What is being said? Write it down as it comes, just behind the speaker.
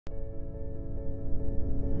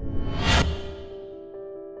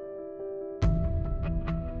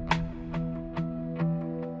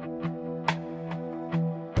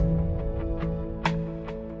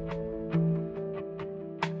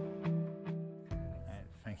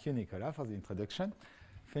Thank you, Nicola, for the introduction.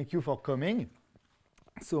 Thank you for coming.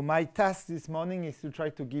 So my task this morning is to try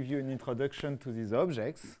to give you an introduction to these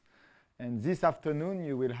objects. And this afternoon,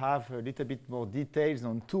 you will have a little bit more details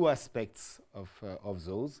on two aspects of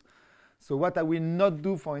those. So what I will not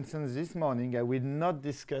do, for instance, this morning, I will not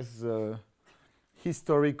discuss the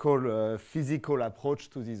historical physical approach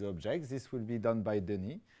to these objects. This will be done by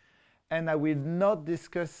Denis. And I will not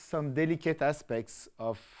discuss some delicate aspects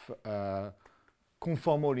of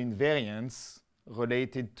conformal invariance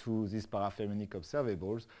related to these parafermionic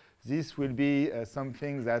observables. This will be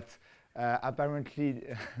something that apparently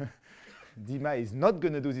Dima is not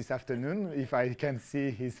going to do this afternoon, if I can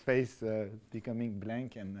see his face becoming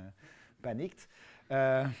blank and panicked.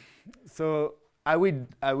 So I will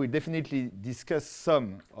definitely discuss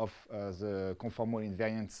some of the conformal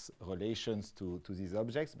invariance relations to these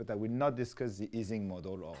objects, but I will not discuss the Ising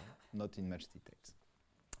model, or not in much details.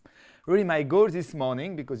 Really, my goal this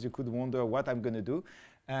morning, because you could wonder what I'm going to do,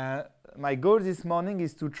 my goal this morning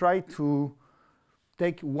is to try to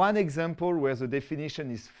take one example where the definition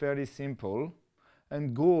is fairly simple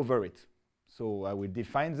and go over it. So I will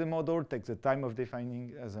define the model, take the time of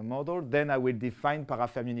defining the model, then I will define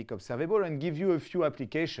parafermionic observable and give you a few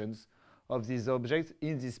applications of these objects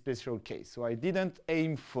in this special case. So I didn't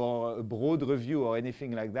aim for a broad review or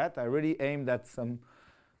anything like that. I really aimed at some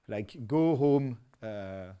like go-home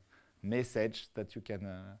message that you can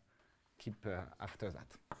keep after that.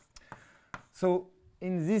 So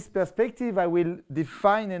in this perspective, I will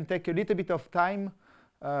define and take a little bit of time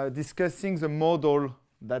discussing the model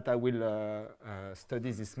that I will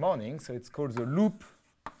study this morning. So it's called the loop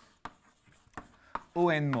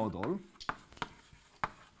ON model.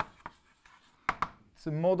 It's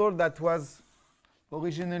a model that was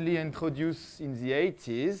originally introduced in the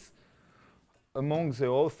 80s. Among the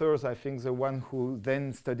authors, I think the one who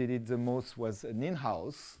then studied it the most was an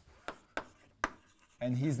in-house.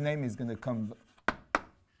 And his name is going to come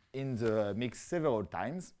in the mix several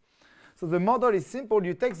times. So the model is simple.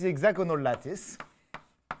 You take the hexagonal lattice.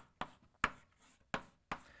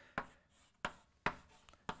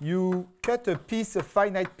 You cut a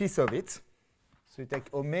finite piece of it. So you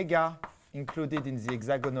take omega included in the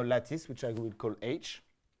hexagonal lattice, which I will call H.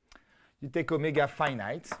 You take omega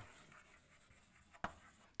finite.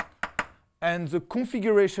 And the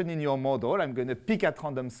configuration in your model, I'm going to pick at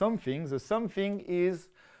random something. The something is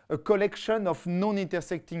a collection of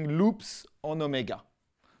non-intersecting loops on omega.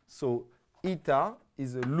 So eta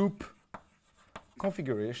is a loop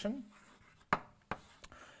configuration.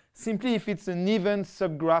 Simply if it's an even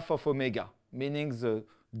subgraph of omega, meaning the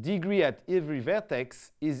degree at every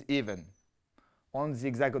vertex is even. On the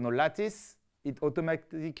hexagonal lattice, it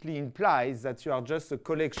automatically implies that you are just a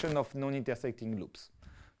collection of non-intersecting loops.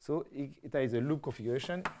 So it is a loop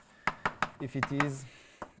configuration if it is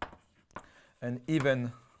an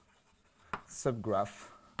even subgraph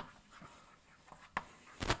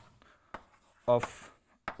of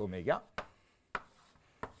omega.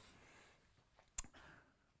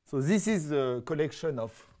 So this is the collection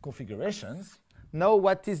of configurations. Now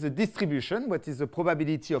what is the distribution? What is the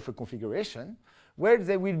probability of a configuration? Well,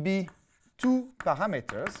 there will be two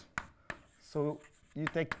parameters. So you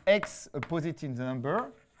take x, a positive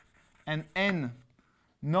number, and n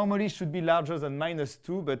normally should be larger than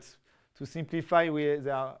 -2, but to simplify,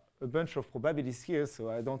 there are a bunch of probabilities here, so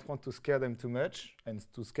I don't want to scare them too much and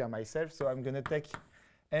to scare myself. So I'm going to take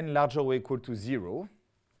n larger or equal to 0.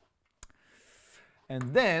 And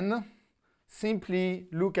then simply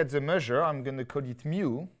look at the measure. I'm going to call it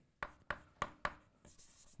mu,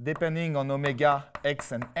 depending on omega,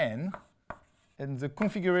 x, and n. And the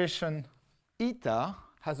configuration eta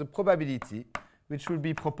has a probability which will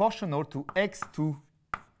be proportional to x to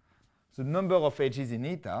the number of edges in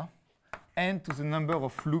eta and to the number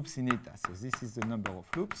of loops in eta. So this is the number of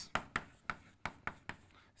loops.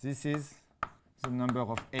 This is the number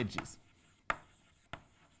of edges.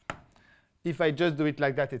 If I just do it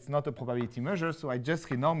like that, it's not a probability measure, so I just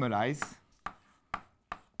renormalize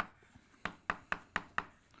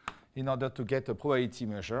in order to get a probability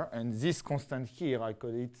measure. And this constant here, I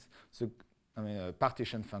call it the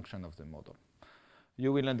partition function of the model.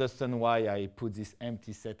 You will understand why I put this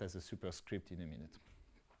empty set as a superscript in a minute.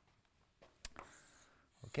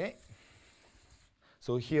 OK?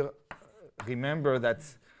 So here, remember that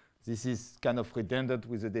this is kind of redundant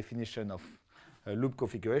with the definition of loop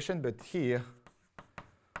configuration, but here,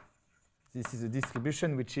 this is a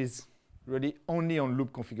distribution which is really only on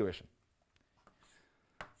loop configuration.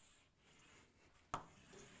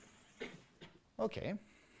 OK.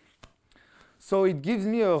 So it gives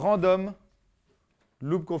me a random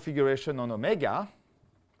loop configuration on omega.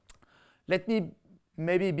 Let me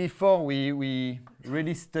maybe before we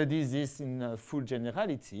really study this in full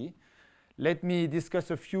generality, let me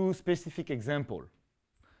discuss a few specific examples.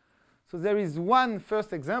 So there is one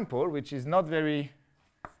first example, which is not very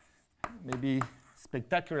maybe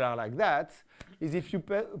spectacular like that, is if you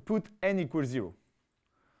put n equals 0.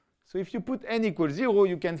 So if you put n equals 0,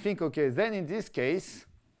 you can think, OK, then in this case,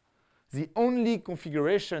 the only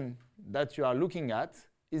configuration that you are looking at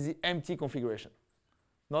is the empty configuration.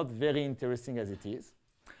 Not very interesting as it is.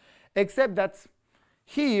 Except that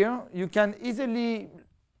here, you can easily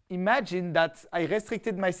imagine that I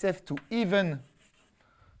restricted myself to even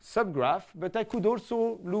subgraph, but I could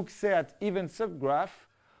also look, say, at even subgraph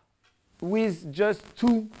with just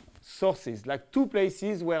two sources, like two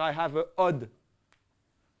places where I have an odd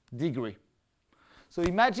degree. So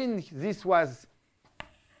imagine this was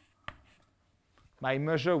my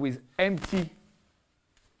measure with empty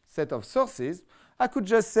set of sources. I could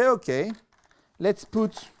just say, OK, let's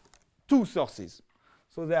put two sources.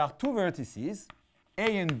 So there are two vertices,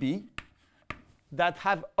 A and B, that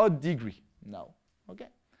have odd degree now. OK?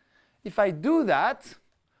 If I do that,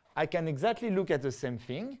 I can exactly look at the same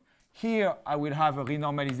thing. Here, I will have a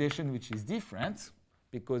renormalization which is different,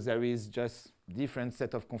 because there is just different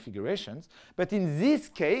set of configurations. But in this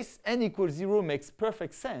case, n equals 0 makes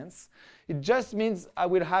perfect sense. It just means I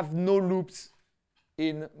will have no loops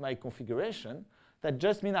in my configuration. That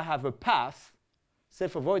just means I have a path,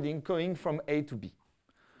 self-avoiding, going from A to B.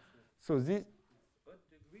 So this. Odd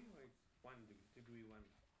degree or it's one degree one?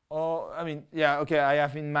 Oh, I mean, yeah, OK, I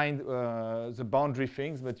have in mind the boundary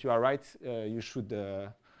things, but you are right. You should.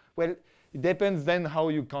 Well, it depends then how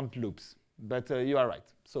you count loops. But you are right.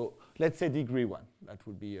 So let's say degree 1. That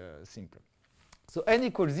would be simpler. So n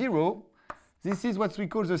equals 0. This is what we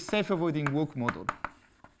call the self-avoiding walk model.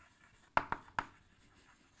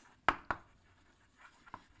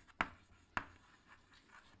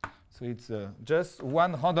 So it's just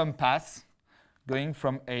one random path going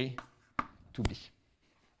from A to B.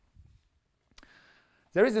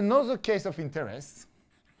 There is another case of interest,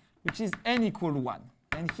 which is n equal 1.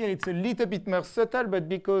 And here it's a little bit more subtle, but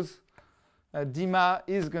because Dima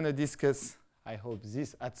is going to discuss, I hope,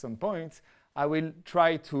 this at some point, I will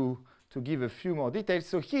try to give a few more details.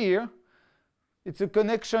 So here, it's a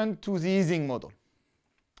connection to the Ising model.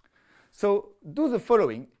 So do the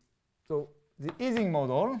following. So the Ising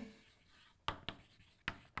model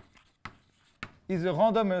is a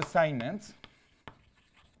random assignment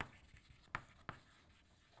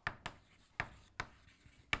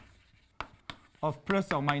of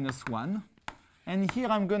plus or minus 1. And here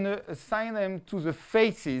I'm going to assign them to the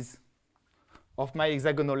faces of my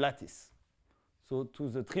hexagonal lattice, so to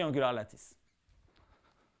the triangular lattice.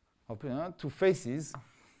 Two faces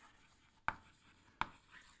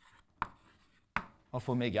of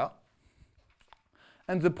omega.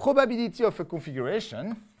 And the probability of a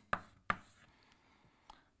configuration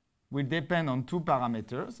will depend on two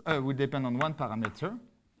parameters, will depend on one parameter,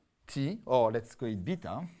 t, or let's call it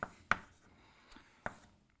beta.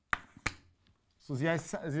 So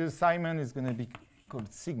the assignment is going to be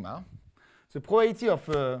called sigma. The probability of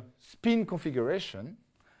a spin configuration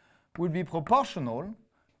will be proportional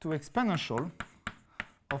to exponential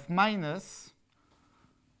of minus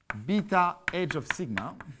beta edge of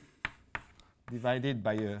sigma divided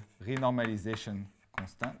by a renormalization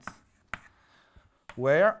constant,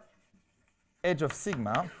 where edge of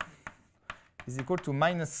sigma is equal to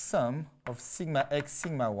minus sum of sigma x,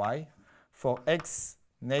 sigma y for x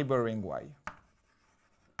neighboring y.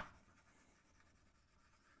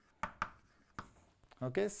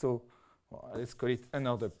 OK, so let's call it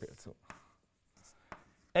another pair. So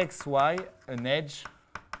xy, an edge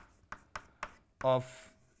of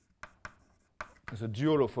the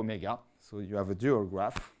dual of omega. So you have a dual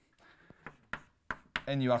graph.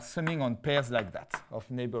 And you are summing on pairs like that of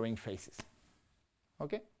neighboring faces.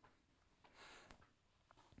 OK?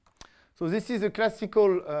 So this is a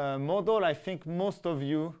classical model. I think most of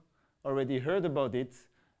you already heard about it.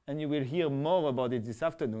 And you will hear more about it this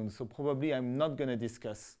afternoon. So probably I'm not going to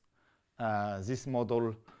discuss this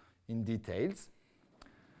model in details.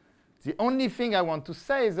 The only thing I want to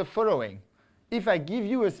say is the following. If I give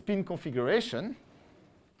you a spin configuration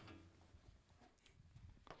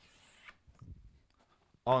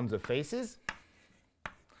on the faces,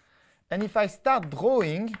 and if I start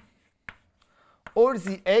drawing all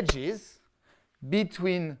the edges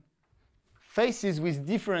between faces with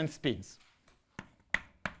different spins,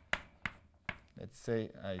 let's say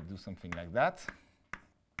I do something like that,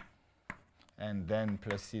 and then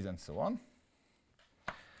pluses and so on.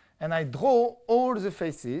 And I draw all the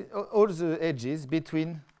faces, all the edges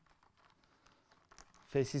between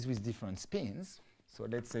faces with different spins. So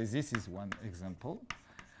let's say this is one example.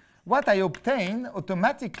 What I obtain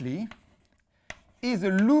automatically is a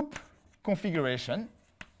loop configuration.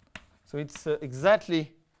 So it's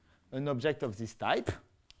exactly an object of this type.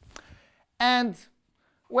 And,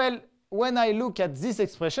 well, when I look at this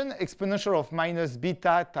expression, exponential of minus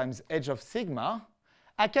beta times edge of sigma,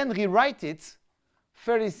 I can rewrite it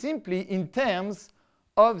very simply in terms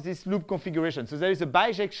of this loop configuration. So there is a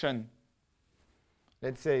bijection.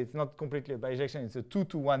 Let's say it's not completely a bijection. It's a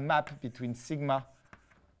 2-to-1 map between sigma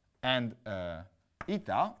and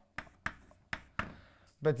eta.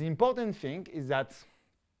 But the important thing is that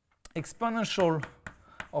exponential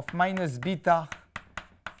of minus beta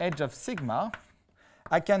edge of sigma,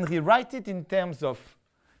 I can rewrite it in terms of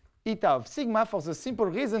eta of sigma for the simple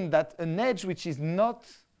reason that an edge which is not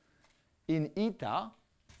in eta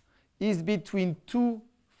is between two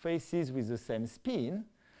faces with the same spin,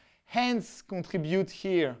 hence contribute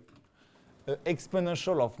here an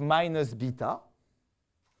exponential of minus beta,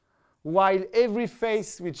 while every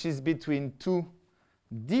face which is between two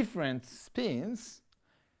different spins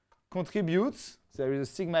contributes, there is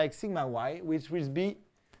a sigma x, sigma y, which will be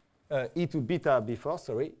e to beta before,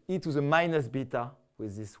 sorry, e to the minus beta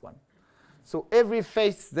with this one. So every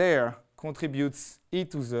face there contributes e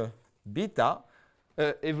to the beta.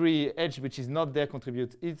 Every edge which is not there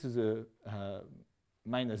contributes e to the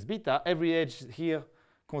minus beta. Every edge here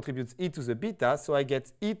contributes e to the beta. So I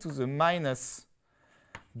get e to the minus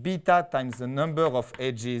beta times the number of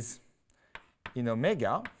edges in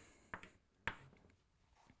omega,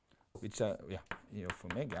 which are, e of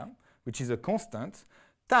omega, which is a constant,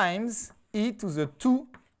 times e to the 2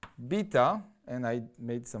 beta, and I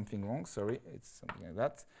made something wrong, sorry, it's something like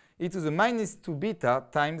that, e to the minus 2 beta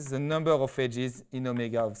times the number of edges in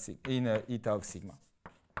omega of eta of sigma.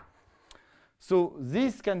 So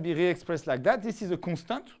this can be re-expressed like that. This is a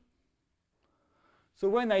constant. So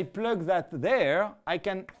when I plug that there, I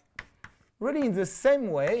can really in the same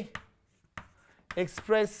way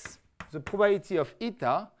express the probability of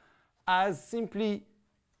eta as simply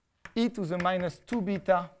e to the minus 2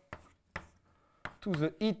 beta to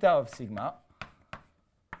the eta of sigma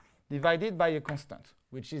divided by a constant,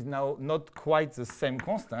 which is now not quite the same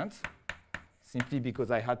constant, simply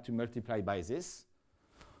because I had to multiply by this,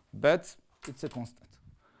 but it's a constant.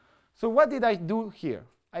 So what did I do here?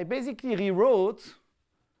 I basically rewrote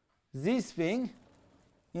this thing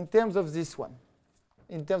in terms of this one,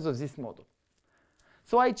 in terms of this model.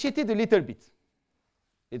 So I cheated a little bit.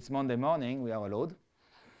 It's Monday morning, we are allowed.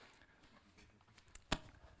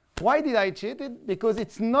 Why did I cheat it? Because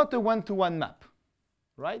it's not a one-to-one map,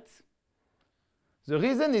 right? The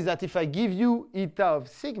reason is that if I give you eta of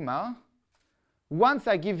sigma, once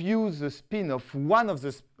I give you the spin of one of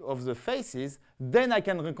the faces, then I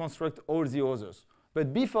can reconstruct all the others.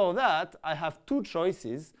 But before that, I have two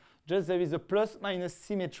choices, just there is a plus-minus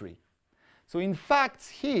symmetry. So in fact,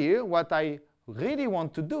 here, what I really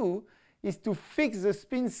want to do is to fix the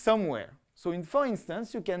spins somewhere. So for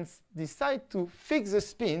instance, you can decide to fix the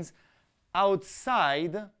spins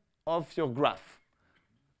outside of your graph.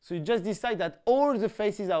 So you just decide that all the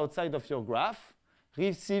faces outside of your graph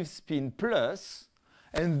receive spin plus,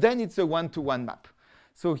 and then it's a one-to-one map.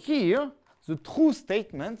 So here, the true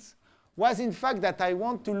statement was in fact that I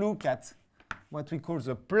want to look at what we call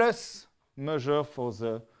the plus measure for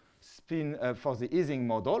the spin for the Ising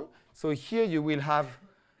model. So here you will have,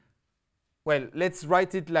 well, let's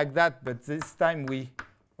write it like that, but this time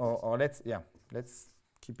let's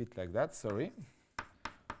keep it like that, sorry.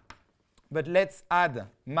 But let's add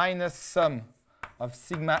minus sum of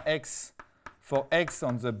sigma x for x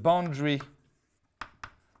on the boundary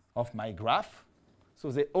of my graph. So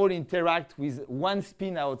they all interact with one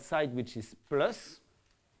spin outside, which is plus.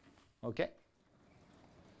 OK?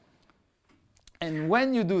 And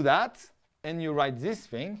when you do that, and you write this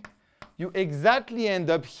thing, you exactly end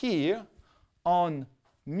up here on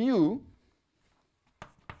mu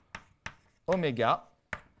omega.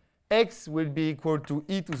 X will be equal to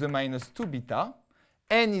e to the minus 2 beta.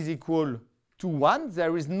 N is equal to 1.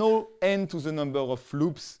 There is no n to the number of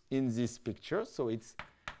loops in this picture. So it's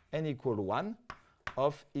n equal 1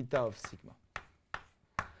 of eta of sigma.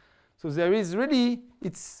 So there is really,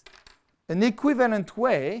 it's an equivalent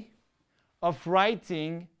way of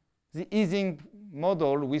writing the Ising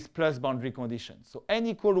model with plus boundary conditions. So n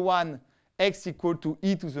equal 1, x equal to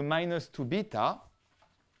e to the minus 2 beta.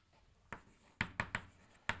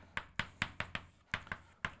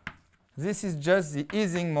 This is just the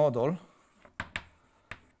Ising model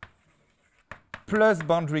plus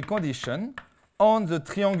boundary condition on the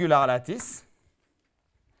triangular lattice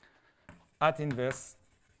at inverse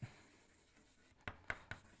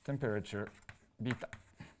temperature beta.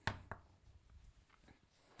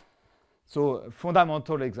 So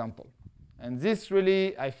fundamental example. And this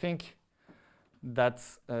really, I think that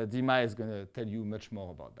Dima is going to tell you much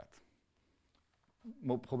more about that.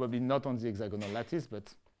 Probably not on the hexagonal lattice,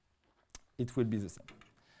 but it will be the same.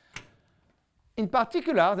 In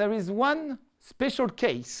particular, there is one special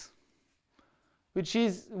case which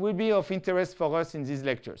will be of interest for us in these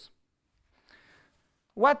lectures.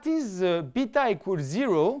 What is beta equals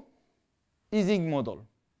 0 Ising model?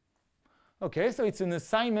 Okay, so it's an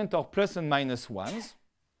assignment of plus and minus ones.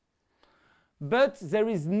 But there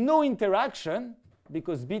is no interaction,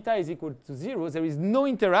 because beta is equal to 0, there is no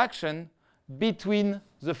interaction between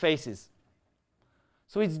the faces.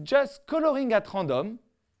 So it's just coloring at random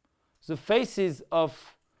the faces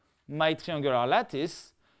of my triangular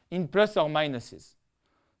lattice in plus or minuses.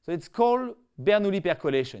 So it's called Bernoulli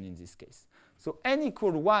percolation in this case. So n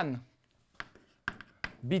equal 1,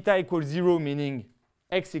 beta equals 0, meaning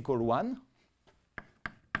x equal 1.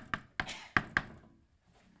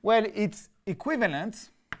 Well, it's equivalent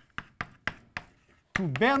to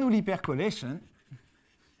Bernoulli percolation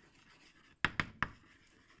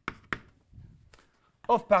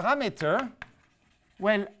of parameter.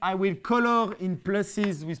 Well, I will color in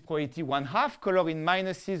pluses with probability 1/2, color in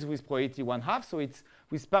minuses with probability 1/2. So it's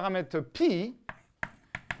with parameter p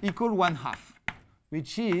equal 1/2,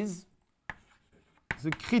 which is the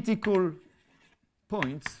critical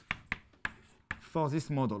point for this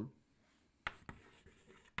model.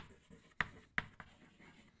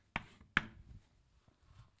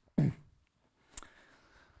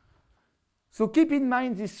 So keep in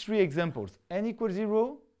mind these three examples. N equals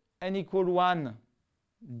 0, n equal 1,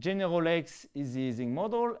 general x is the Ising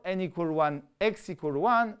model. N equal 1, x equal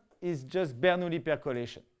 1 is just Bernoulli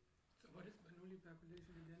percolation. So what is Bernoulli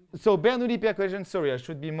percolation again? So Bernoulli percolation, sorry, I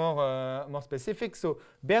should be more specific. So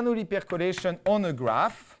Bernoulli percolation on a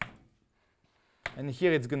graph. And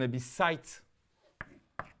here it's going to be site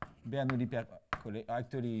Bernoulli percolation.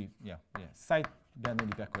 Actually, yeah, site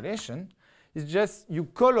Bernoulli percolation. It's just you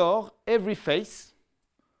color every face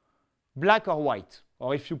black or white,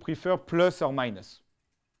 or if you prefer, plus or minus.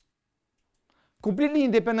 Completely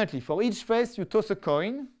independently. For each face, you toss a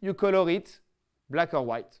coin, you color it black or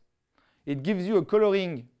white. It gives you a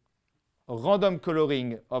random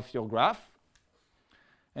coloring of your graph.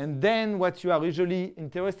 And then what you are usually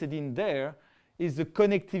interested in there is the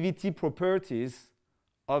connectivity properties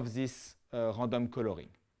of this random coloring.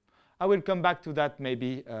 I will come back to that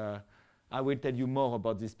maybe. I will tell you more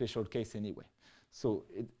about this special case anyway. So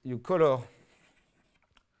you color,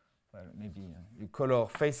 well, maybe you color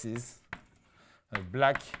faces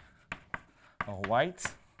black or white.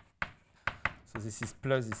 So this is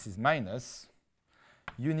plus, this is minus.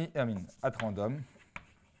 At random.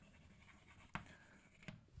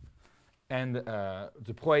 And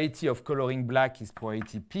the probability of coloring black is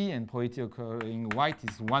probability p, and probability of coloring white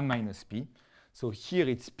is 1 minus p. So here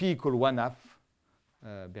it's p equal 1/2.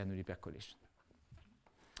 Bernoulli percolation.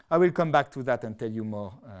 I will come back to that and tell you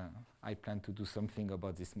more. I plan to do something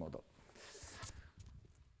about this model.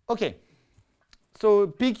 OK. So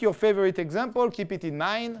pick your favorite example. Keep it in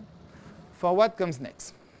mind for what comes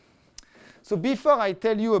next. So before I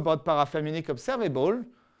tell you about parafermionic observable,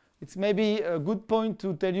 it's maybe a good point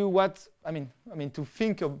to tell you what, to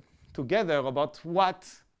think together about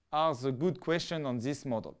what are the good questions on this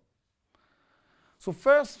model. So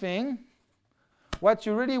first thing, what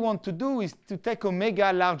you really want to do is to take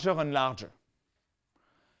omega larger and larger.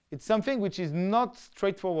 It's something which is not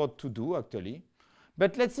straightforward to do, actually.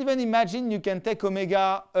 But let's even imagine you can take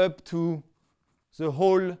omega up to the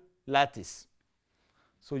whole lattice.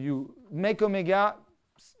 So you make omega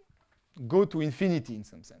go to infinity in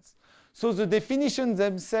some sense. So the definitions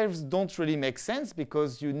themselves don't really make sense,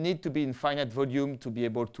 because you need to be in finite volume to be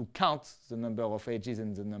able to count the number of edges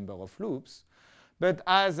and the number of loops. But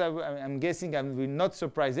as I'm guessing, I will not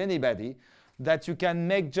surprise anybody that you can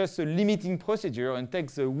make just a limiting procedure and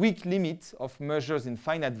take the weak limit of measures in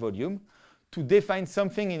finite volume to define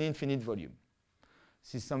something in infinite volume.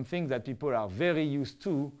 This is something that people are very used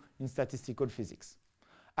to in statistical physics.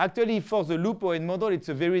 Actually, for the loop-ON model, it's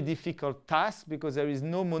a very difficult task, because there is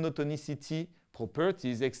no monotonicity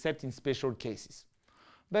properties except in special cases.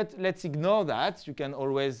 But let's ignore that. You can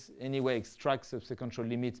always, anyway, extract subsequential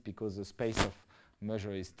limits because the space of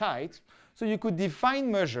measure is tight. So you could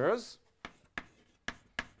define measures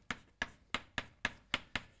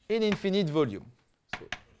in infinite volume. So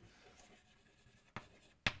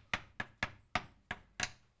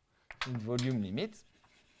in volume limits.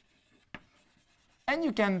 And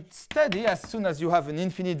you can study, as soon as you have an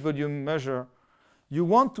infinite volume measure you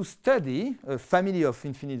want to study a family of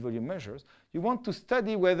infinite volume measures. You want to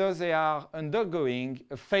study whether they are undergoing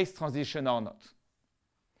a phase transition or not.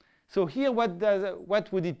 So here,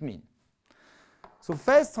 what would it mean? So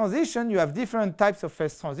phase transition, you have different types of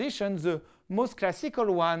phase transition. The most classical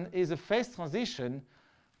one is a phase transition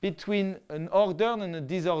between an ordered and a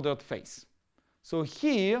disordered phase. So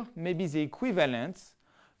here, maybe the equivalence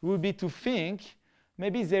would be to think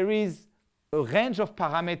maybe there is a range of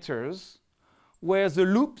parameters where the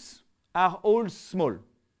loops are all small.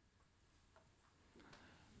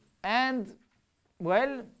 And,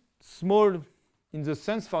 well, small in the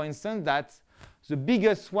sense, for instance, that the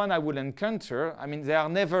biggest one I will encounter, I mean, they are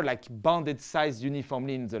never like bounded size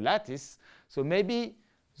uniformly in the lattice. So maybe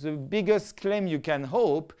the biggest claim you can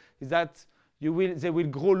hope is that they will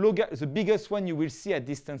grow the biggest one you will see at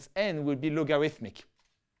distance n will be logarithmic.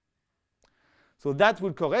 So that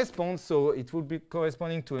will correspond, so it will be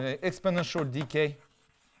corresponding to an exponential decay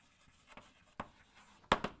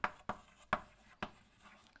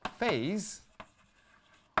phase,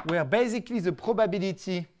 where basically the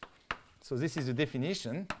probability, so this is the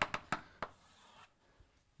definition,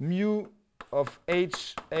 mu of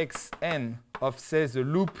hxn of, say, the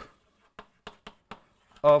loop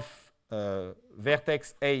of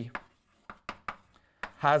vertex A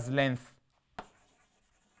has length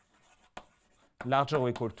larger or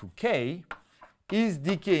equal to k is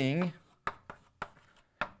decaying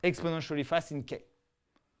exponentially fast in k.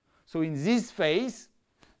 So in this phase,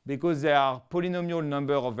 because there are polynomial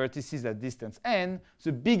number of vertices at distance n,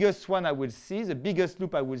 the biggest one I will see, the biggest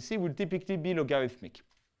loop I will see, will typically be logarithmic.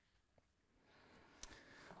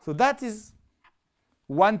 So that is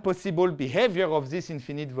one possible behavior of these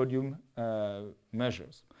infinite volume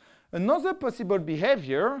measures. Another possible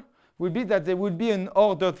behavior will be that there will be an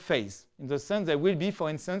ordered phase, in the sense there will be, for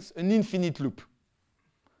instance, an infinite loop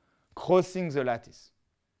crossing the lattice.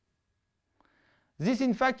 This,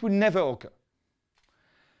 in fact, will never occur.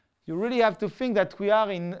 You really have to think that we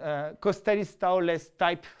are in Kostalis-Thouless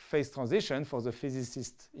type phase transition for the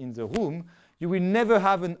physicists in the room. You will never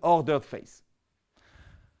have an ordered phase.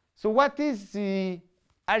 So what is the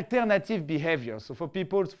alternative behavior? So for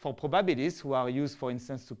people, for probabilists who are used, for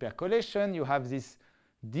instance, to percolation, you have this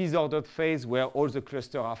disordered phase where all the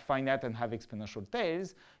clusters are finite and have exponential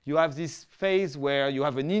tails. You have this phase where you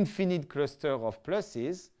have an infinite cluster of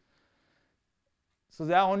pluses. So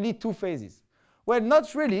there are only two phases. Well,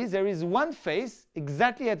 not really. There is one phase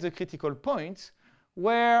exactly at the critical point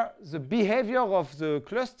where the behavior of the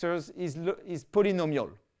clusters is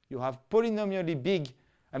polynomial. You have polynomially big,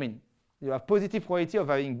 I mean, you have positive probability of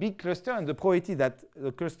having big cluster, and the probability that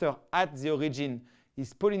the cluster at the origin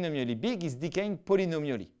is polynomially big is decaying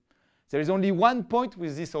polynomially. There is only one point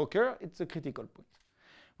with this occur. It's a critical point.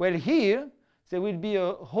 Well, here, there will be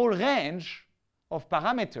a whole range of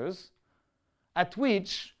parameters at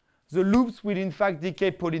which the loops will, in fact,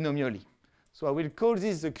 decay polynomially. So I will call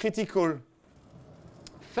this the critical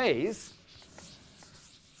phase.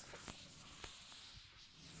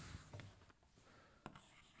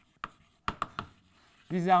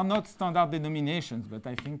 These are not standard denominations, but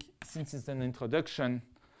I think since it's an introduction,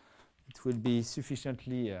 it will be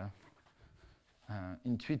sufficiently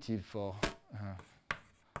intuitive for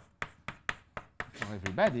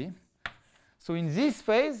everybody. So in this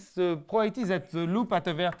phase, the probability that the loop at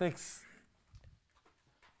a vertex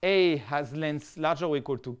A has length larger or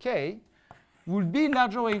equal to k will be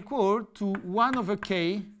larger or equal to 1 over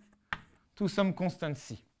k to some constant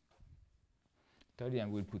c. I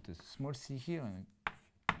will put a small c here and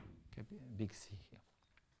a big C here.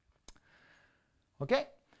 Okay?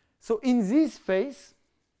 So in this phase,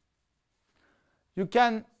 you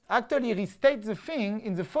can actually restate the thing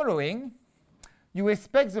in the following. You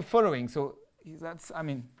expect the following. So that's, I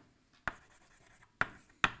mean,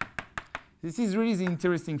 this is really the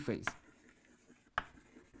interesting phase.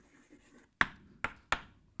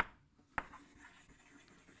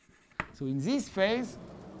 So in this phase,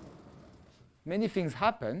 many things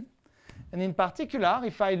happen. And in particular,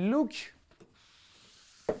 if I look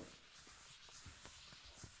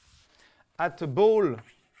at a ball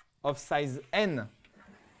of size n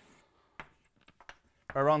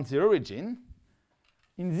around the origin,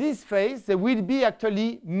 in this phase, there will be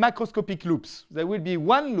actually macroscopic loops. There will be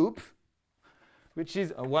one loop, which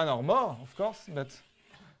is one or more, of course, but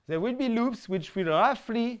there will be loops which will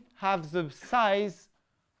roughly have the size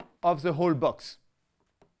of the whole box.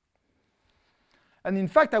 And in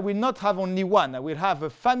fact, I will not have only one. I will have a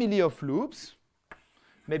family of loops,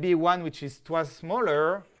 maybe one which is twice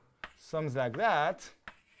smaller, something like that.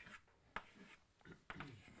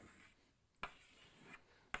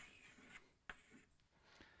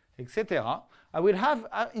 Etc. I will have,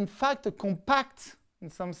 in fact, a compact, in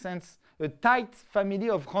some sense, a tight family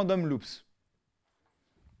of random loops.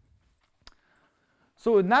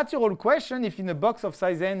 So a natural question, if in a box of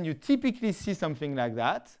size n you typically see something like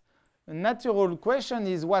that, a natural question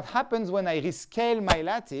is what happens when I rescale my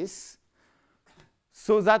lattice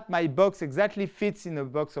so that my box exactly fits in a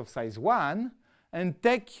box of size 1, and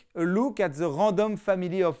take a look at the random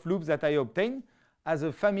family of loops that I obtain as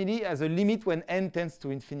a family, as a limit when n tends to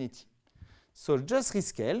infinity. So just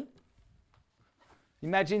rescale.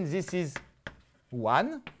 Imagine this is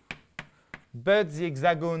 1, but the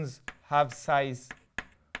hexagons have size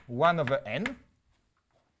 1 over n. Too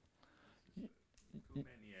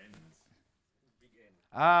many n's. Big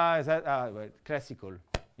N. Well, classical,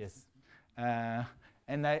 yes.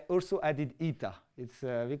 And I also added eta. It's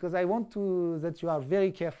because I want that you are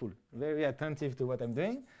very careful, very attentive to what I'm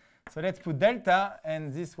doing. So let's put delta,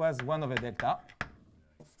 and this was 1 over delta.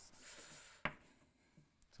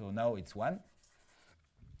 So now it's 1.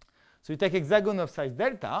 So you take hexagon of size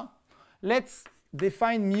delta. Let's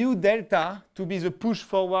define mu delta to be the push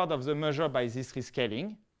forward of the measure by this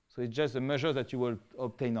rescaling. So it's just the measure that you will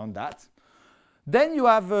obtain on that. Then you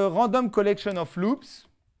have a random collection of loops.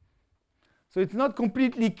 So it's not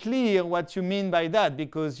completely clear what you mean by that,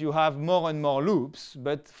 because you have more and more loops.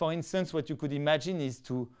 But for instance, what you could imagine is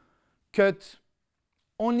to cut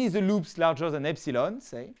only the loops larger than epsilon,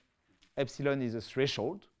 say. Epsilon is a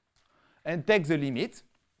threshold. And take the limit.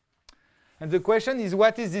 And the question is,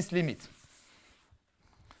 what is this limit?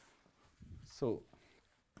 So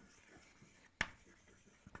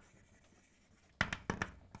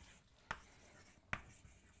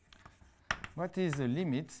what is the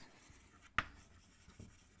limit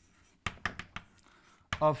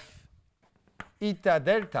of eta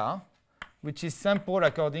delta, which is sampled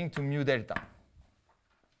according to mu delta?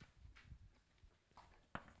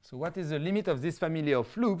 So what is the limit of this family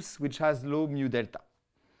of loops which has low mu delta?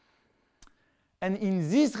 And in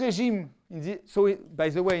this regime, by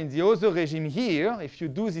the way, in the other regime here, if you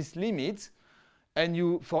do this limit, and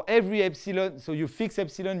you, for every epsilon, so you fix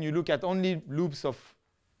epsilon, you look at only loops of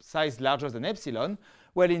size larger than epsilon.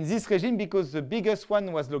 Well, in this regime, because the biggest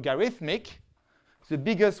one was logarithmic, the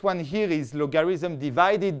biggest one here is logarithm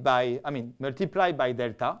divided by, multiplied by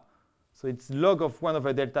delta. So it's log of 1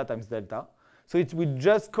 over delta times delta. So it will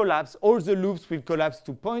just collapse. All the loops will collapse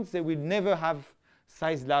to points. They will never have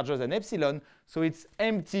size larger than epsilon. So it's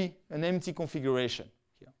empty, an empty configuration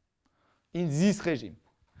here in this regime.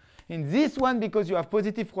 In this one, because you have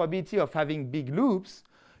positive probability of having big loops,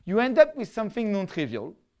 you end up with something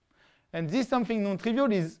non-trivial. And this something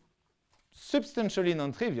non-trivial is substantially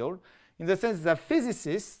non-trivial in the sense that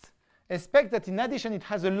physicists expect that in addition it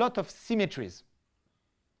has a lot of symmetries.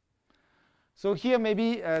 So here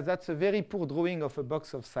maybe that's a very poor drawing of a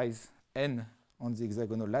box of size n on the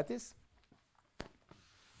hexagonal lattice.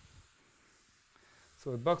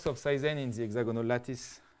 So a box of size n in the hexagonal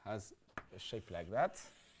lattice has a shape like that.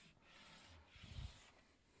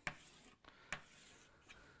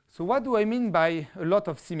 So what do I mean by a lot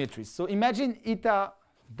of symmetries? So imagine eta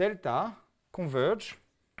delta converge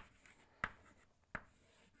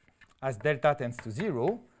as delta tends to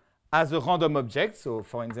 0 as a random object, so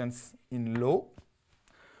for instance in low,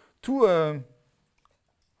 to a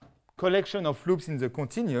collection of loops in the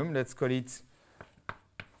continuum. Let's call it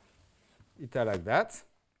eta like that.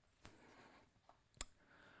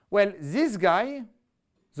 Well, this guy,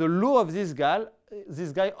 the law of this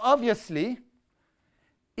guy obviously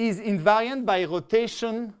is invariant by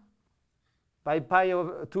rotation by pi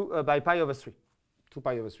over 3, 2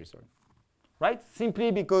 pi over 3, sorry. Right?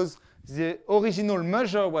 Simply because the original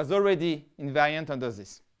measure was already invariant under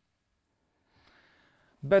this.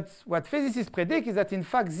 But what physicists predict is that in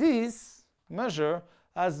fact this measure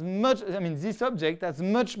has this object has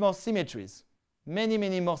much more symmetries, many,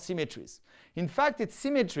 many more symmetries. In fact, it's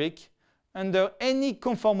symmetric under any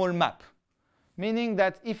conformal map, meaning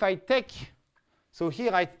that if I take, so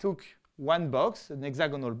here I took one box, an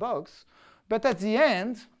hexagonal box, but at the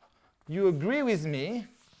end, you agree with me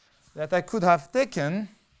that I could have taken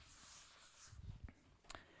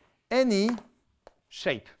any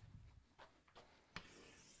shape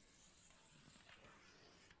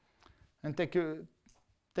and take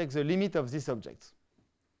the limit of this object.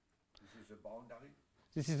 This is the boundary?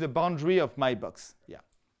 This is the boundary of my box, yeah.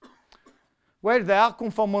 Well, there are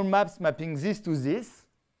conformal maps mapping this to this.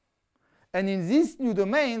 And in this new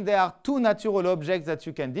domain, there are two natural objects that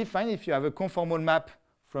you can define if you have a conformal map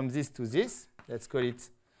from this to this. Let's call it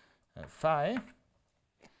phi.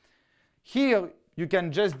 Here, you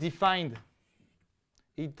can just define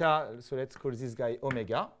eta, so let's call this guy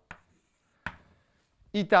omega.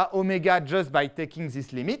 eta omega just by taking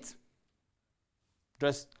this limit.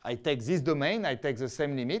 Just I take this domain, I take the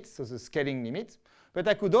same limit, so the scaling limit. But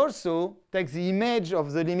I could also take the image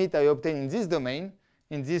of the limit I obtain in this domain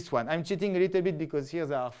in this one. I'm cheating a little bit because here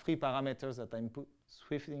there are 3 parameters that I'm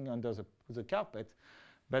sweeping under the carpet.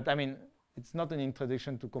 But I mean, it's not an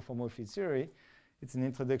introduction to conformal field theory. It's an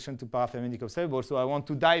introduction to parafermionic observables. So I want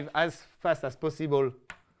to dive as fast as possible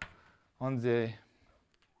on the,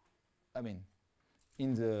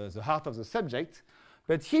 in the heart of the subject.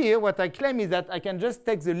 But here, what I claim is that I can just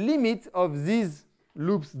take the limit of these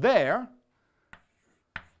loops there,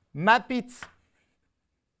 map it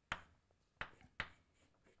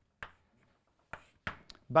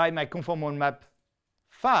by my conformal map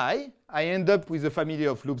phi. I end up with a family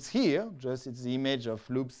of loops here. Just it's the image of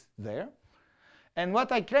loops there. And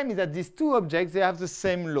what I claim is that these 2 objects, they have the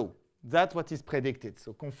same law. That's what is predicted.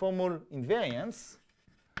 So conformal invariance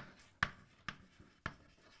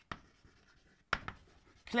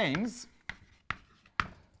claims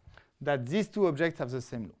that these 2 objects have the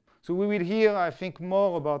same law. So we will hear, I think,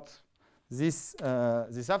 more about this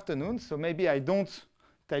this afternoon. So maybe I don't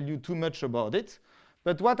tell you too much about it.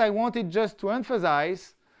 But what I wanted just to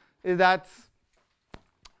emphasize is that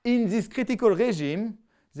in this critical regime,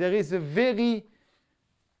 there is a very,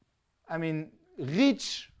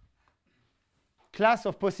 rich class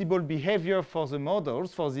of possible behavior for the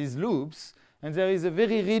models, for these loops. And there is a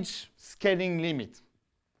very rich scaling limit.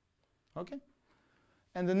 OK?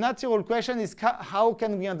 And the natural question is, how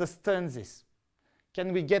can we understand this?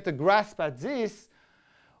 Can we get a grasp at this?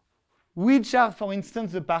 Which are, for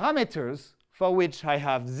instance, the parameters for which I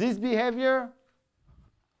have this behavior?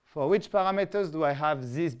 For which parameters do I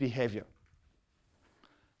have this behavior?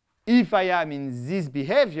 If I am in this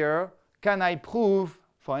behavior, can I prove,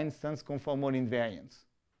 for instance, conformal invariance?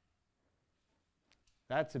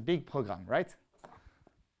 That's a big program, right?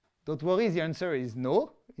 Don't worry, the answer is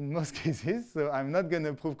no in most cases. So I'm not going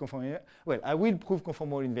to prove conformal invariance. Well, I will prove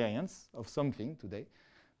conformal invariance of something today,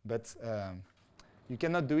 but you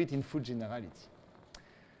cannot do it in full generality.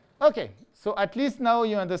 OK, so at least now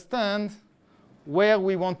you understand where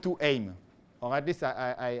we want to aim. Or at least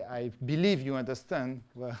I believe you understand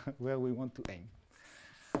where we want to aim.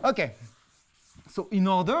 OK, so in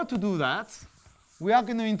order to do that, we are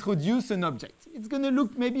going to introduce an object. It's going to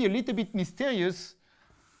look maybe a little bit mysterious,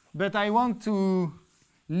 but I want to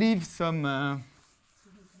leave some.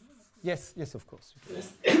 Yes, of course.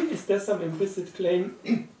 Is there some implicit claim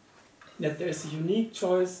that there is a unique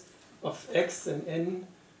choice of x and n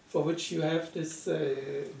for which you have this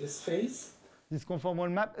this phase? This conformal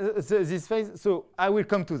map, this phase. So I will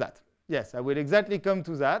come to that. Yes, I will exactly come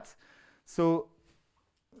to that. So,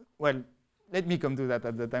 well, let me come to that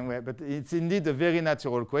at the time. But it's indeed a very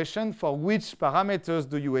natural question. For which parameters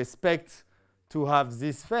do you expect to have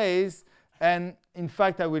this phase? And in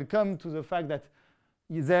fact, I will come to the fact that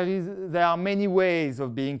there are many ways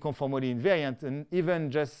of being conformally invariant, and even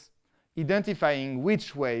just identifying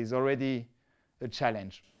which way is already a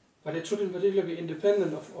challenge. But it should in particular be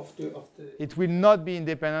independent of the... It will not be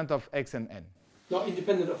independent of x and n. Not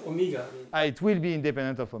independent of omega. It will be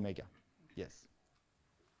independent of omega. Yes.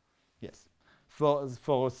 Yes.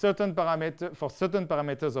 For certain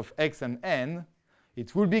parameters of x and n,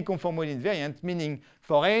 it will be conformally invariant, meaning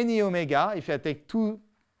for any omega, if I take for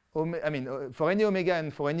any omega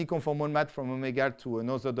and for any conformal map from omega to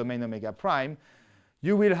another domain omega prime,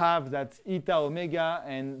 you will have that eta omega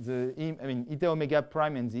and eta omega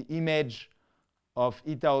prime and the image of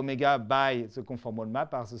eta omega by the conformal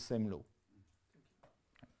map are the same law.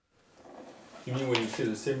 You mean when you say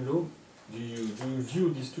the same law, do you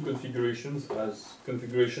view these 2 configurations as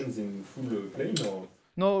configurations in full plane, or?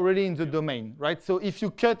 No, really in the domain, right? So if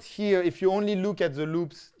you cut here, if you only look at the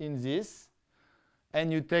loops in this,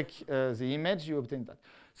 and you take the image, you obtain that.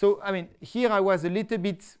 So here I was a little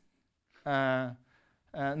bit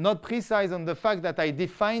not precise on the fact that I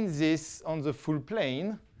defined this on the full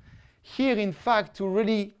plane. Here, in fact, to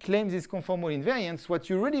really claim this conformal invariance, what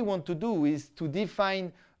you really want to do is to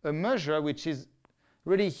define a measure which is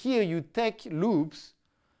really here you take loops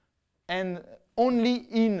and only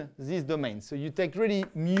in this domain. So you take really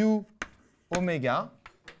mu omega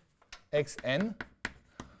xn.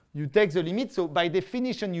 You take the limit. So by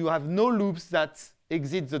definition, you have no loops that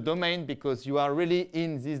exit the domain because you are really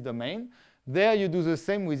in this domain. There you do the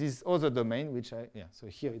same with this other domain, which so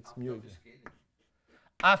here it's mu.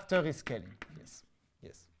 After rescaling, yes.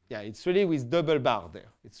 Yeah, it's really with double bar there.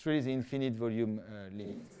 It's really the infinite volume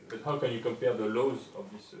limit. But how can you compare the laws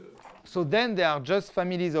of this? So then there are just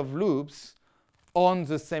families of loops on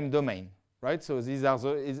the same domain, right? So these are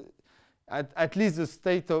the. at least the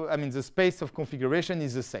state of, the space of configuration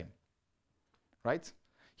is the same, right?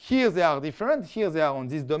 Here they are different. Here they are on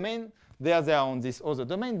this domain. There they are on this other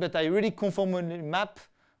domain. But I really conformally map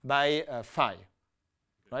by phi,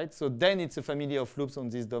 right? So then it's a family of loops on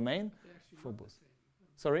this domain for both.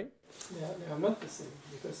 Sorry? They are not the same,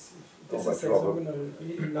 because this is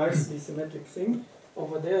a nicely symmetric thing.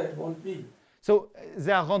 Over there, it won't be. So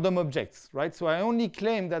they are random objects, right? So I only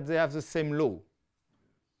claim that they have the same law.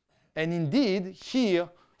 And indeed, here,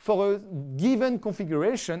 for a given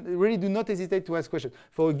configuration, really do not hesitate to ask questions.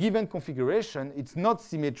 For a given configuration, it's not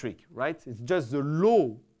symmetric, right? It's just the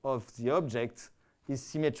law of the object is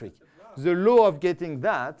symmetric. The law of getting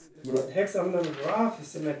that. The hexagonal graph is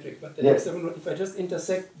symmetric, but the hexagonal, if I just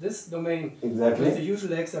intersect this domain with the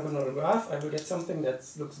usual hexagonal graph, I will get something that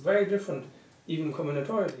looks very different, even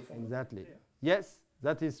combinatorially. Exactly. Yes,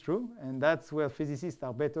 that is true, and that's where physicists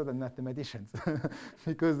are better than mathematicians.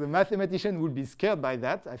 Because the mathematician would be scared by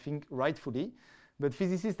that, I think rightfully, but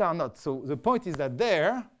physicists are not. So the point is that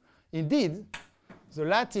there, indeed, the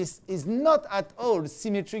lattice is not at all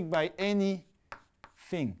symmetric by any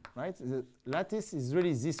thing, right? The lattice is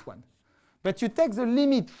really this one. But you take the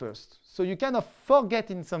limit first. So you kind of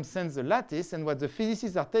forget, in some sense, the lattice, and what the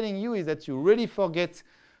physicists are telling you is that you really forget,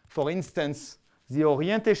 for instance, the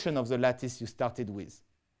orientation of the lattice you started with.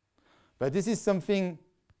 But this is something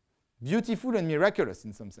beautiful and miraculous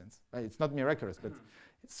in some sense. It's not miraculous, but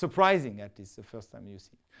surprising, at least the first time you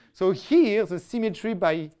see it. So here, the symmetry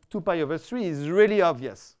by 2 pi over 3 is really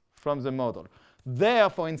obvious from the model. There,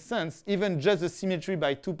 for instance, even just the symmetry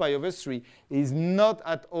by 2 pi over 3 is not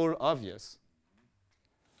at all obvious.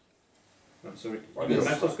 I'm sorry.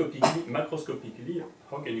 Macroscopically,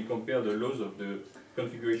 how can you compare the laws of the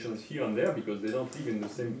configurations here and there, because they don't live in the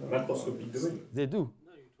same macroscopic domain? They do,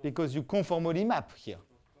 because you conformally map here.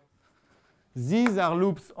 These are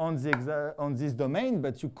loops on this domain,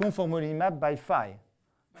 but you conformally map by phi.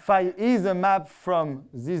 Phi is a map from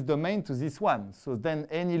this domain to this one. So then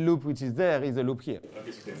any loop which is there is a loop here.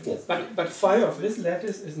 Yes. But phi of this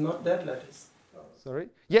lattice is not that lattice. Sorry?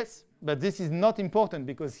 Yes, but this is not important,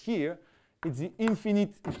 because here it's the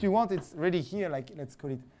infinite. If you want, it's really here, like let's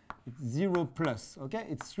call it, it's 0 plus, okay?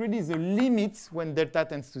 It's really the limit when delta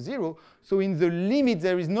tends to 0. So in the limit,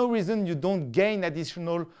 there is no reason you don't gain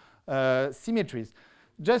additional symmetries.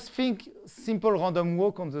 Just think simple random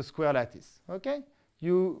walk on the square lattice, okay?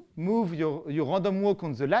 You move your random walk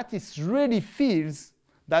on the lattice really feels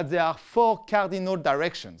that there are 4 cardinal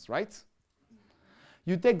directions, right?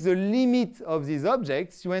 You take the limit of these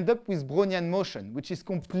objects, you end up with Brownian motion, which is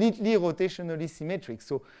completely rotationally symmetric.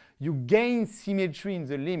 So you gain symmetry in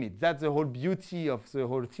the limit. That's the whole beauty of the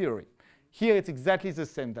whole theory. Here, it's exactly the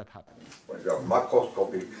same that happens. Well, you have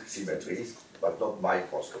macroscopic symmetries, but not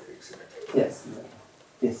microscopic symmetries. Yes.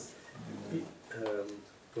 Yes.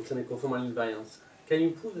 Concerning conformal invariance, can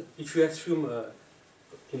you prove that if you assume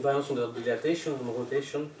invariance under dilatation and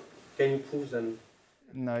rotation, can you prove then?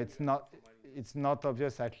 No, it's not. It's not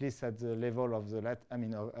obvious, at least at the level of the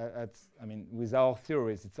with our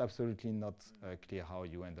theories, it's absolutely not clear how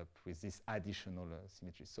you end up with this additional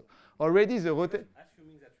symmetry. So already the rotation.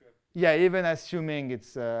 Assuming that you have. Yeah, even assuming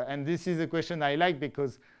it's, and this is a question I like,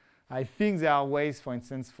 because I think there are ways, for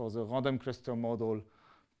instance, for the random cluster model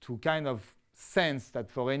to kind of sense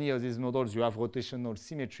that for any of these models you have rotational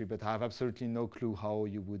symmetry, but I have absolutely no clue how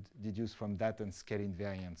you would deduce from that and scale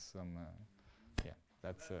invariance. Yeah,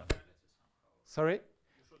 that's. Sorry? You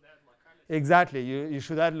should add locality. Exactly. You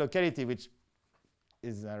should add locality, which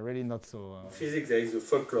is really not so. In physics, there is a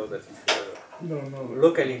folklore that is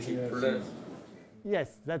locality. Yes.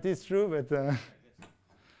 Yes, that is true, but.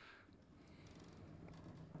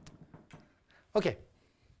 OK.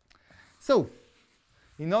 So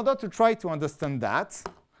in order to try to understand that,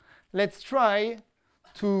 let's try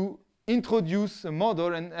to introduce a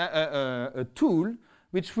model and a tool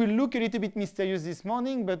which will look a little bit mysterious this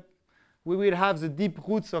morning, but we will have the deep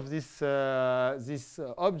roots of this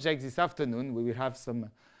object this afternoon. We will have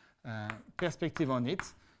some perspective on it.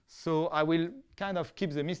 So I will kind of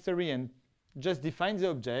keep the mystery and just define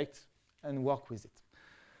the object and work with it.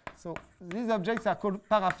 So these objects are called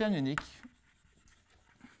parafermionic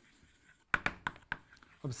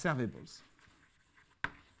observables.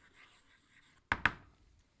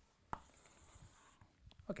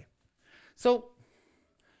 OK. So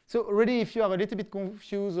already, if you are a little bit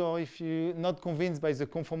confused or if you're not convinced by the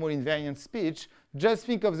conformal invariant speech, just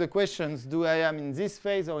think of the questions, do I am in this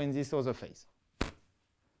phase or in this other phase?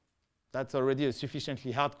 That's already a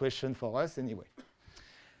sufficiently hard question for us anyway.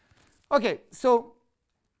 OK, so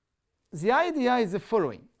the idea is the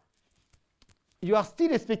following. you are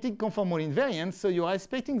still expecting conformal invariance, so you are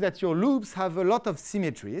expecting that your loops have a lot of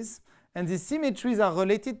symmetries, and these symmetries are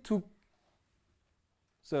related to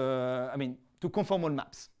to conformal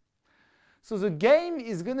maps. So the game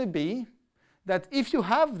is going to be that if you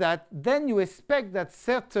have that, then you expect that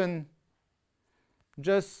certain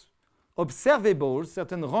just observables,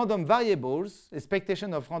 certain random variables,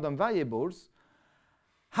 expectation of random variables,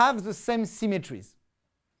 have the same symmetries.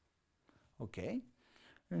 Okay.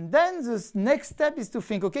 And then the next step is to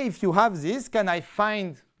think, okay, if you have this, can I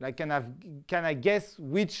find, like, can I guess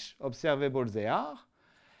which observables they are?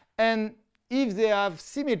 And if they have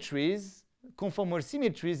symmetries, conformal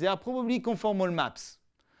symmetries, they are probably conformal maps.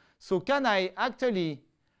 So can I actually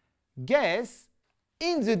guess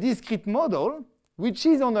in the discrete model, which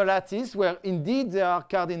is on a lattice where indeed there are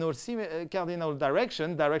cardinal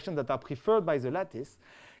directions that are preferred by the lattice,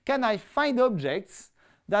 can I find objects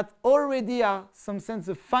that already are, some sense,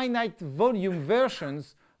 the finite volume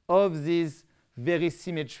versions of these very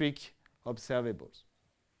symmetric observables?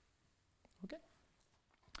 Okay?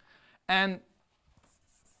 And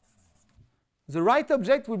the right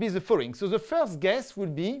object will be the following. So the first guess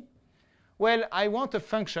would be, well, I want a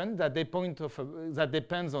function that, that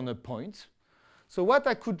depends on a point. So what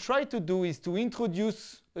I could try to do is to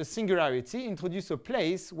introduce a singularity, introduce a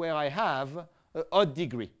place where I have an odd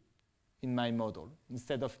degree in my model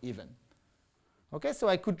instead of even. Okay, so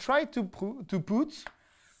I could try to put,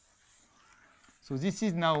 so this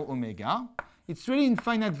is now omega. It's really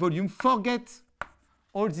infinite volume. Forget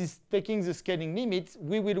all this taking the scaling limit.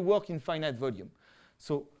 We will work in finite volume.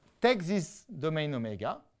 So take this domain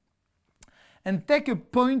omega and take a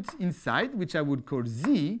point inside, which I would call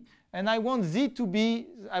z. And I want z to be,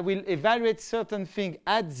 I will evaluate certain thing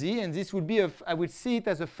at z, and this would be, I will see it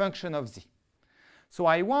as a function of z. So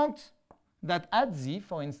I want that at z,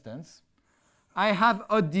 for instance, I have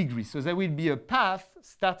odd degree. So there will be a path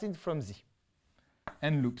starting from z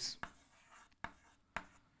and loops.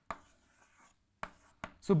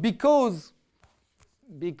 So because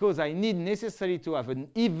I need necessarily to have an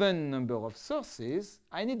even number of sources,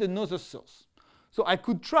 I need another source. So I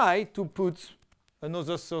could try to put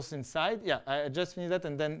another source inside. Yeah, I just finished that,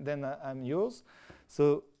 and then I'm yours.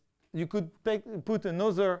 So you could put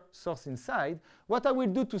another source inside. What I will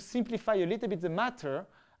do to simplify a little bit the matter,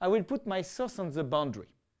 I will put my source on the boundary.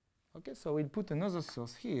 Okay, so we'll put another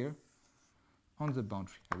source here on the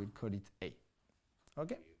boundary. I will call it A.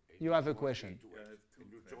 Okay, you have a question.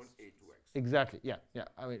 Exactly, yeah.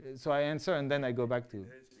 So I answer, and then I go back to...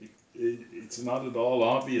 It's not at all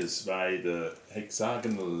obvious why the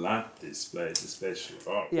hexagonal lattice plays a special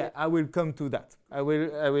role. Yeah, I will come to that. I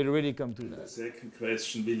will really come to that. The second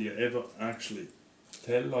question, will you ever actually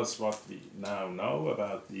tell us what we now know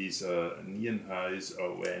about these Nienhuis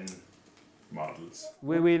ON models?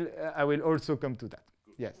 I will also come to that.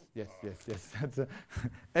 Yes. That's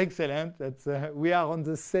excellent. That's we are on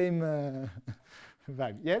the same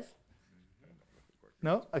vibe. Yes?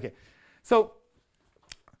 No? Okay.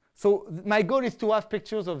 So my goal is to have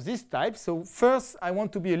pictures of this type. So first, I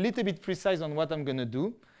want to be a little bit precise on what I'm going to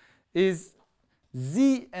do. Is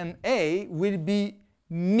Z and A will be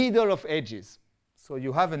middle of edges. So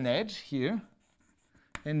you have an edge here,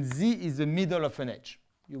 and Z is the middle of an edge.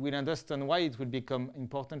 You will understand why it will become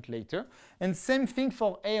important later. And same thing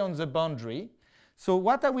for A on the boundary. So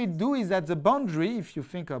what I will do is that the boundary, if you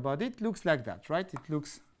think about it, looks like that, right? It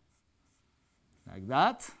looks like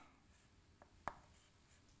that.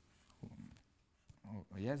 Oh,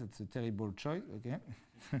 yes, it's a terrible choice. Okay.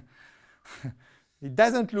 It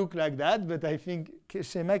doesn't look like that, but I think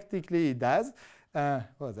schematically it does. Well,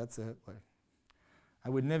 I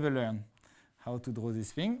will never learn how to draw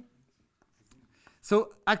this thing.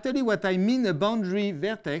 So actually what I mean a boundary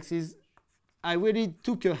vertex is I really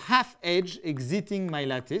took a half edge exiting my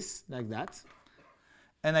lattice like that.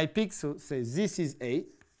 And I pick, so say this is A.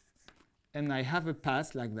 And I have a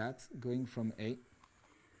path like that going from A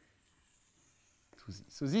to Z.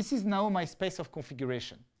 So this is now my space of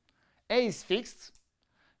configuration. A is fixed.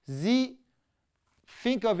 Z,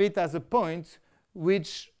 think of it as a point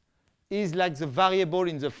which is like the variable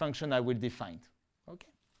in the function I will define. Okay.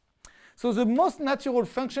 So the most natural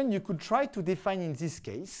function you could try to define in this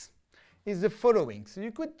case is the following. So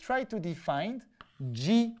you could try to define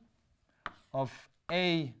g of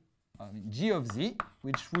A, g of z,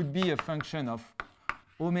 which would be a function of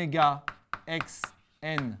omega x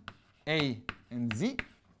n A and z.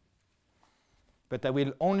 But I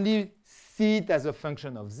will only see it as a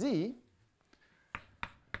function of z,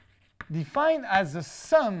 defined as the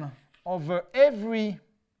sum over every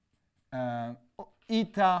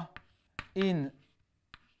eta in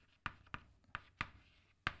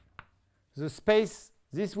the space,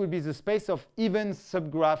 this will be the space of even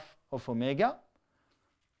subgraph of omega,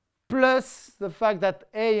 plus the fact that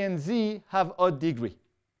A and Z have odd degree.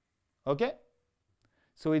 Okay?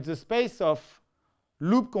 So it's a space of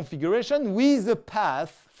loop configuration with a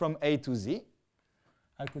path from A to Z.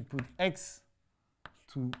 I could put X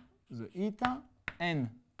to the eta, N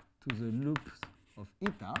to the loops of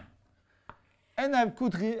eta. And I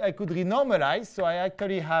could renormalize, so I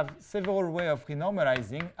actually have several ways of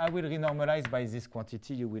renormalizing. I will renormalize by this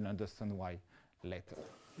quantity. You will understand why later.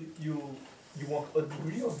 You want odd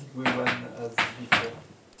degree or degree 1 as before?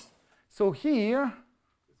 So here,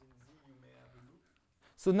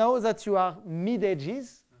 so now that you are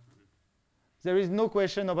mid-edges, there is no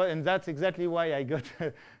question about, and that's exactly why I got,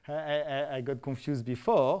 I got confused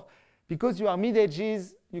before. Because you are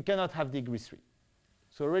mid-edges, you cannot have degree 3.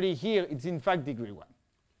 So already here, it's in fact degree 1.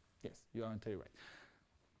 Yes, you are entirely right.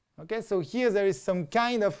 Okay, so here there is some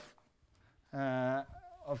kind of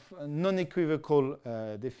non-equivocal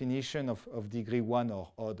definition of degree 1 or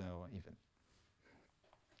odd or even.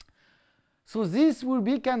 So this will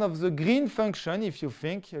be kind of the green function, if you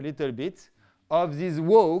think a little bit, of these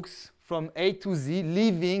walks from A to Z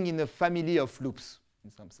living in a family of loops,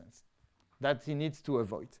 in some sense, that he needs to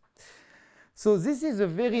avoid. So this is a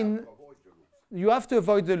very... You have to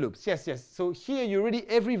avoid the loops. Yes, yes. So here, you really,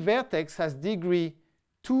 every vertex has degree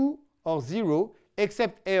 2 or 0,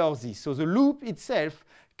 except A or Z. So the loop itself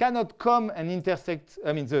cannot come and intersect,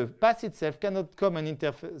 I mean, the path itself cannot come and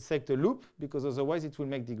intersect a loop, because otherwise it will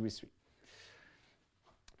make degree 3.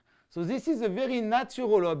 So this is a very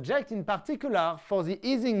natural object. In particular, for the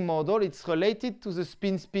Ising model, it's related to the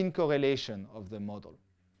spin-spin correlation of the model.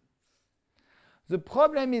 The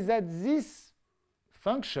problem is that this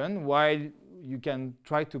function, while you can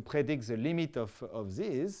try to predict the limit of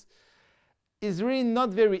this, is really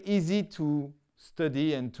not very easy to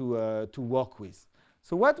study and to work with.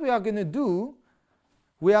 So what we are going to do,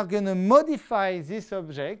 we are going to modify this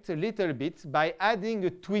object a little bit by adding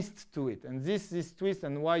a twist to it. And this twist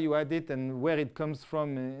and why you add it and where it comes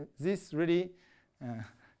from, this really,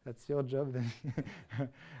 that's your job then.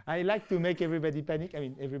 I like to make everybody panic. I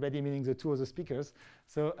mean, everybody meaning the two other speakers.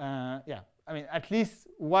 So yeah, I mean, at least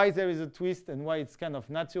why there is a twist and why it's kind of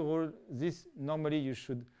natural, this normally you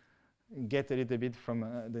should get a little bit from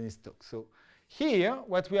Denis' talk. So here,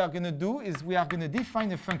 what we are going to do is we are going to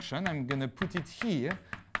define a function. I'm going to put it here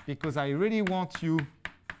because I really want you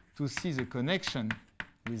to see the connection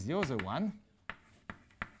with the other one.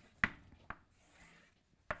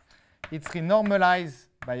 It's renormalized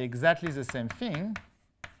by exactly the same thing.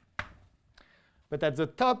 But at the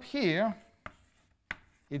top here,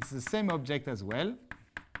 it's the same object as well.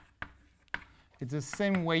 It's the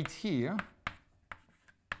same weight here.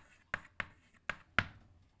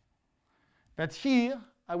 But here,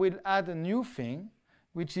 I will add a new thing,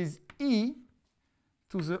 which is e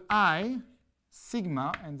to the I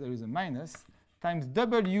sigma, and there is a minus, times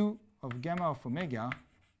w of gamma of omega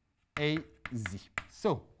a z.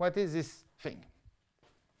 So what is this thing?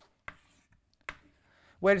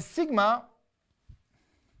 Well, sigma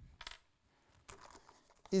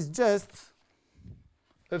is just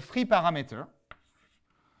a free parameter.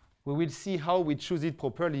 We will see how we choose it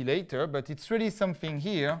properly later, but it's really something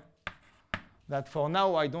here that for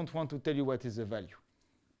now I don't want to tell you what is the value.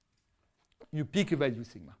 You pick a value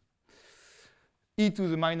sigma. E to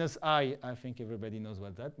the minus I think everybody knows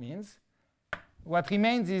what that means. What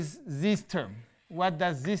remains is this term. What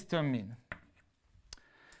does this term mean?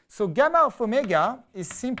 So gamma of omega is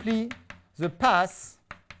simply the path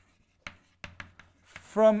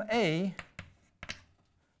from A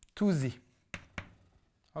to Z.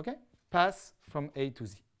 Okay? Path from A to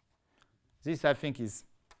Z. This, I think, is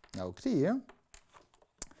now clear.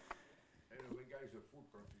 Omega is a full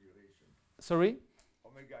configuration. Sorry?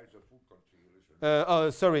 Omega is a full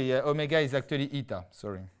configuration. Sorry, omega is actually eta.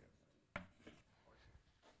 Sorry.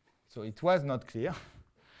 So it was not clear.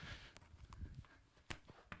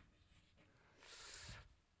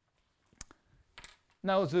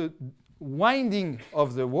 Now the winding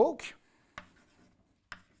of the walk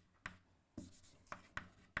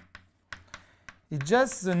is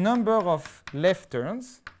just the number of left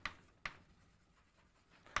turns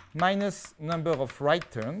minus number of right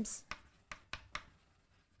turns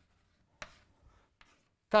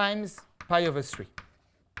times pi over 3.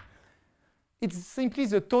 It's simply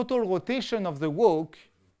the total rotation of the walk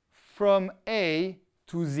from A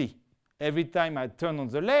to Z. Every time I turn on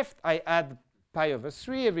the left, I add pi over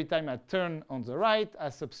 3. Every time I turn on the right, I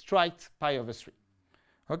subtract pi over 3.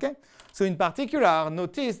 Okay? So in particular,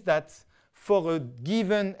 notice that for a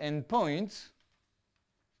given endpoint,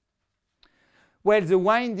 well, the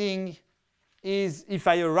winding is if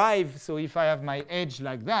I arrive, so if I have my edge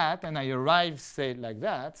like that, and I arrive, say, like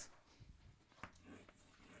that,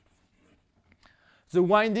 the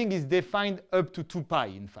winding is defined up to 2 pi,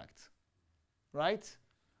 in fact, right?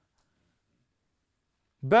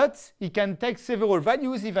 But it can take several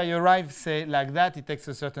values. If I arrive, say, like that, it takes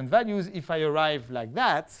a certain values. If I arrive like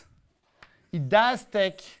that, it does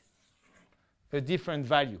take a different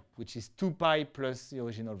value, which is 2 pi plus the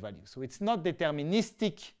original value. So it's not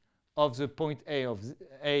deterministic of the point A of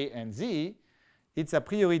A and Z. It's a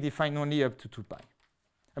priori defined only up to 2 pi.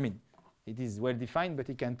 I mean, it is well defined, but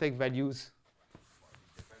it can take values.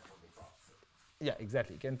 Yeah,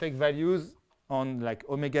 exactly. It can take values on like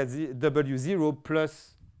omega z, W0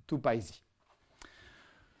 plus 2 pi z.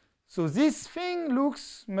 So this thing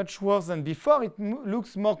looks much worse than before. It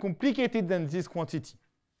looks more complicated than this quantity,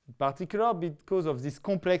 in particular because of this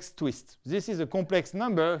complex twist. This is a complex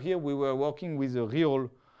number. Here we were working with a real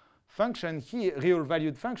function. Here, real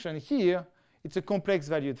valued function. Here, it's a complex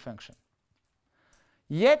valued function.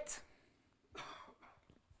 Yet,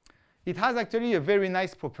 it has actually a very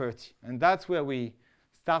nice property. And that's where we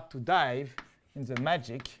start to dive in the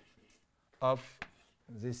magic of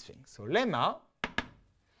this thing. So lemma,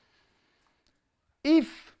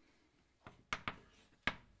 if,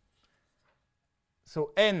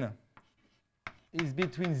 so n is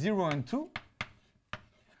between 0 and 2,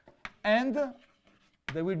 and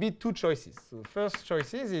there will be 2 choices. So the first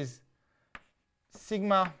choices is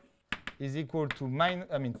sigma is equal to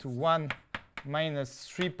 1 minus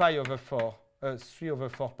 3 pi over 4, 3 over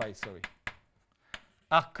 4 pi, sorry,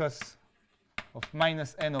 arc cos of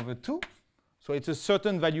minus n over 2. So it's a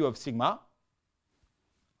certain value of sigma,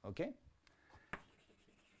 okay?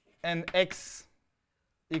 And x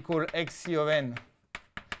equal xc of n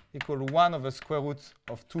equal 1 over square root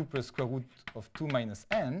of 2 plus square root of 2 minus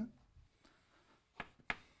n.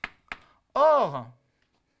 Or,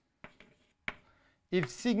 if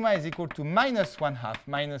sigma is equal to minus 1/2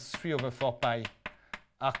 minus 3 over 4 pi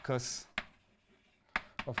arc cos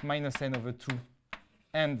of minus n over 2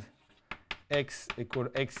 and x equal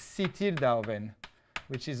xc tilde of n,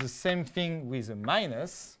 which is the same thing with a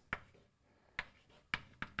minus,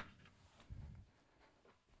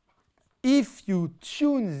 if you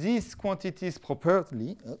tune these quantities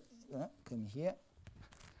properly, come here,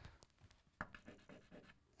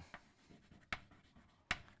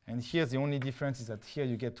 and here the only difference is that here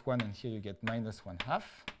you get 1 and here you get minus 1/2.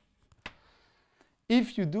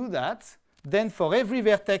 If you do that, then for every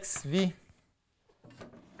vertex v,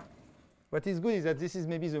 what is good is that this is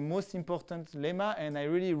maybe the most important lemma, and I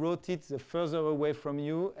really wrote it the further away from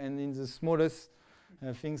you and in the smallest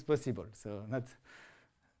things possible. So not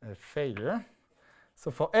a failure.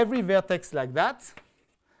 So for every vertex like that,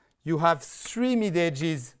 you have 3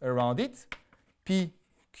 mid-edges around it, P,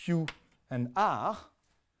 Q, and R.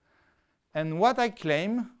 And what I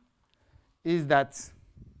claim is that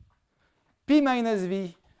P minus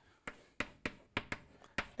V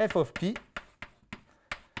f of P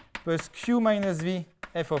plus Q minus V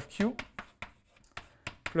f of Q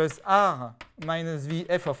plus R minus V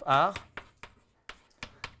f of R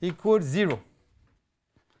equals 0.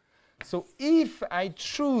 So if I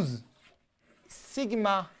choose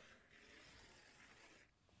sigma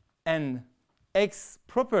and x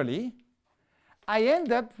properly, I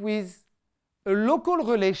end up with a local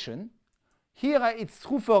relation. Here it's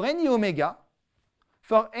true for any omega,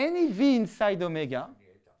 for any v inside omega.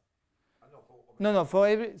 No, for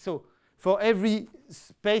every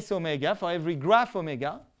space omega, for every graph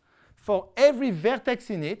omega, for every vertex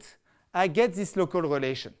in it, I get this local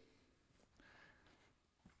relation.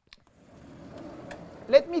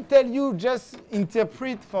 Let me tell you, just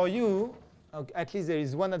interpret for you, at least there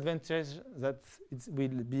is one advantage that it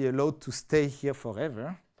will be allowed to stay here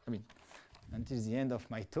forever. I mean, until the end of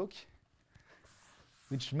my talk,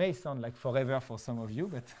 which may sound like forever for some of you,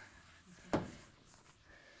 but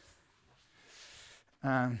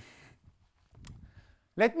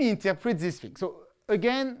let me interpret this thing. So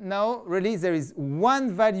again, now really there is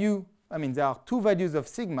one value. I mean, there are 2 values of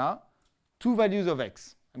sigma, 2 values of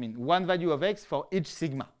x. I mean, 1 value of x for each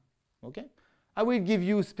sigma. Okay? I will give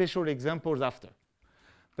you special examples after.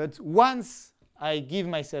 But once I give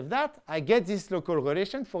myself that, I get this local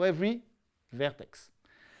relation for every vertex.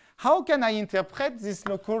 How can I interpret this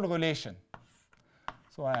local relation?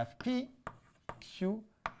 So I have P, Q,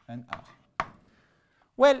 and R.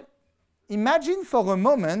 Well, imagine for a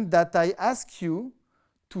moment that I ask you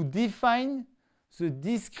to define the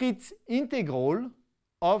discrete integral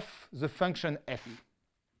of the function f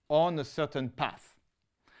on a certain path.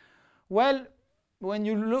 Well, when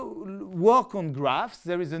you work on graphs,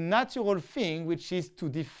 there is a natural thing which is to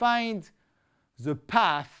define the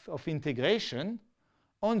path of integration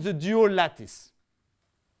on the dual lattice.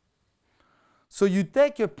 So you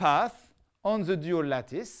take a path on the dual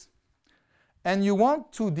lattice, and you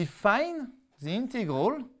want to define the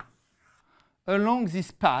integral along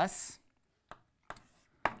this path.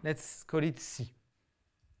 Let's call it C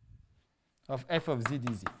of f of z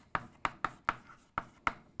dz.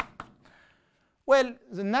 Well,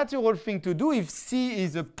 the natural thing to do, if C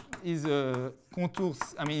is a contour,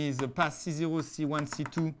 is a path C0, C1,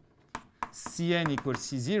 C2, Cn equals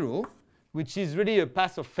C0, which is really a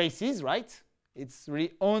path of faces, right? It's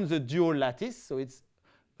really on the dual lattice, so it's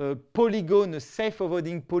a polygon, a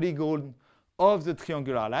safe-avoiding polygon of the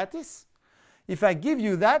triangular lattice. If I give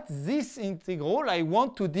you that, this integral, I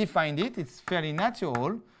want to define it, it's fairly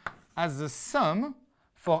natural, as the sum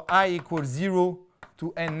for I equals 0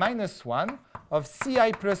 to n minus 1 of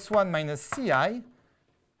ci plus 1 minus ci.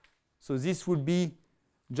 So this would be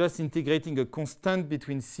just integrating a constant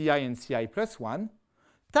between ci and ci plus 1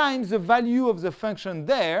 times the value of the function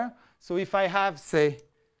there. So if I have, say,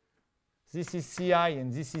 this is ci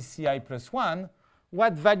and this is ci plus 1,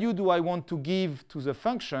 what value do I want to give to the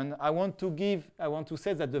function? I want to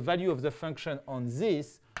say that the value of the function on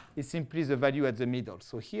this is simply the value at the middle.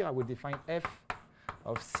 So here I will define f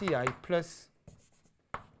of ci plus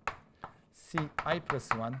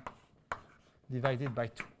 1 divided by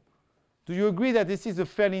 2. Do you agree that this is a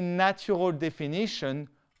fairly natural definition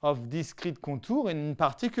of discrete contour? And in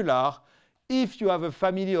particular, if you have a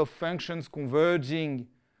family of functions converging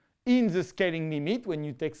in the scaling limit, when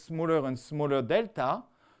you take smaller and smaller delta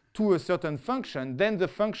to a certain function, then the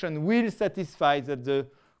function will satisfy that the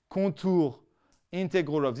contour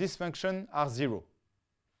integral of this function are 0.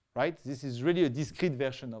 Right? This is really a discrete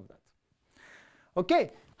version of that.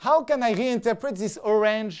 OK, how can I reinterpret this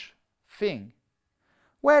orange thing?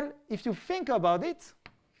 Well, if you think about it,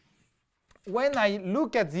 when I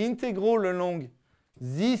look at the integral along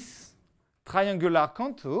this triangular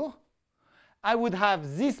contour, I would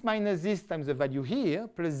have this minus this times the value here,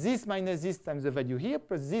 plus this minus this times the value here,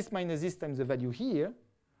 plus this minus this times the value here.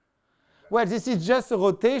 Well, this is just a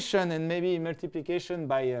rotation and maybe multiplication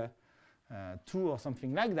by 2 or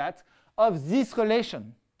something like that of this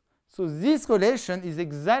relation. So this relation is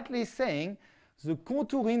exactly saying the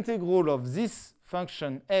contour integral of this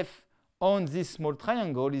function f on this small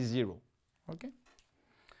triangle is 0. Okay?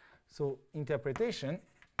 So interpretation,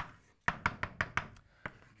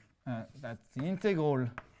 that the integral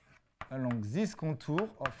along this contour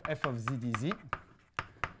of f of z dz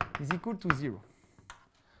is equal to 0.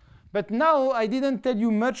 But now I didn't tell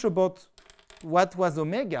you much about what was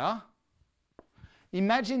omega.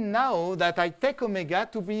 Imagine now that I take omega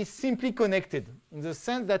to be simply connected in the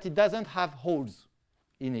sense that it doesn't have holes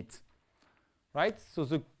in it. Right? So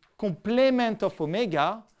the complement of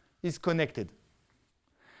omega is connected.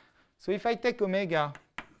 So if I take omega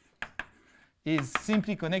is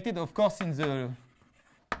simply connected, of course in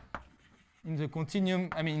the continuum,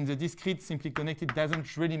 in the discrete simply connected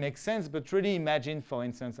doesn't really make sense, but really imagine, for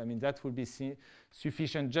instance, that would be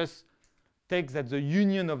sufficient. Just take that the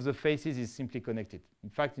union of the faces is simply connected. In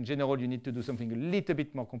fact, in general, you need to do something a little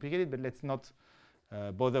bit more complicated, but let's not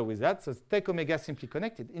bother with that. So take omega simply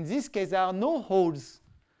connected. In this case, there are no holes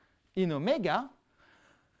in omega.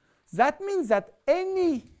 That means that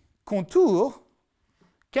any contour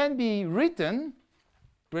can be written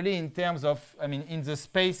really in terms of, in the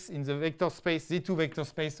space, in the vector space, Z2 vector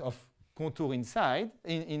space of contour inside,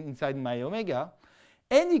 inside my omega.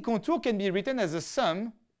 Any contour can be written as a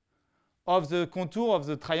sum of the contour of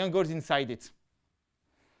the triangles inside it.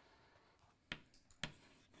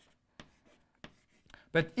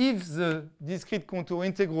 But if the discrete contour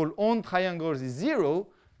integral on triangles is 0,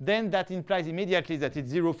 then that implies immediately that it's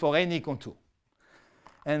 0 for any contour.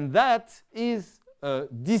 And that is a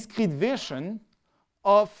discrete version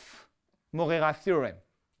of Morera's theorem.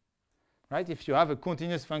 Right? If you have a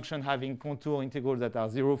continuous function having contour integrals that are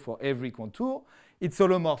 0 for every contour, it's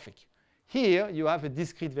holomorphic. Here, you have a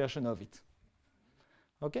discrete version of it.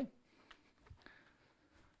 OK?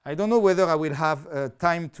 I don't know whether I will have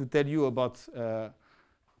time to tell you about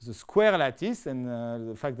the square lattice and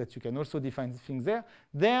the fact that you can also define things there.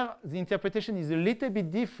 There, the interpretation is a little bit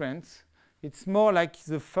different. It's more like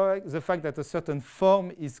the fact that a certain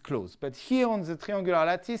form is closed. But here on the triangular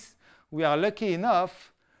lattice, we are lucky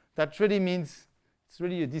enough that really means it's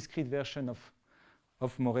really a discrete version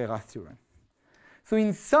of Morera's theorem. So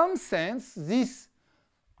in some sense, this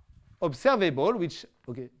observable, which,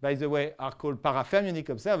 okay, by the way, are called parafermionic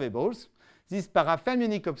observables, these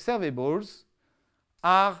parafermionic observables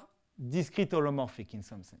are discrete holomorphic in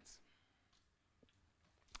some sense.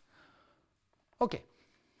 OK.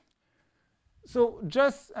 So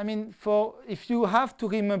just, I mean, for if you have to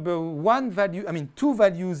remember one value, I mean, two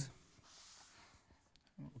values.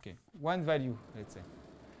 Okay, one value, let's say.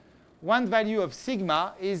 One value of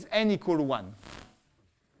sigma is n equal 1.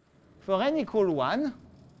 For n equal 1,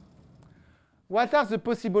 what are the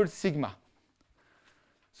possible sigma?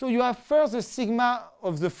 So you have first the sigma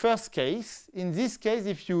of the first case. In this case,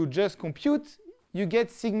 if you just compute, you get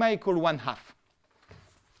sigma equal 1/2.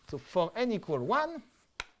 So for n equal 1,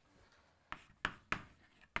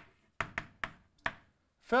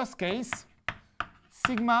 first case,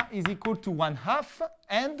 sigma is equal to 1/2,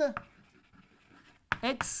 and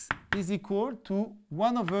x is equal to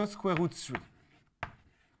 1/√3.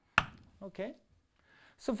 Okay?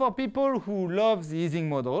 So for people who love the Ising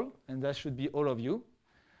model, and that should be all of you,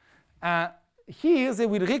 here they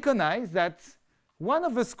will recognize that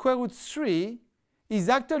 1/√3 is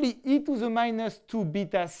actually e to the minus 2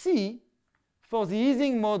 beta c for the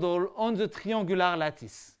Ising model on the triangular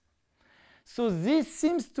lattice. So this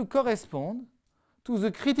seems to correspond to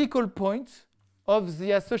the critical point of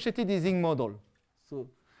the associated Ising model. So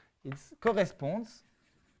it corresponds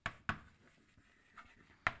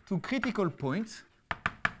to critical point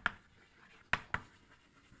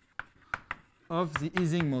of the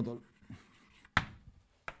Ising model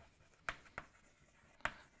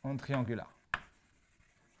on triangular,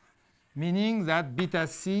 meaning that beta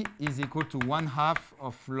c is equal to 1/2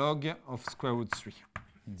 of log of √3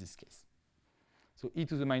 in this case. So e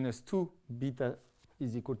to the minus 2 beta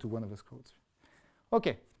is equal to 1/√3.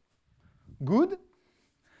 Okay, good.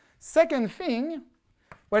 Second thing,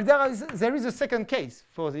 well, there is a second case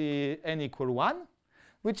for the n equal 1,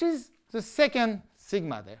 which is the second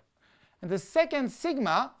sigma there. And the second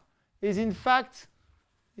sigma is, in fact,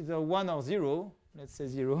 either 1 or 0. Let's say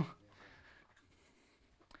 0.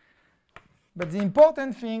 But the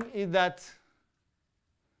important thing is that,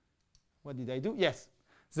 what did I do? Yes,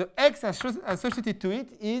 the x associated to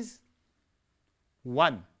it is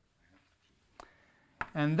 1.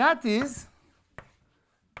 And that is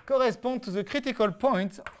correspond to the critical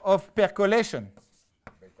point of percolation.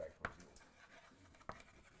 Beta equals 0.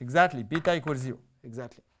 Exactly, beta equals 0.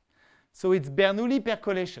 Exactly. So it's Bernoulli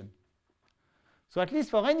percolation. So at least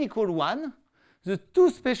for n equal 1, the two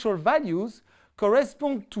special values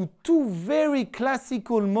correspond to two very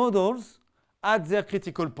classical models at their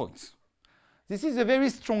critical points. This is a very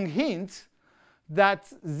strong hint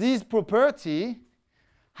that this property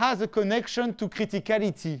has a connection to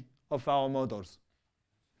criticality of our models.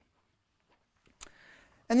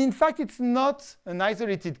 And in fact, it's not an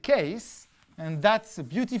isolated case, and that's a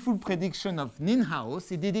beautiful prediction of Nienhaus.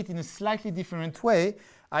 He did it in a slightly different way.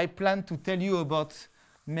 I plan to tell you about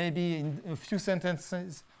maybe in a few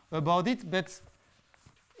sentences about it, but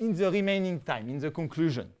in the remaining time, in the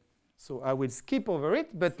conclusion. So I will skip over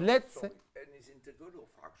it, but let's say n is integral or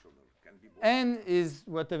fractional? Can be both. n is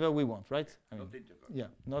whatever we want, right? I mean, Not integral. yeah,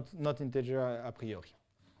 not integer a priori.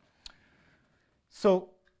 So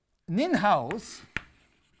Nienhaus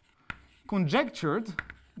conjectured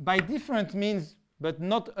by different means, but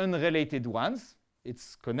not unrelated ones,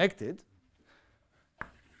 it's connected,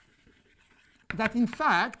 that in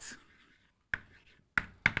fact,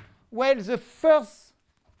 well, the first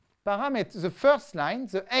parameter, the first line,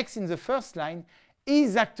 the x in the first line,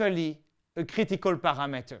 is actually a critical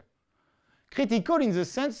parameter. Critical in the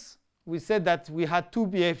sense we said that we had two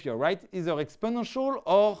behavior, right? Either exponential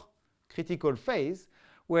or critical phase,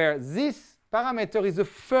 where this parameter is the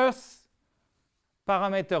first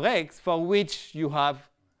parameter x for which you have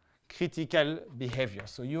critical behavior.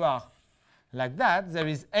 So you are like that. There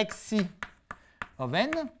is xc of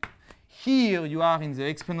n. Here you are in the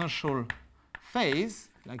exponential phase,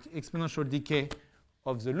 like exponential decay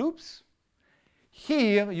of the loops.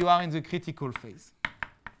 Here you are in the critical phase.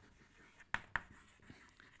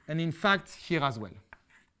 And in fact, here as well,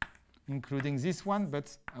 including this one,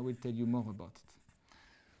 but I will tell you more about it.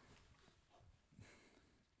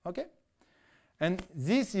 OK? And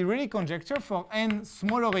this is really conjecture for n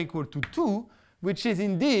smaller or equal to 2, which is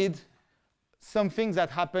indeed something that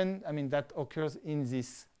happens, I mean, that occurs in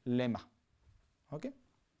this lemma. OK?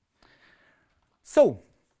 So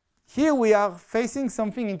here we are facing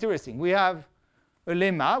something interesting. We have a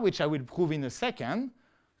lemma, which I will prove in a second.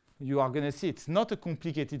 You are going to see it's not a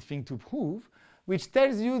complicated thing to prove, which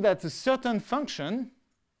tells you that a certain function,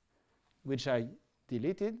 which I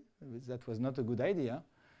deleted, that was not a good idea,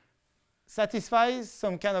 satisfies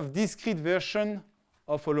some kind of discrete version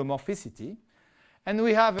of holomorphicity. And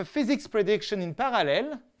we have a physics prediction in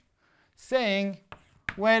parallel saying,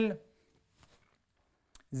 well,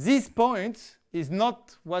 this point is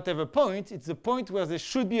not whatever point. It's the point where there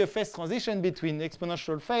should be a phase transition between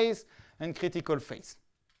exponential phase and critical phase.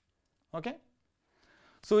 Okay?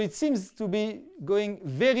 So it seems to be going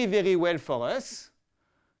very, very well for us,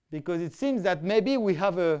 because it seems that maybe we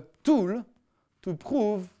have a tool to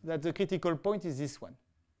prove that the critical point is this one.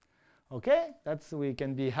 Okay, we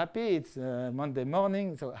can be happy. It's Monday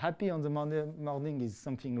morning, so happy on the Monday morning is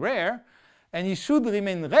something rare. And it should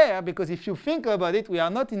remain rare, because if you think about it, we are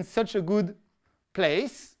not in such a good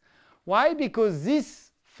place. Why? Because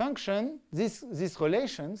this function, these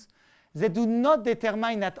relations, they do not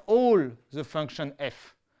determine at all the function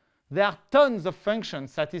f. There are tons of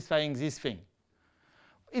functions satisfying this thing.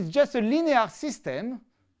 It's just a linear system,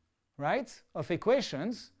 right, of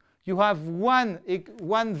equations. You have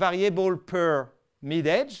one variable per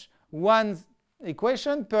mid-edge, one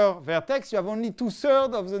equation per vertex. You have only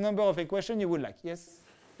 2/3 of the number of equations you would like. Yes?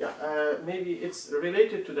 Yeah, maybe it's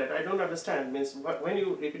related to that. I don't understand. Means when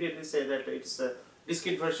you repeatedly say that it's a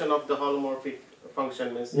discrete version of the holomorphic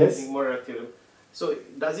function, means something more theorem. So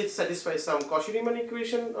does it satisfy some Cauchy-Riemann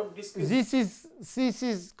equation of discrete? This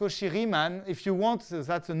is Cauchy-Riemann. If you want,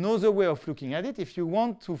 that's another way of looking at it. If you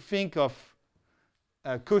want to think of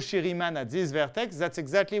Cauchy-Riemann at this vertex, that's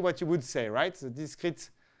exactly what you would say, right? The discrete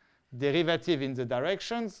derivative in the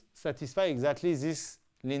directions satisfy exactly this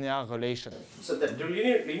linear relation. So the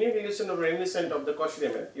linear relation of reminiscent of the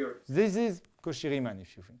Cauchy-Riemann. This is Cauchy-Riemann,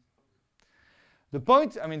 if you think. The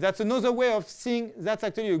point, I mean, that's another way of seeing, that's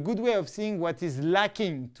actually a good way of seeing what is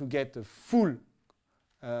lacking to get a full,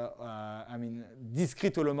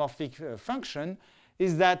 discrete holomorphic function,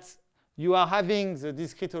 is that you are having the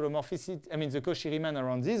discrete holomorphicity, the Cauchy-Riemann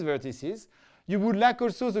around these vertices. You would lack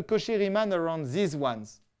also the Cauchy-Riemann around these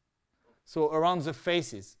ones, so around the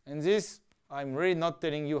faces. And this, I'm really not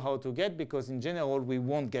telling you how to get, because in general, we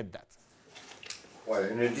won't get that. Well,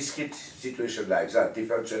 in a discrete situation like that,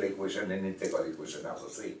 differential equation and integral equation are the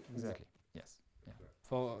same. Exactly, yes. Yeah.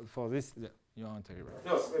 For this, you are entirely right.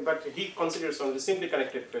 No, but he considers only simply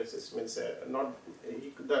connected faces, means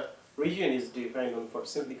the region is defined on for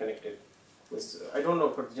simply connected. Means, I don't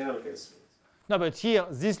know for the general case. No, but here,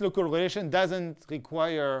 this local relation doesn't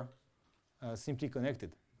require simply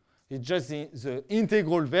connected. It's just the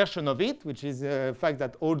integral version of it, which is the fact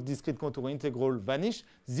that all discrete contour integral vanish.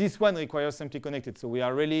 This one requires simply connected. So we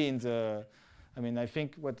are really in the, I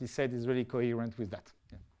think what he said is really coherent with that.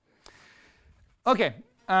 Yeah. OK.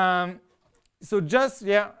 So just,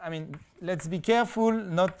 let's be careful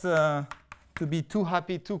not to be too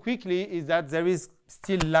happy too quickly, is that there is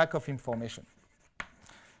still lack of information.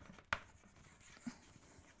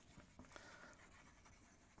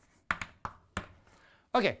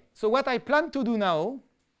 OK, so what I plan to do now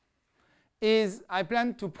is I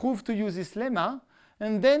plan to prove to you this lemma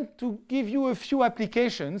and then to give you a few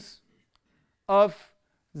applications of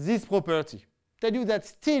this property. Tell you that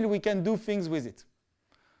still we can do things with it.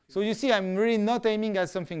 So you see, I'm really not aiming at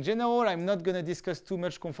something general. I'm not going to discuss too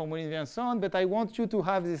much conformal invariance and so on, but I want you to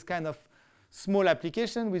have this kind of small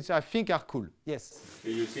application which I think are cool. Yes?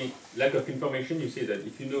 You see, lack of information, you say that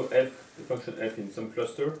if you know f, the function f in some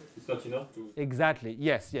cluster, it's not enough to... Exactly,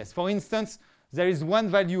 yes, yes. For instance, there is one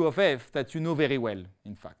value of f that you know very well,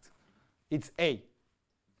 in fact. It's a.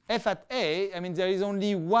 F at a, there is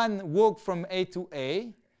only one walk from a to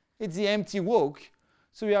a. It's the empty walk.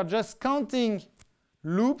 So we are just counting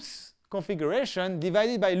loops configuration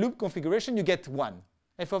divided by loop configuration, you get 1.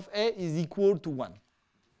 F of a is equal to 1.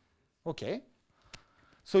 OK.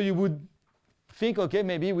 So you would think, OK,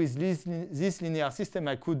 maybe with this linear system,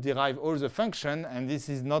 I could derive all the function. And this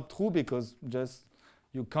is not true, because just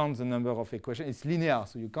you count the number of equations. It's linear.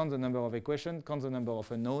 So you count the number of equations, count the number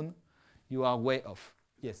of unknown. You are way off.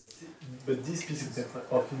 Yes? But this piece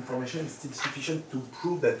of information is still sufficient to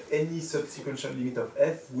prove that any subsequential limit of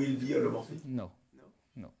f will be holomorphic? No.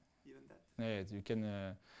 No. Even that? Yeah, you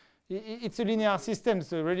can... It's a linear system,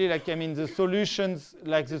 so really, the solutions,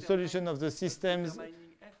 the solution of the systems.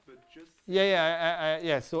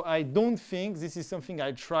 Yeah. So I don't think this is something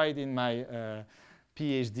I tried in my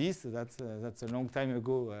PhD. So that's a long time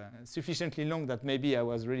ago, sufficiently long that maybe I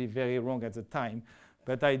was really very wrong at the time.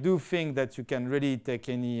 But I do think that you can really take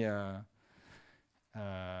any.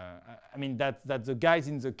 That the guys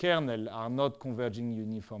in the kernel are not converging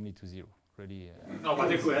uniformly to 0. Really, no, but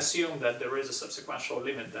if we assume that there is a subsequential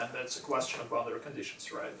limit, then that's a question of boundary conditions,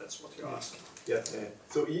 right? That's what you're asking. Yeah.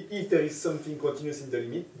 So if there is something continuous in the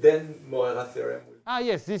limit, then Morera theorem will...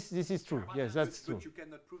 yes, this is true. Yes, that's true. But you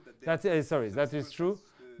cannot prove that sorry, that is true.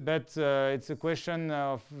 But it's a question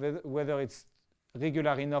of whether it's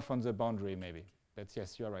regular enough on the boundary, maybe. But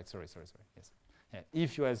yes, you are right. Sorry. Yes. Yeah.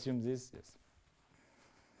 If you assume this, yes.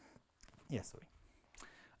 Yes, sorry.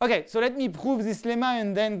 OK, so let me prove this lemma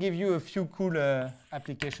and then give you a few cool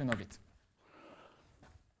applications of it.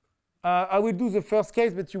 I will do the first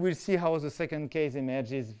case, but you will see how the second case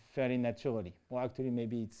emerges fairly naturally. Or actually,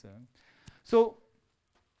 maybe it's... So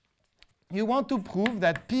you want to prove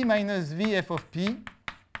that P minus V f of P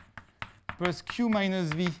plus Q minus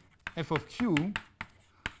V f of Q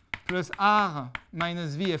plus R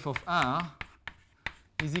minus V f of R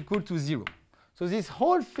is equal to 0. So this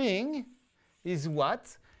whole thing is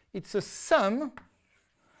what? It's a sum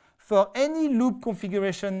for any loop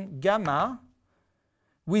configuration gamma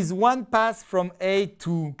with one path from A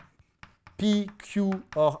to P, Q,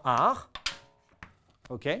 or R,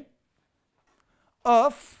 okay,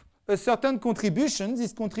 of a certain contribution.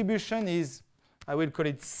 This contribution is, I will call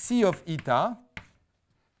it C of eta.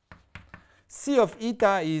 C of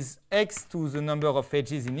eta is x to the number of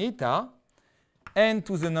edges in eta, n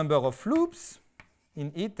to the number of loops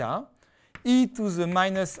in eta, e to the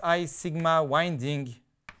minus I sigma winding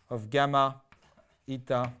of gamma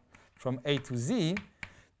eta from A to Z,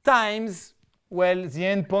 times, well, the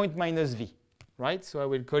endpoint minus V, right? So I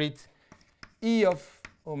will call it E of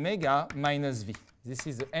omega minus V. This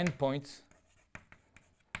is the endpoint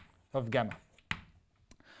of gamma.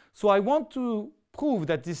 So I want to prove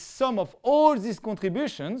that this sum of all these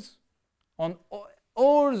contributions on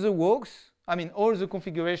all the walks, I mean all the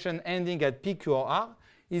configuration ending at P, Q, or R,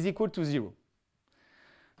 is equal to 0.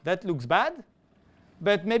 That looks bad,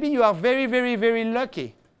 but maybe you are very, very, very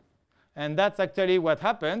lucky. And that's actually what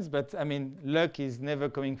happens, but I mean, luck is never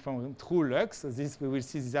coming from true luck. So this we will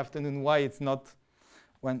see this afternoon why it's not,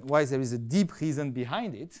 why there is a deep reason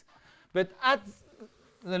behind it. But at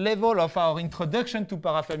the level of our introduction to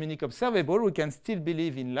parafermionic observable, we can still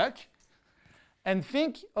believe in luck and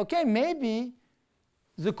think, okay, maybe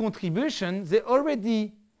the contribution, they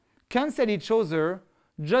already cancel each other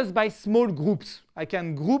just by small groups. I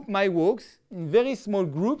can group my walks in very small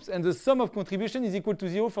groups, and the sum of contribution is equal to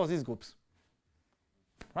 0 for these groups.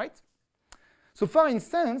 Right? So for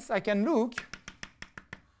instance, I can look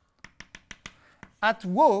at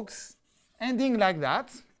walks ending like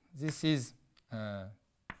that. This is,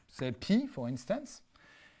 say, P, for instance.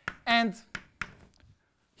 And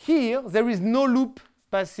here, there is no loop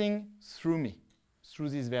passing through me, through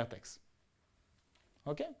this vertex.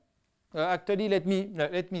 OK? Actually, let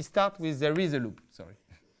me start with there is a loop. Sorry.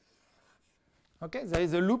 OK? There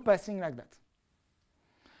is a loop passing like that.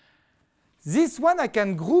 This one I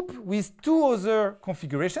can group with two other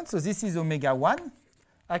configurations. So this is omega 1.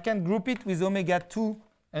 I can group it with omega 2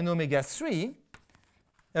 and omega 3.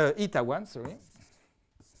 Eta 1, sorry.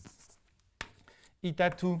 Eta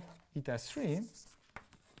 2, eta 3,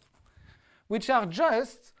 which are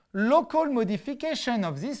just local modification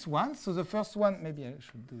of this one. So the first one, maybe I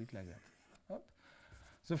should do it like that. Oh.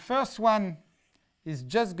 The first one is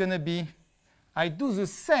just going to be, I do the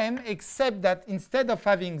same, except that instead of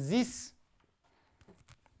having this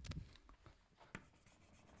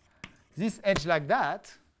edge like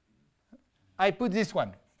that, I put this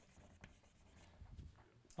one.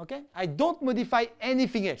 Okay? I don't modify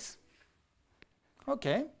anything else.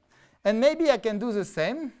 Okay. And maybe I can do the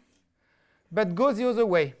same, but go the other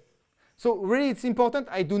way. So really, it's important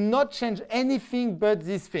I do not change anything but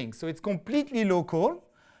this thing. So it's completely local.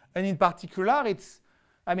 And in particular, it's,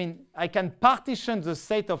 I mean, I can partition the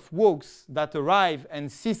set of walks that arrive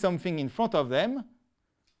and see something in front of them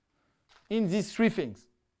in these three things.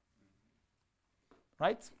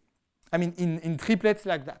 Right? I mean, in triplets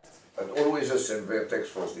like that. And always the same vertex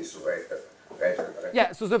for this right?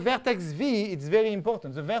 Yeah, so the vertex V, it's very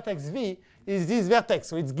important. The vertex V is this vertex,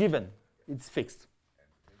 so it's given. It's fixed.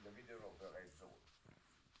 In the middle of the red zone.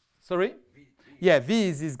 Sorry? V. Yeah, V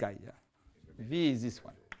is this guy. Yeah. V is this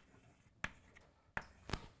one.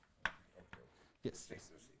 Yes, yes,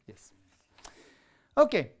 yes.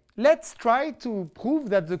 OK, let's try to prove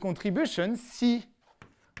that the contribution C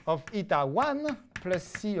of eta 1 plus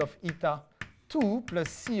C of eta 2 plus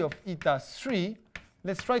C of eta 3,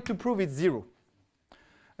 let's try to prove it's 0.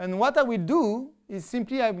 And what I will do is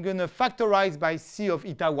simply I'm going to factorize by C of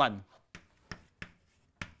eta 1.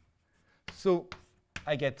 So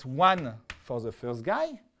I get 1 for the first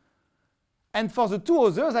guy. And for the two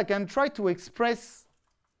others, I can try to express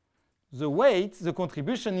the weight, the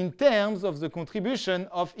contribution, in terms of the contribution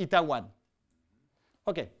of eta 1.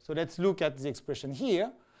 OK, so let's look at the expression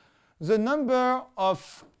here. The number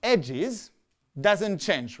of edges doesn't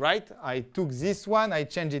change, right? I took this one, I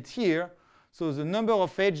changed it here. So the number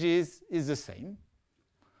of edges is the same.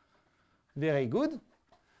 Very good.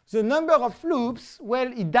 The number of loops,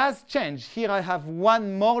 well, it does change. Here I have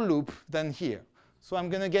one more loop than here. So I'm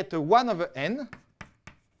going to get a 1 over n.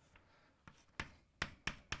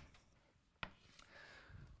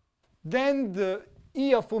 Then the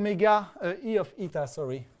E of omega, E of eta,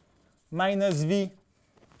 sorry, minus v,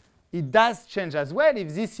 it does change as well.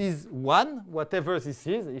 If this is 1, whatever this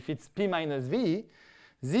is, if it's p minus v,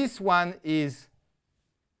 this one is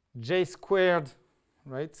j squared,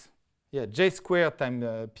 right? Yeah, j squared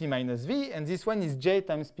times p minus v, and this one is j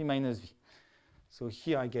times p minus v. So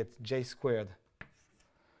here I get j squared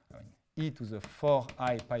e to the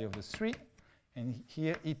 4i pi over 3, and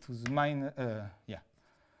here e to the minus,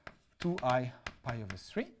 2i pi over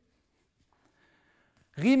 3.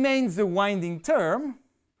 Remains the winding term,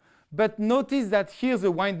 but notice that here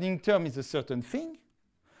the winding term is a certain thing.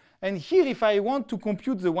 And here, if I want to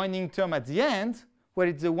compute the winding term at the end, well,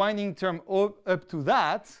 it's the winding term up to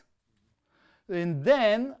that, and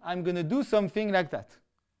then I'm going to do something like that.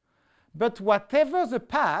 But whatever the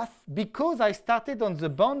path, because I started on the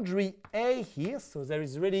boundary A here, so there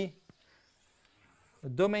is really a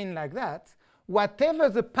domain like that, whatever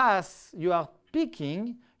the path you are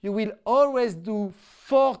picking, you will always do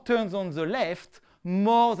 4 turns on the left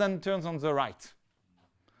more than turns on the right.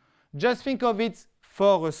 Just think of it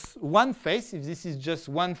for one face. If this is just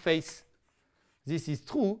one face, this is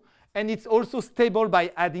true. And it's also stable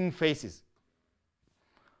by adding faces.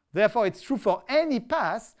 Therefore, it's true for any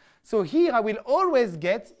path. So here I will always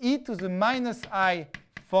get e to the minus I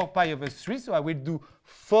 4 pi over 3. So I will do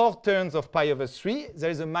 4 turns of pi over 3. There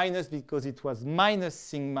is a minus because it was minus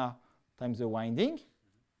sigma times the winding.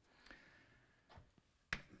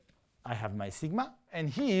 I have my sigma. And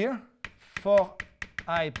here,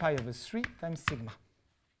 4i pi over 3 times sigma.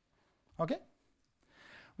 OK?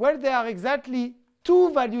 Well, there are exactly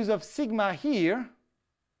 2 values of sigma here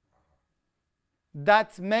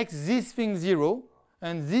that makes this thing 0.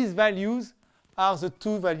 And these values are the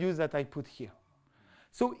 2 values that I put here.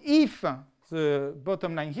 So if the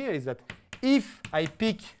bottom line here is that if I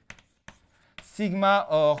pick sigma,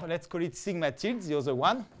 or let's call it sigma tilde, the other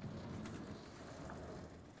one,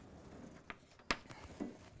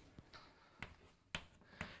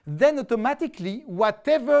 then automatically,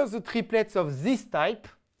 whatever the triplets of this type,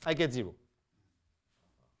 I get 0.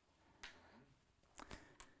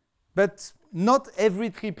 But not every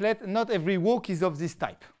triplet, not every walk is of this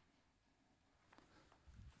type.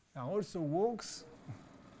 There are also walks.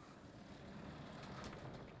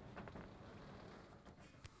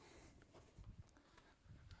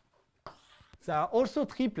 There are also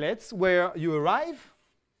triplets where you arrive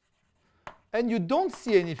and you don't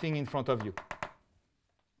see anything in front of you.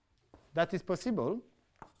 That is possible.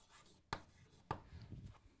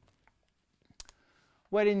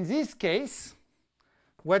 Well, in this case,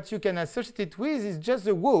 what you can associate it with is just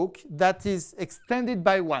a walk that is extended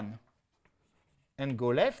by 1 and go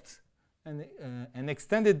left, and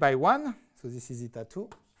extended by 1. So this is eta 2.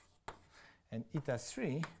 And eta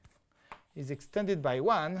 3 is extended by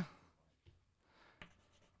 1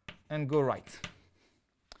 and go right.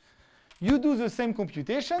 You do the same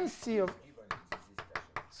computation. See of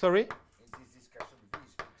sorry?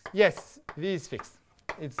 Yes, V is fixed.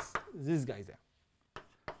 It's this guy there.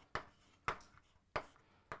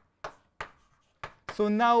 So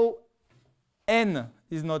now n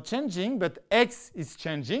is not changing, but x is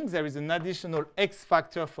changing. There is an additional x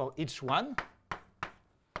factor for each one.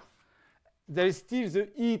 There is still the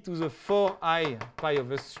e to the 4i pi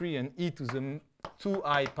over 3 and e to the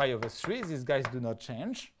 2i pi over 3. These guys do not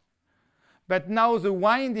change. But now the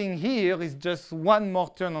winding here is just 1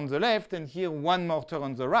 more turn on the left, and here 1 more turn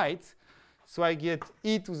on the right. So I get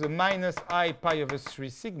e to the minus I pi over 3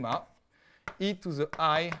 sigma, e to the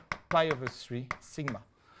I pi over 3 sigma.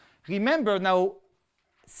 Remember now,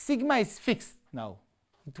 sigma is fixed now.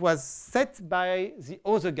 It was set by the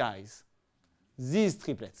other guys, these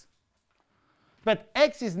triplets. But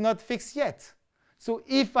x is not fixed yet. So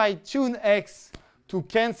if I tune x to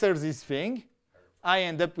cancel this thing, I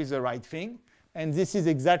end up with the right thing. And this is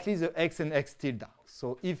exactly the x and x tilde.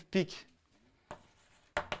 So if pick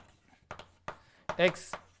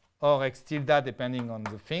x or x tilde, depending on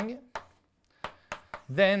the thing,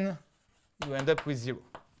 then you end up with 0.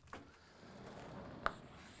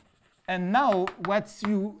 And now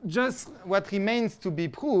what remains to be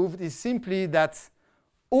proved is simply that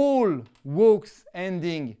all walks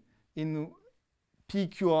ending in P,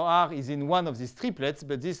 Q, or R is in one of these triplets,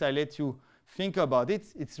 but this I let you think about it.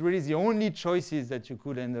 It's really the only choices that you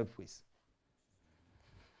could end up with.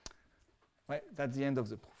 Well, that's the end of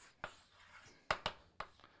the proof.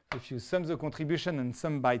 If you sum the contribution and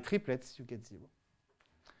sum by triplets, you get 0.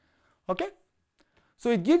 OK? So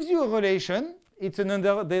it gives you a relation. It's an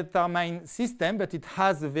underdetermined system, but it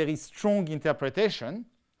has a very strong interpretation.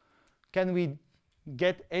 Can we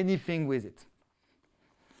get anything with it?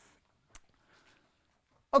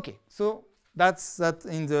 OK, so that's that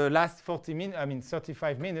in the last 40 minutes, I mean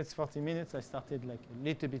 35 minutes, 40 minutes, I started like a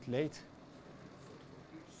little bit late.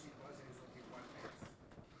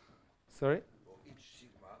 Sorry?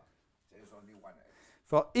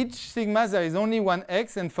 For each sigma, there is only one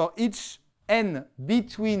x, and for each n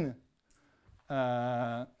between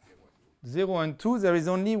 0 and 2, there is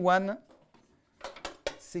only one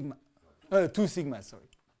sigma. 2 sigmas, sorry.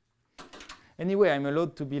 Anyway, I'm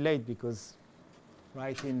allowed to be late because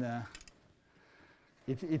right in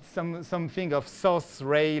it's something of source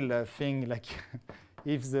rail thing, like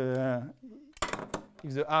if the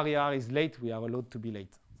RER is late, we are allowed to be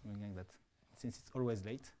late. Something like that, since it's always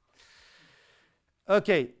late.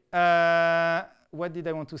 Okay, what did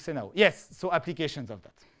I want to say now? Yes, so applications of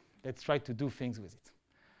that. Let's try to do things with it.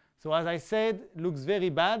 So as I said, looks very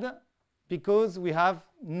bad because we have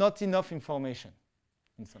not enough information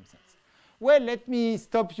in some sense. Well, let me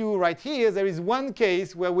stop you right here. There is one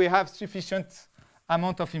case where we have sufficient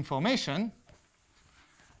amount of information,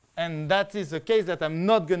 and that is a case that I'm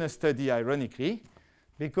not going to study, ironically,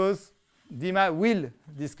 because Dima will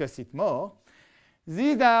discuss it more.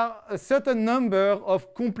 These are a certain number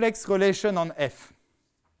of complex relations on F,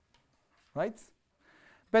 right?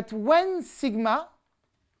 But when sigma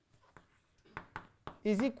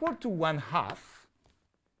is equal to 1/2,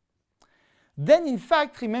 then in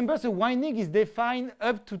fact, remember the winding is defined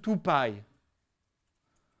up to 2 pi.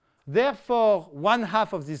 Therefore,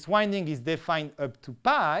 1/2 of this winding is defined up to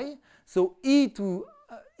pi. So e to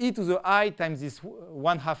the I times this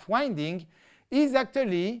 1/2 winding is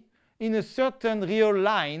actually in a certain real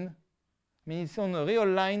line. I mean, it's on a real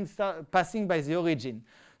line passing by the origin.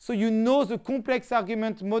 So you know the complex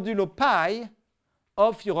argument modulo pi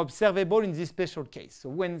of your observable in this special case. So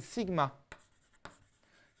when sigma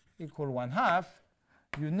equal 1/2,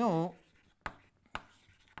 you know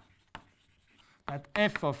that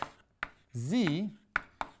f of z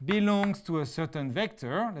belongs to a certain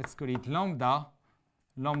vector. Let's call it lambda.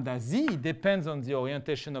 Lambda z depends on the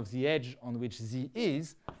orientation of the edge on which z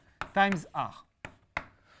is, times r.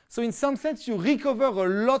 So in some sense, you recover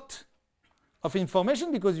a lot of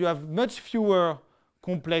information because you have much fewer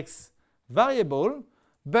complex variables,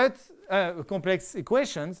 but complex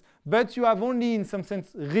equations, but you have only, in some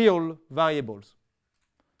sense, real variables.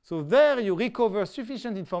 So there you recover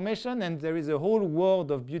sufficient information, and there is a whole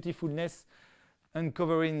world of beautifulness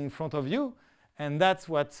uncovering in front of you, and that's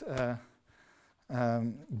what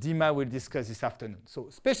Dima will discuss this afternoon. So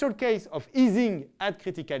special case of Ising at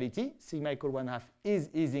criticality, sigma equal 1/2 is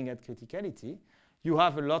Ising at criticality. You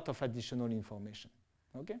have a lot of additional information.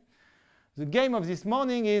 Okay? The game of this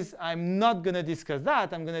morning is I'm not going to discuss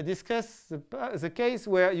that. I'm going to discuss the case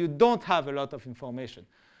where you don't have a lot of information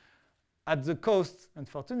at the cost,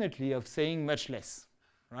 unfortunately, of saying much less.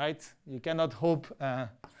 Right? You cannot hope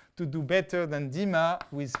to do better than Dima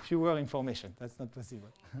with fewer information. That's not possible.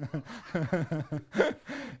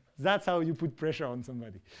 That's how you put pressure on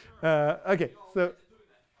somebody. Okay, so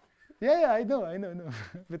yeah, I know.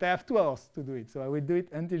 But I have 2 hours to do it, so I will do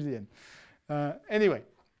it until the end. Anyway,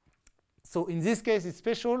 so in this case, it's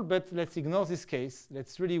special, but let's ignore this case.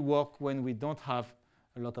 Let's really work when we don't have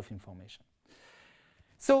a lot of information.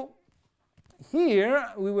 So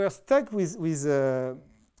here, we were stuck with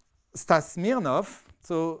Smirnov.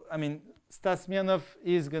 So, I mean, Smirnov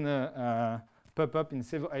is going to pop up in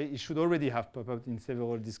several, it should already have popped up in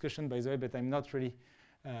several discussions, by the way, but I'm not really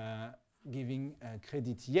giving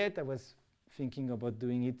credit yet. I was thinking about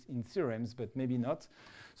doing it in theorems, but maybe not.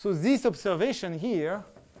 So this observation here,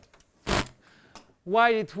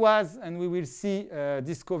 while it was, and we will see,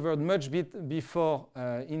 discovered much before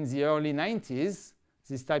in the early 90s,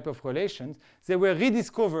 this type of relations, they were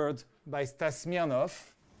rediscovered by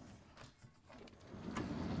Smirnov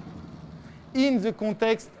in the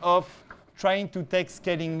context of trying to take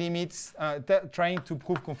scaling limits, trying to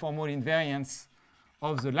prove conformal invariance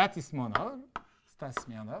of the lattice monad,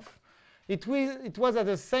 Smirnov. It was at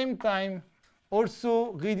the same time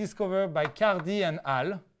also rediscovered by Cardy and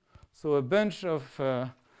al. So a bunch of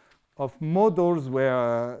models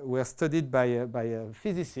were studied by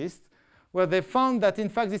physicists, where they found that in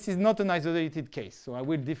fact this is not an isolated case. So I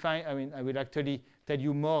will define, I will actually tell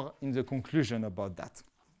you more in the conclusion about that.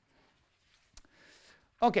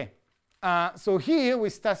 Okay, so here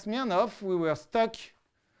with Smirnov, we were stuck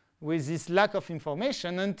with this lack of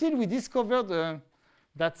information until we discovered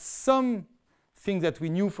that something that we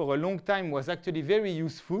knew for a long time was actually very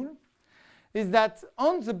useful, is that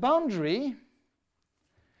on the boundary,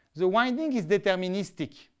 the winding is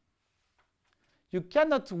deterministic. You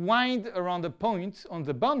cannot wind around a point on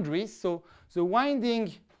the boundary, so the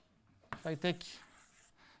winding, if I take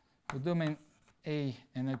the domain A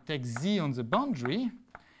and I take Z on the boundary,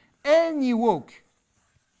 any walk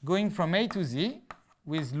going from A to Z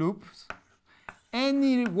with loops,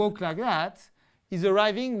 any walk like that is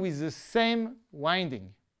arriving with the same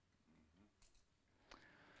winding.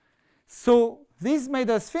 So this made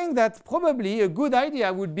us think that probably a good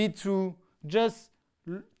idea would be to just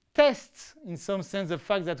test, in some sense, the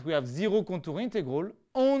fact that we have zero contour integral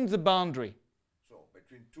on the boundary. So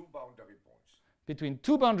between two boundary points. Between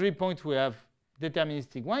two boundary points, we have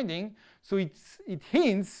deterministic winding. So it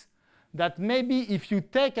hints that maybe if you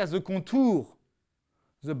take as a contour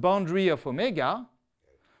the boundary of omega,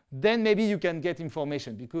 then maybe you can get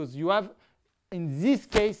information, because you have, in this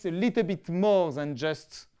case, a little bit more than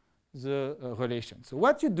just the relation. So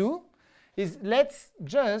what you do is let's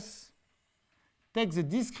just take the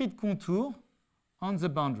discrete contour on the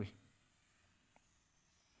boundary.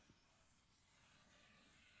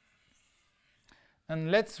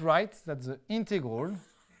 And let's write that the integral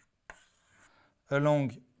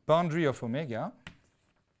along boundary of omega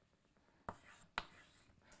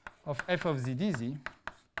of f of z dz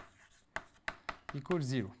equals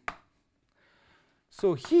 0.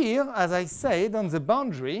 So here, as I said, on the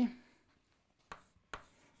boundary,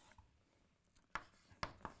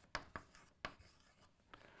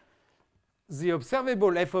 the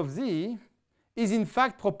observable f of z is in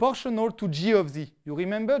fact proportional to g of z. You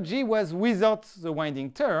remember g was without the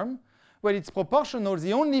winding term. Well, it's proportional.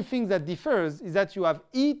 The only thing that differs is that you have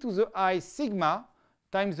e to the I sigma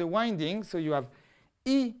times the winding. So you have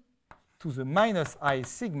e to the minus I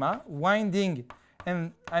sigma winding.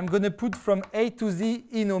 And I'm going to put from A to Z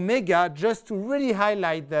in omega just to really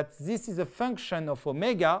highlight that this is a function of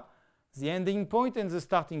omega, the ending point and the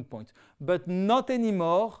starting point, but not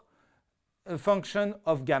anymore a function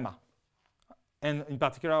of gamma, and in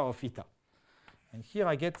particular of theta. And here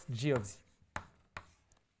I get g of z.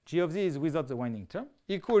 G of z is without the winding term,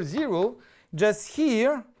 equals 0. Just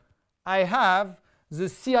here I have the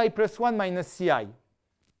ci plus 1 minus ci,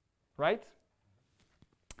 right?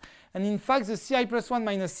 And in fact, the ci plus 1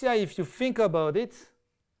 minus ci, if you think about it,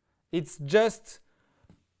 it's just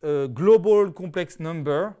a global complex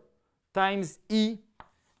number times e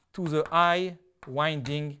to the I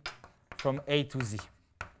winding from A to Z.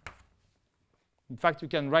 In fact, you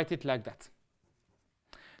can write it like that.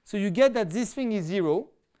 So you get that this thing is 0,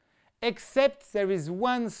 except there is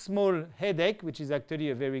one small headache, which is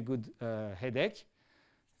actually a very good headache.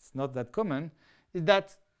 It's not that common. Is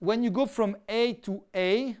that when you go from A to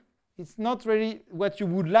A, it's not really what you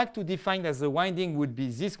would like to define as the winding would be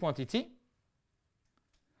this quantity.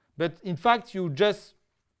 But in fact, you just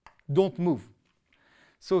don't move.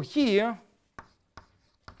 So here,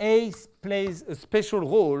 A plays a special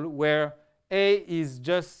role where A is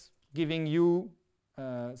just giving you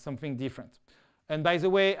something different. And by the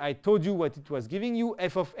way, I told you what it was giving you.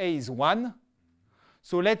 F of A is 1.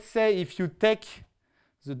 So let's say if you take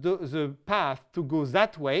the path to go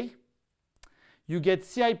that way, you get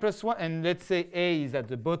ci plus 1, and let's say A is at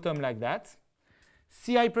the bottom like that.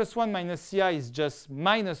 Ci plus 1 minus ci is just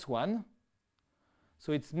minus 1.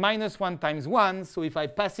 So it's minus 1 times 1. So if I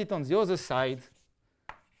pass it on the other side,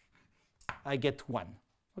 I get 1.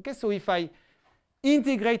 Okay, so if I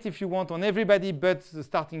integrate, if you want, on everybody but the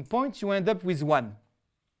starting point, you end up with 1.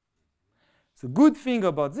 The good thing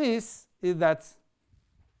about this is that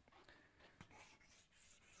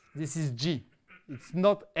this is G. It's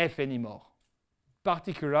not F anymore.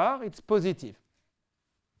 Particular, it's positive.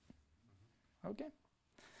 Okay?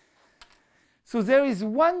 So there is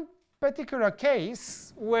one particular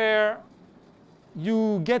case where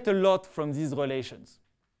you get a lot from these relations.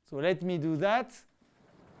 So let me do that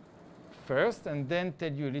first and then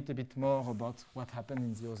tell you a little bit more about what happened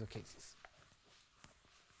in the other cases.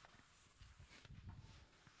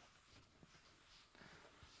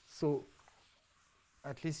 So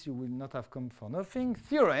at least you will not have come for nothing.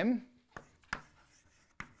 Theorem.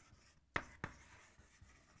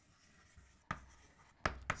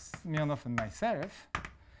 Smirnov and myself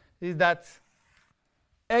is that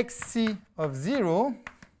xc of 0,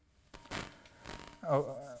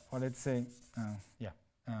 or let's say,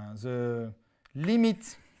 the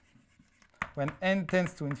limit when n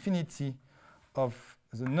tends to infinity of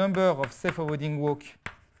the number of self-avoiding walk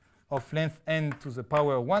of length n to the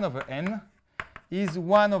power 1 over n is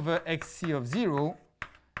 1 over xc of 0,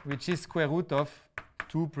 which is square root of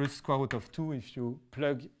 2 plus square root of 2 if you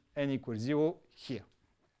plug n equals 0 here.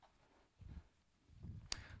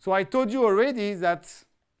 So I told you already that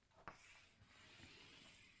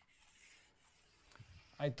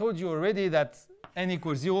n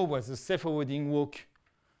equals 0 was a self-avoiding walk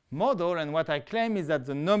model, and what I claim is that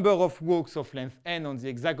the number of walks of length n on the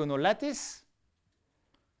hexagonal lattice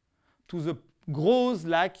to the grows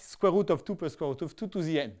like square root of 2 plus square root of 2 to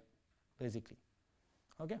the n, basically.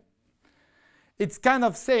 Okay? It's kind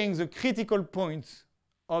of saying the critical point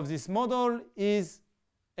of this model is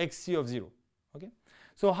xc of 0. Okay?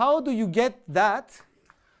 So how do you get that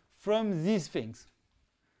from these things?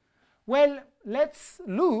 Well, let's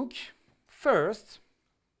look first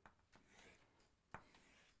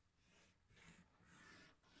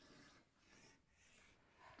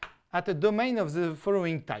at a domain of the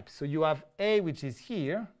following type. So you have A, which is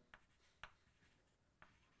here,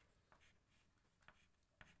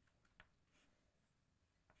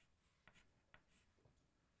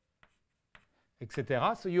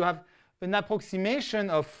 etc. So you have an approximation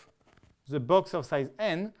of the box of size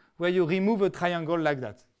n where you remove a triangle like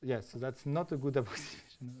that. Yes, so that's not a good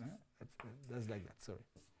approximation. That's like that, sorry.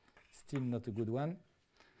 Still not a good one.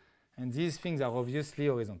 And these things are obviously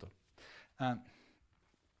horizontal.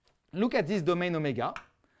 Look at this domain omega,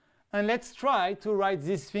 and let's try to write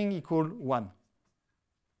this thing equal 1.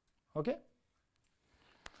 Okay?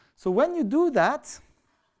 So when you do that,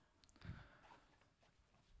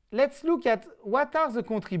 let's look at what are the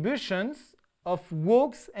contributions of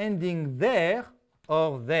walks ending there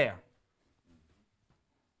or there.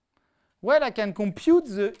 Well, I can compute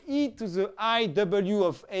the e to the iw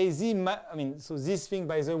of az. So this thing,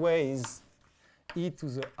 by the way, is e to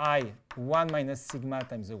the I 1 minus sigma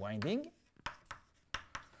times the winding.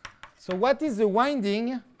 So what is the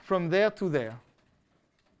winding from there to there?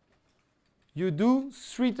 You do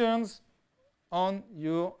 3 turns on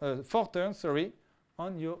your, 4 turns, sorry,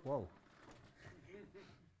 on your, whoa.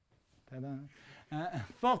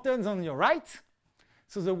 4 turns on your right.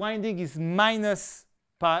 So the winding is minus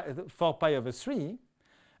 4 pi over 3.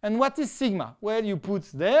 And what is sigma? Well, you put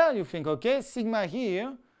there, you think, okay, sigma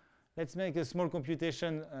here. Let's make a small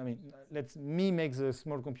computation. Let me make the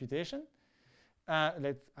small computation. I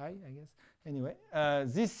guess. Anyway,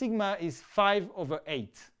 this sigma is 5 over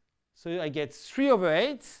 8. So I get 3 over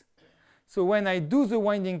 8. So when I do the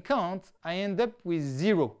winding count, I end up with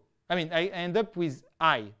 0. I end up with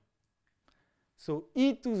I. So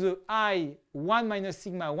e to the I 1 minus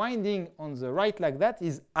sigma winding on the right like that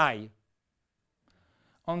is I.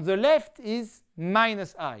 On the left is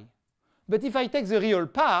minus I. But if I take the real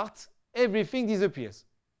part, everything disappears,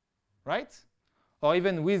 right? Or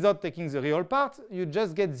even without taking the real part, you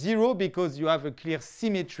just get 0 because you have a clear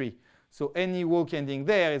symmetry. So any walk ending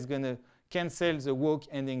there is going to cancel the walk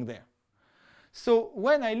ending there. So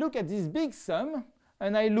when I look at this big sum,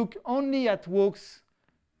 and I look only at walks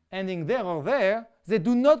ending there or there, they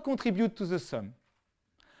do not contribute to the sum.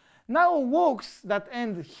 Now walks that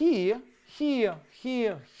end here, here,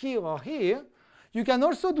 here, here, or here, you can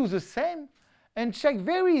also do the same and check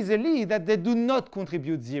very easily that they do not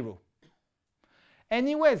contribute 0.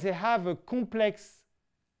 Anyway, they have a complex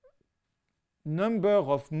number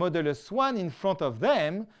of modulus 1 in front of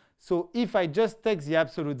them. So if I just take the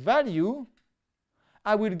absolute value,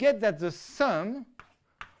 I will get that the sum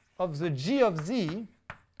of the g of z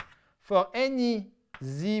for any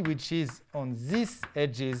z which is on these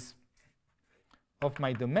edges of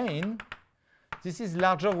my domain, this is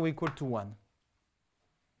larger or equal to 1.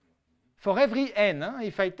 For every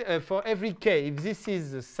n, for every k, if this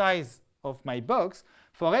is the size of my box,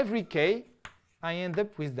 for every k, I end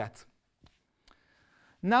up with that.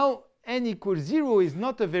 Now, n equals 0 is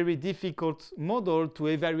not a very difficult model to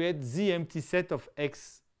evaluate the empty set of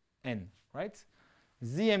xn, right?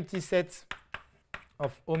 The empty set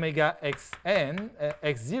of omega xn,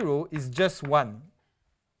 x0 is just 1.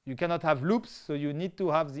 You cannot have loops, so you need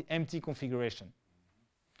to have the empty configuration.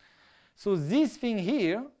 So this thing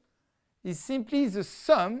here is simply the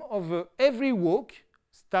sum of every walk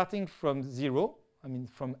starting from 0,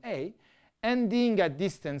 from A, ending at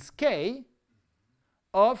distance k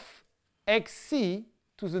of xc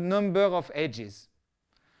to the number of edges.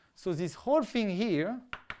 So this whole thing here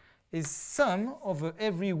is sum over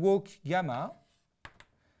every walk gamma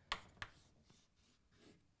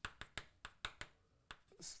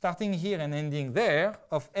starting here and ending there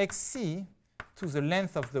of xc to the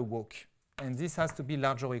length of the walk. And this has to be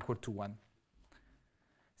larger or equal to 1.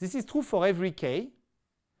 This is true for every k,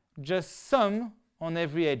 just sum on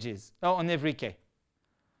every edges, or on every k.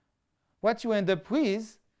 What you end up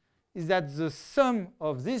with is that the sum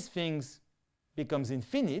of these things becomes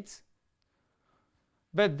infinite,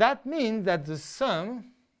 but that means that the sum,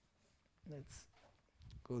 let's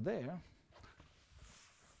go there,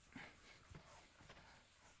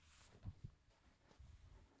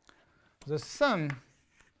 the sum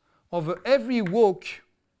over every walk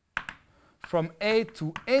from A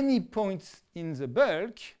to any point in the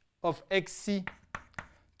bulk of xc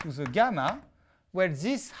to the gamma Well,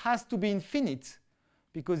 this has to be infinite,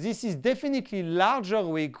 because this is definitely larger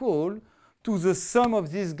or equal to the sum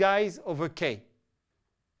of these guys over k.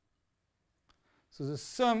 So the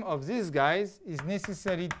sum of these guys is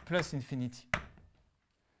necessarily plus infinity.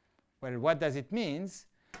 Well, what does it mean?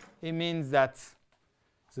 It means that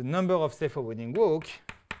the number of self-forwarding walk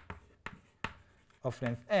of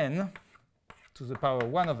length n to the power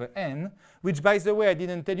 1 over n, which, by the way, I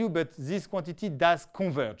didn't tell you, but this quantity does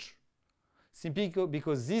converge. Simply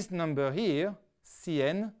because this number here,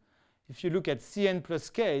 Cn, if you look at Cn plus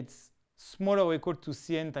k, it's smaller or equal to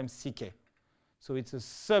Cn times Ck. So it's a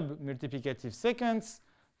sub-multiplicative sequence.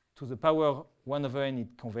 To the power 1 over n, it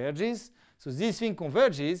converges. So this thing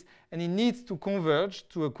converges, and it needs to converge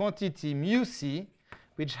to a quantity mu c,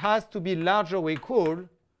 which has to be larger or equal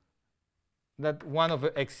than 1 over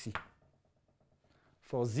xc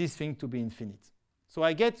for this thing to be infinite. So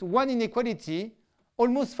I get one inequality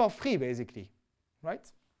almost for free, basically, right?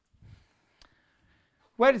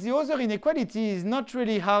 Well, the other inequality is not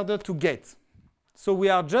really harder to get. So we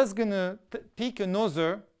are just going to pick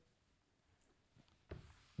another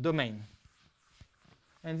domain.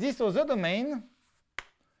 And this other domain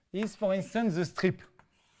is, for instance, the strip.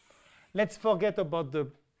 Let's forget about the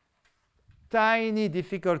tiny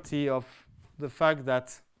difficulty of the fact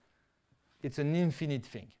that it's an infinite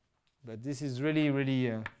thing. But this is really,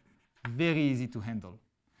 really very easy to handle.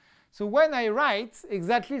 So when I write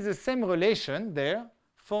exactly the same relation there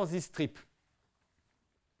for this strip,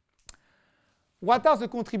 what are the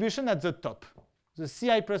contributions at the top? The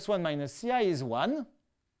ci plus 1 minus ci is 1.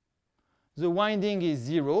 The winding is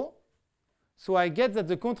 0. So I get that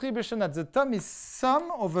the contribution at the top is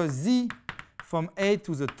sum over z from a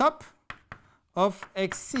to the top of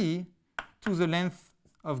xc to the length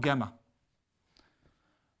of gamma.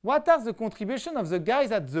 What are the contributions of the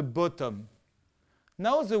guys at the bottom?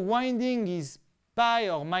 Now the winding is pi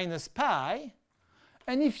or minus pi.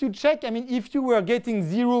 And if you check, I mean, if you were getting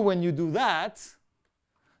 0 when you do that,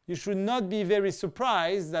 you should not be very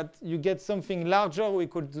surprised that you get something larger or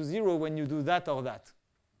equal to 0 when you do that or that.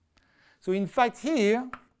 So in fact here,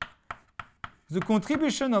 the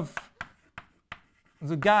contribution of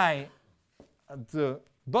the guy at the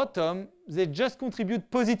bottom, they just contribute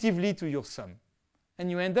positively to your sum. And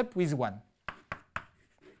you end up with 1.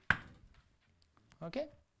 Okay?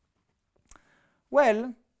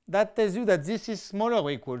 Well, that tells you that this is smaller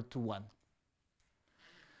or equal to 1.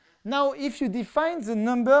 Now, if you define the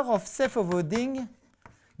number of self-forwarding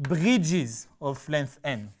bridges of length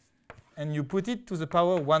n, and you put it to the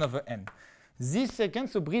power 1 over n, these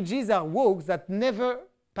seconds, so bridges are walks that never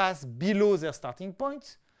pass below their starting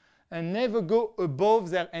point and never go above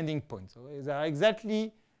their ending point. So they are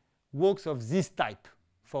exactly walks of this type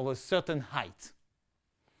for a certain height.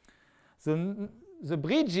 The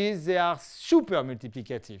bridges, they are super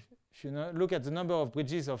multiplicative. If you look at the number of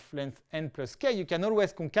bridges of length n plus k, you can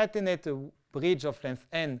always concatenate a bridge of length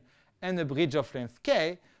n and a bridge of length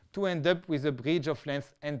k to end up with a bridge of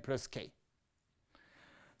length n plus k.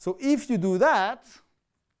 So if you do that,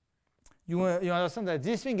 you understand that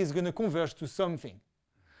this thing is going to converge to something.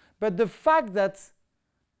 But the fact that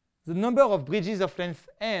the number of bridges of length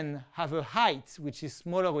n have a height which is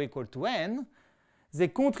smaller or equal to n, they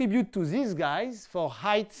contribute to these guys for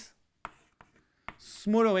height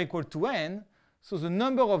smaller or equal to n. So the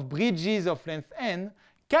number of bridges of length n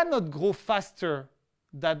cannot grow faster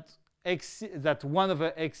than 1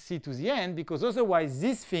 over xc to the n, because otherwise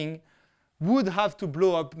this thing would have to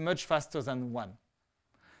blow up much faster than 1.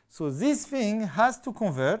 So this thing has to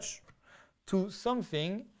converge to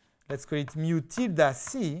something, let's call it mu tilde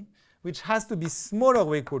c, which has to be smaller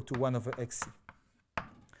or equal to 1 over xc.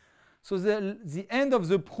 So the end of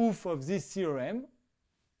the proof of this theorem,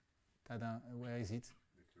 where is it?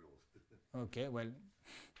 Okay, well,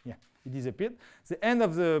 yeah, it disappeared. The end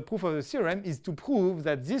of the proof of the theorem is to prove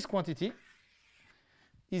that this quantity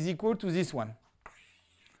is equal to this one.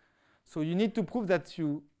 So you need to prove that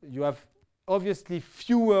you have obviously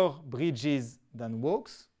fewer bridges than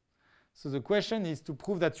walks. So the question is to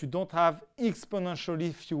prove that you don't have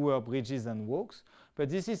exponentially fewer bridges than walks. But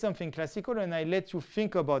this is something classical, and I let you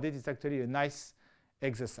think about it. It's actually a nice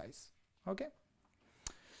exercise. Okay?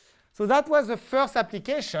 So that was the first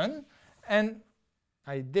application. And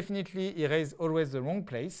I definitely erase always the wrong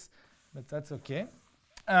place, but that's OK.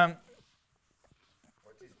 What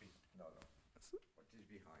is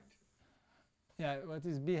behind? Yeah, what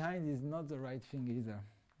is behind is not the right thing either.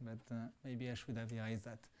 But maybe I should have erased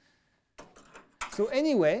that. So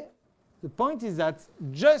anyway, the point is that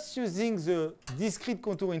just using the discrete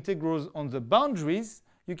contour integrals on the boundaries,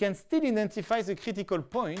 you can still identify the critical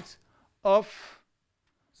point of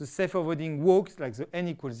the self-avoiding walks, like the n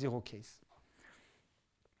equals 0 case.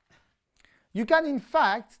 You can, in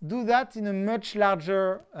fact, do that in a much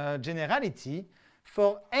larger generality.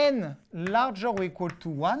 For n larger or equal to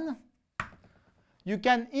 1, you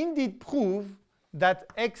can indeed prove that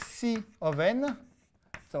xc of n,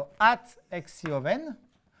 so at xc of n,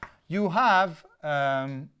 you are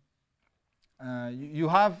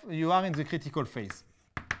in the critical phase.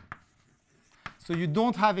 So you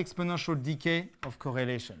don't have exponential decay of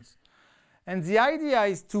correlations. And the idea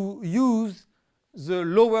is to use the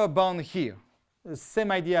lower bound here, the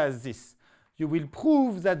same idea as this. You will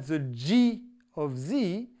prove that the g of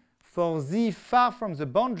z for z far from the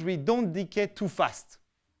boundary don't decay too fast.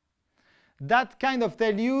 That kind of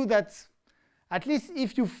tells you that at least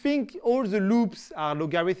if you think all the loops are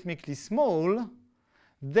logarithmically small,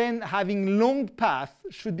 then having long path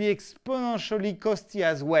should be exponentially costly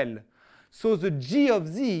as well. So the g of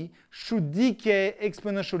z should decay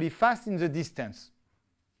exponentially fast in the distance.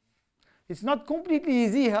 It's not completely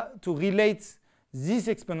easy to relate this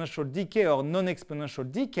exponential decay or non-exponential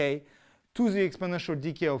decay to the exponential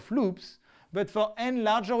decay of loops, but for n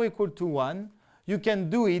larger or equal to 1, you can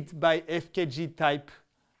do it by FKG type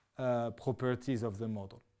properties of the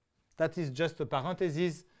model. That is just a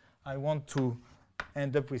parenthesis. I want to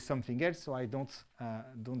end up with something else, so I don't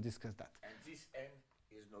discuss that. And this n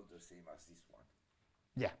is not the same as this one.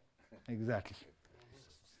 Yeah, exactly.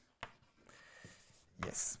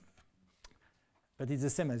 Yes. But it's the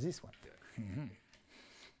same as this one. Yeah. Mm-hmm.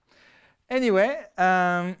 Anyway,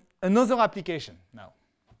 another application now.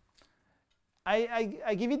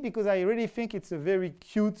 I give it because I really think it's a very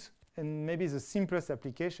cute and maybe the simplest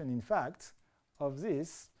application, in fact, of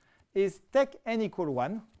this is take n equal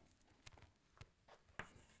 1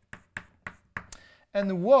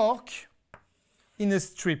 and work in a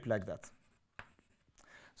strip like that.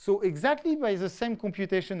 So exactly by the same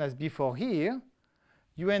computation as before here,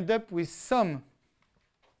 you end up with sum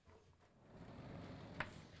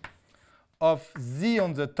of z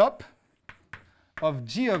on the top of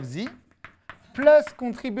g of z plus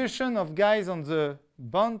contribution of guys on the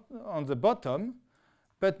bottom.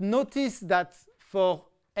 But notice that for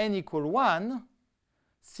n equal 1,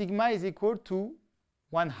 sigma is equal to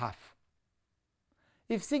 1/2.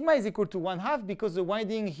 If sigma is equal to 1/2, because the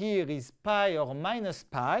winding here is pi or minus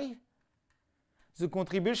pi, the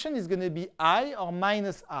contribution is going to be I or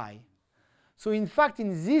minus I. So in fact,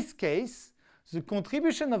 in this case, the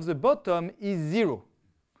contribution of the bottom is 0.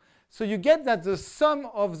 So you get that the sum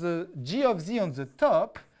of the g of z on the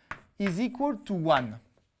top is equal to 1.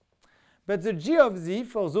 But the g of z,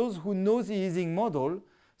 for those who know the Ising model,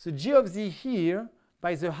 the g of z here,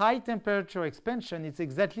 by the high temperature expansion, it's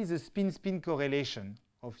exactly the spin-spin correlation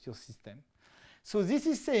of your system. So this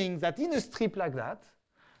is saying that in a strip like that,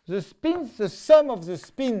 the sum of the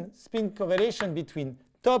spin correlation between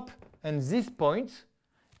top and this point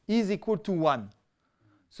is equal to 1.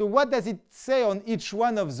 So what does it say on each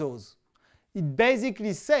one of those? It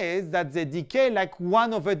basically says that they decay like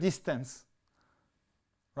 1 over distance.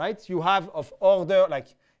 Right? You have of order, like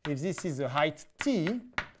if this is the height t,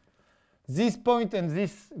 this point and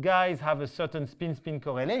these guys have a certain spin-spin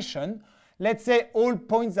correlation. Let's say all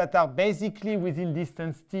points that are basically within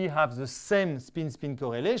distance t have the same spin-spin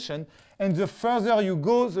correlation. And the further you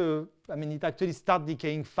go, it actually starts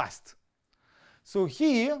decaying fast. So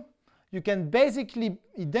here, you can basically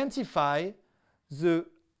identify the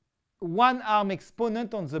one-arm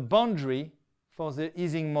exponent on the boundary for the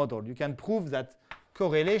Ising model. You can prove that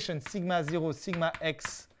correlation sigma 0, sigma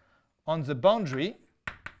x on the boundary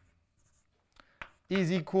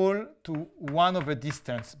is equal to 1 over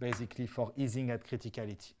distance, basically, for Ising at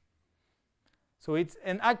criticality. So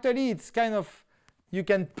actually, it's kind of, you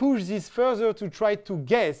can push this further to try to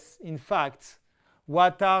guess, in fact,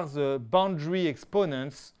 what are the boundary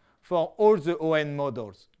exponents for all the ON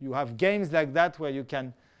models. You have games like that where you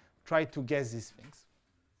can try to guess these things.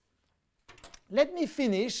 Let me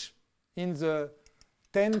finish in the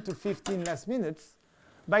 10 to 15 last minutes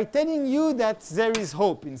by telling you that there is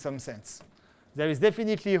hope in some sense. There is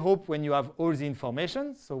definitely hope when you have all the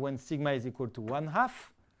information. So when sigma is equal to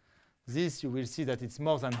 1/2, this you will see that it's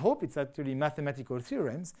more than hope. It's actually mathematical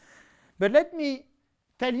theorems. But let me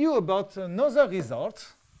tell you about another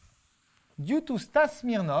result due to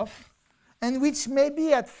Smirnov, and which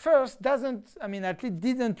maybe at first doesn't, at least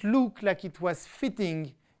didn't look like it was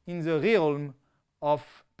fitting in the realm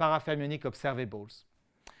of parafermionic observables.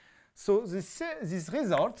 So this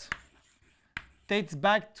result dates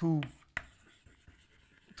back to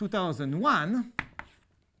 2001,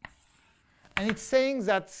 and it's saying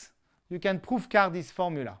that you can prove Cardy's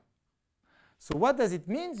formula. So what does it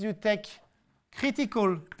mean? You take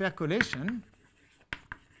critical percolation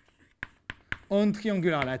on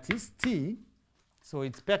triangular lattice T. So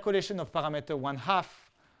it's percolation of parameter 1/2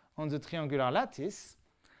 on the triangular lattice.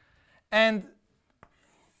 And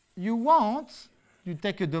you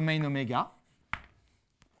take a domain omega.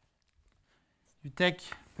 You take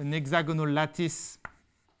an hexagonal lattice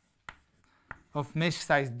of mesh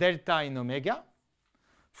size delta in omega,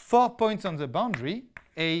 4 points on the boundary,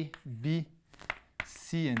 A, B,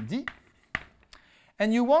 C, and D.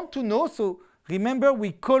 And you want to know, so remember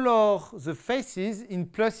we color the faces in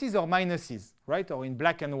pluses or minuses, right, or in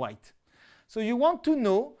black and white. So you want to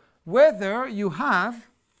know whether you have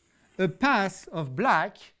a path of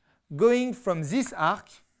black going from this arc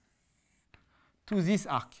to this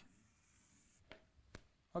arc.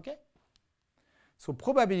 Okay? So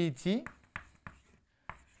probability,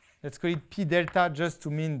 let's call it P delta just to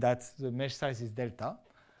mean that the mesh size is delta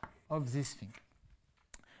of this thing.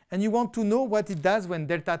 And you want to know what it does when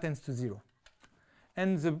delta tends to 0.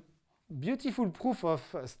 And the beautiful proof of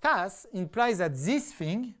Stas implies that this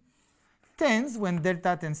thing tends, when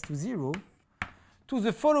delta tends to 0, to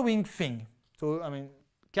the following thing. So, I mean,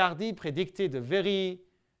 Cardy predicted a very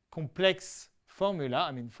complex formula.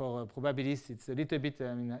 I mean, for probabilists, it's a little bit,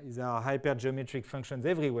 I mean, there are hypergeometric functions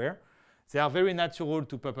everywhere. They are very natural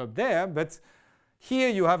to pop up there, but here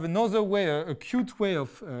you have another way, a cute way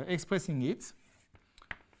of expressing it,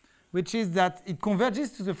 which is that it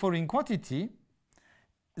converges to the following quantity.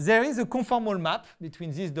 There is a conformal map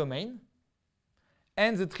between this domain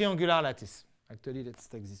and the triangular lattice. Actually, let's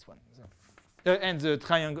take this one. And the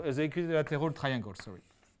triangle, the equilateral triangle, sorry.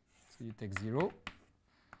 So you take 0.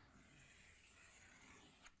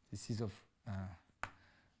 This is of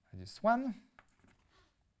radius 1.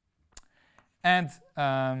 And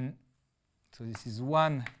so this is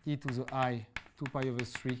 1 e to the I 2 pi over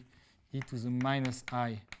 3 e to the minus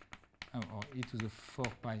I or e to the 4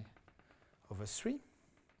 pi over 3.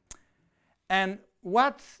 And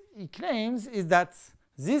what he claims is that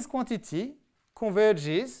this quantity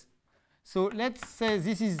converges. So let's say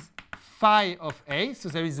this is phi of A. So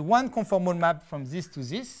there is one conformal map from this to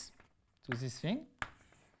this thing,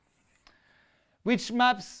 which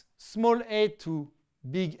maps small a to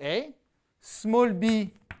big A, small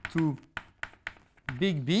b to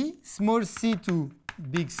big B, small c to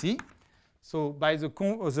big C. So by the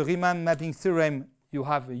Riemann mapping theorem, you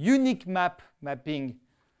have a unique map mapping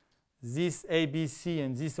this ABC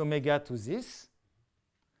and this omega to this.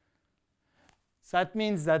 So that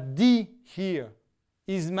means that D here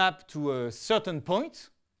is mapped to a certain point,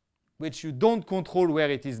 which you don't control where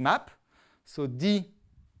it is mapped. So D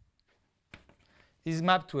is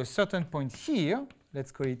mapped to a certain point here.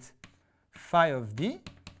 Let's call it phi of D.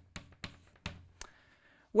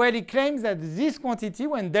 Well, he claims that this quantity,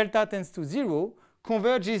 when delta tends to 0,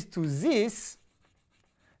 converges to this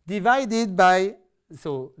divided by,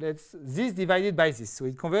 so this divided by this. So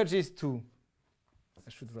it converges to, I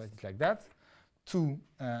should write it like that, to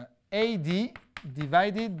AD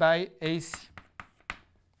divided by AC.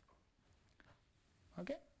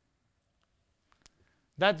 Okay?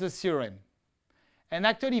 That's the theorem. And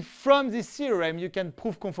actually, from this theorem, you can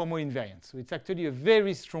prove conformal invariance. So it's actually a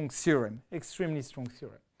very strong theorem, extremely strong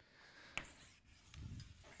theorem.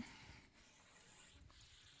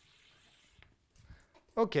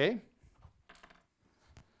 Okay.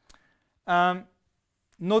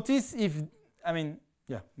 Notice if, I mean,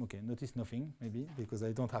 yeah, okay, notice nothing, maybe, because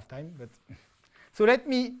I don't have time. But so let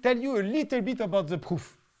me tell you a little bit about the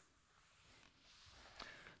proof.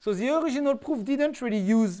 So the original proof didn't really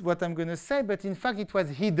use what I'm going to say, but in fact it was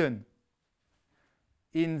hidden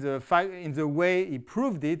in the way he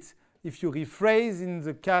proved it. If you rephrase in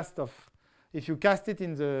the cast of, if you cast it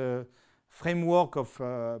in the framework of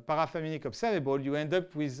parafermionic observable, you end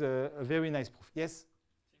up with a very nice proof. Yes?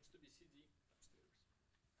 Seems to be CD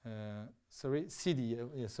upstairs. Sorry, CD.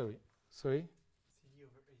 Yeah, sorry. Sorry. CD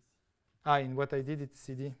over AC. Ah, in what I did, it's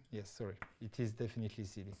CD. Yes, sorry. It is definitely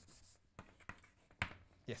CD.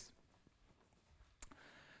 Yes.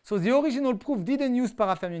 So the original proof didn't use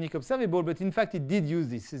parafermionic observable, but in fact it did use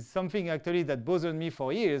this. It's something actually that bothered me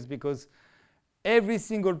for years because every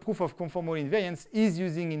single proof of conformal invariance is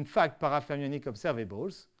using, in fact, parafermionic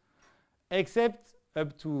observables, except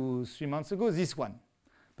up to 3 months ago, this one.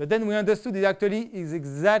 But then we understood it actually is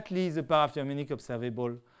exactly the parafermionic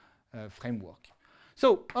observable framework.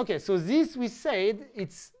 So, okay, so this we said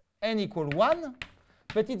it's n equal 1,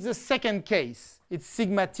 but it's the second case. It's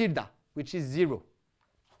sigma tilde, which is 0.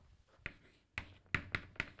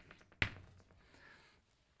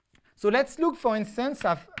 So let's look, for instance,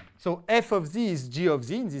 so f of z is g of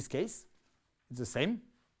z in this case. It's the same,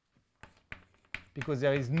 because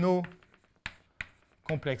there is no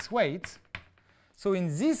complex weight. So in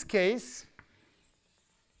this case,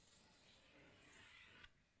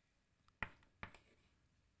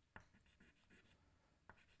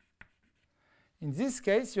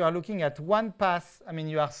 you are looking at one path. I mean,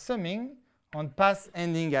 you are summing on paths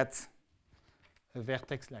ending at a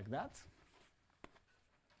vertex like that,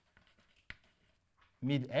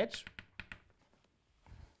 mid-edge.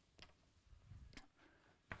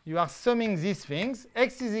 You are summing these things.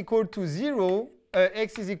 X is equal to 0,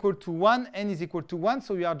 x is equal to 1, n is equal to 1.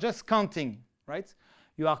 So you are just counting, right?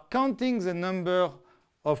 You are counting the number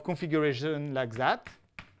of configurations like that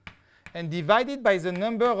and divided by the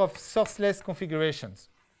number of sourceless configurations.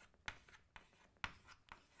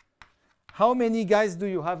 How many guys do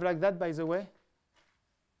you have like that, by the way?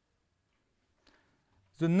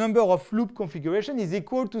 The number of loop configuration is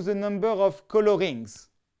equal to the number of colorings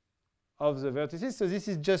of the vertices. So this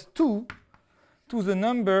is just 2 to the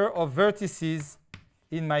number of vertices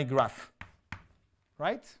in my graph,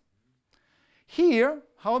 right? Here,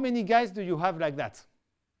 how many guys do you have like that?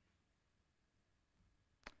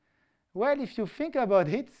 Well, if you think about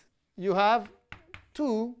it, you have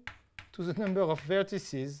 2 to the number of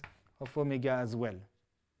vertices of omega as well.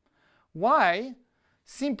 Why?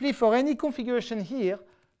 Simply for any configuration here,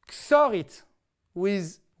 XOR it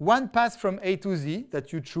with one path from A to Z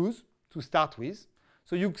that you choose to start with.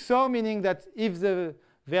 So you XOR, meaning that if the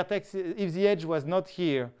vertex, if the edge was not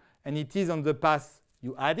here and it is on the path,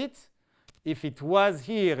 you add it. If it was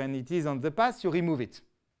here and it is on the path, you remove it.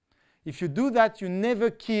 If you do that, you never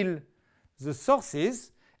kill the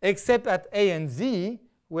sources except at A and Z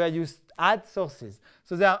where you add sources.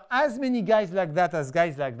 So there are as many guys like that as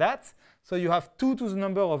guys like that. So you have 2 to the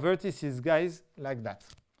number of vertices guys like that.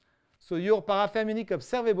 So your parafermionic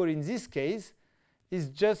observable in this case is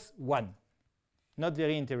just 1. Not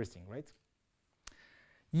very interesting, right?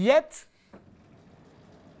 Yet,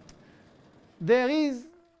 there is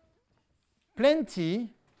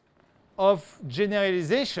plenty of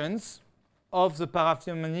generalizations of the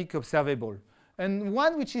parafermionic observable. And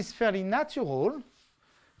one which is fairly natural,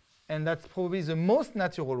 and that's probably the most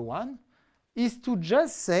natural one, is to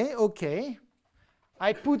just say, OK,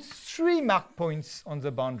 I put 3 mark points on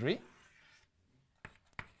the boundary,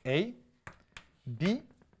 A, B,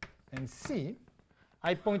 and C.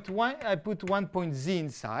 I put one point Z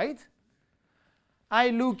inside. I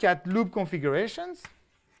look at loop configurations.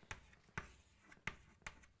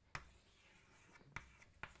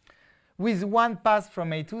 With one path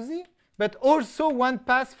from A to Z, but also one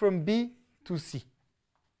path from B to C.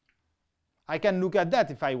 I can look at that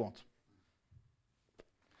if I want.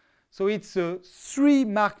 So it's a 3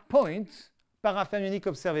 mark point parafermionic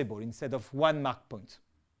observable instead of 1 mark point.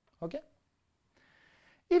 Okay?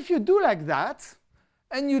 If you do like that,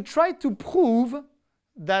 and you try to prove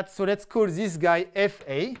that, so let's call this guy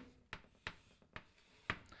FA.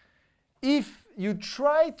 If you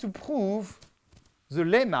try to prove the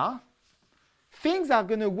lemma, things are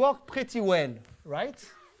going to work pretty well, right?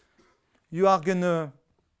 You are going to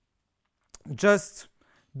just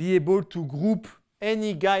be able to group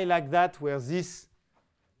any guy like that where this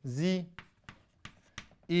Z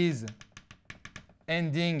is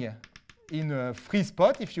ending in a free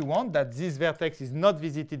spot, if you want, that this vertex is not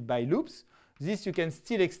visited by loops. This you can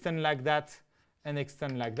still extend like that and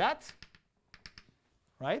extend like that,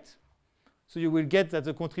 right? So you will get that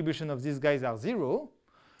the contribution of these guys are 0.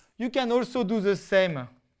 You can also do the same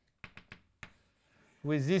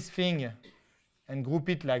with this thing and group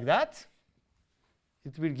it like that.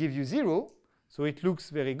 It will give you 0, so it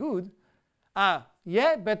looks very good.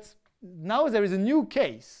 Yeah, but now there is a new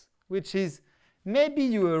case, which is maybe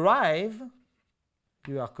you arrive,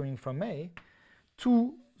 you are coming from A,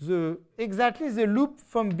 to exactly the loop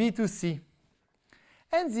from B to C.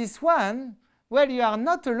 And this one, well, you are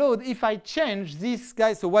not allowed if I change this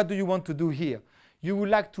guy. So what do you want to do here? You would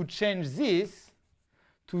like to change this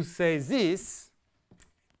to say this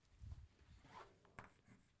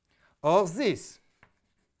or this.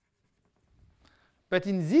 But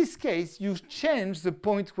in this case, you change the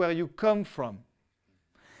point where you come from.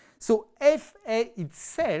 So FA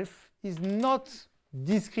itself is not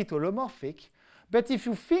discrete holomorphic. But if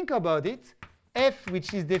you think about it, F,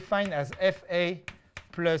 which is defined as FA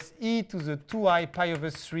plus e to the 2i pi over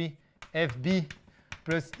 3 FB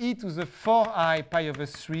plus e to the 4i pi over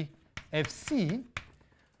 3 FC,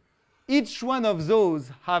 each one of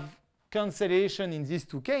those have cancellation in these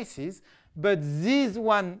 2 cases, but these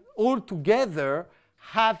one altogether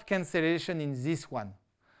have cancellation in this one.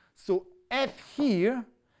 So F here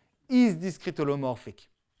is discrete holomorphic.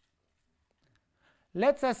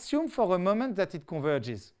 Let's assume for a moment that it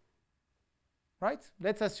converges. right?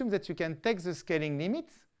 Let's assume that you can take the scaling limit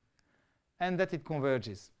and that it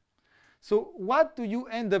converges. So what do you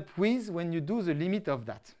end up with when you do the limit of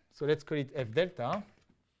that? So let's call it f delta.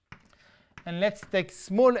 And let's take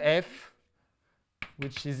small f,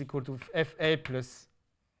 which is equal to fa plus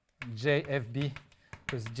jfb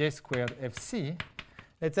plus j squared fc.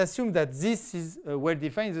 Let's assume that this is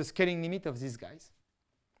well-defined, the scaling limit of these guys.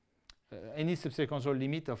 Any subsequential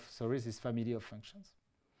limit of, this family of functions.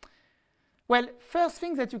 Well, first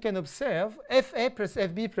thing that you can observe, fa plus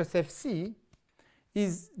fb plus fc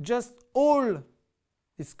is just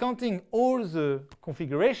is counting all the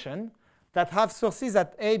configuration that have sources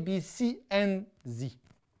at A, B, C, and Z.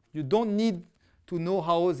 You don't need to know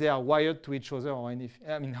how they are wired to each other or anything.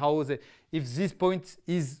 I mean, if this point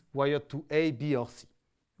is wired to A, B, or C.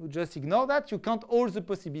 You just ignore that. You count all the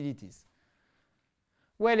possibilities.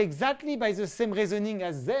 Well, exactly by the same reasoning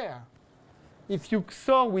as there, if you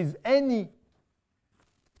XOR with any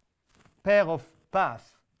pair of paths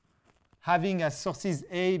having as sources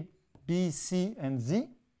A, B, C, and Z,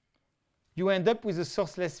 you end up with a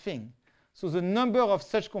sourceless thing. So the number of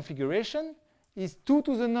such configuration is 2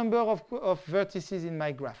 to the number of vertices in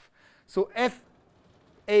my graph. So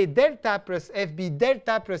fa delta plus fb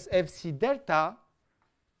delta plus fc delta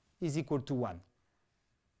is equal to 1.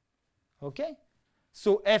 OK?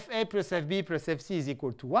 So fa plus fb plus fc is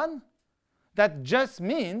equal to 1. That just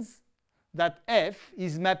means that f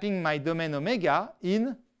is mapping my domain omega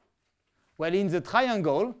in the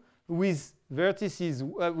triangle with vertices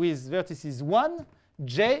 1,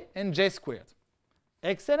 j, and j squared.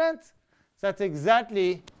 Excellent. That's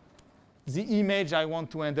exactly the image I want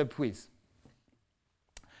to end up with.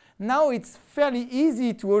 Now it's fairly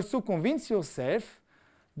easy to also convince yourself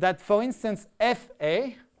that, for instance,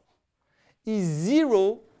 fa is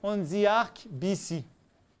 0 on the arc BC.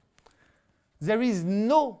 There is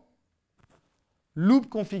no loop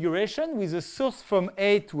configuration with a source from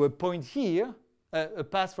A to a point here, a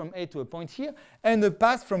path from A to a point here, and a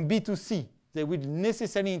path from B to C. They will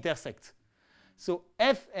necessarily intersect. So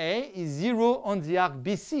fa is 0 on the arc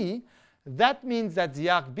BC. That means that the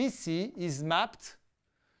arc BC is mapped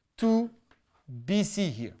to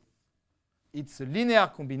BC here. It's a linear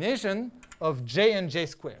combination of j and j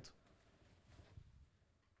squared.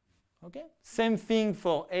 Okay? Same thing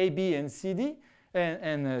for AB and CD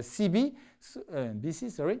and CB,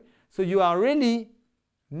 BC, sorry. So you are really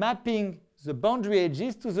mapping the boundary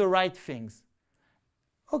edges to the right things.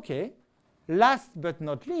 Okay. Last but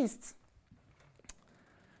not least,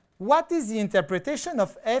 what is the interpretation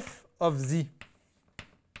of f of z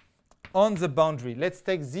on the boundary? Let's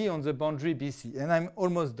take z on the boundary BC. And I'm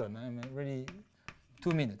almost done. I'm really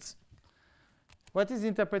 2 minutes. What is the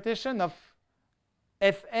interpretation of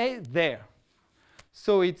fa there?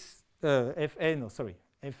 So it's fa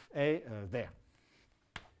there.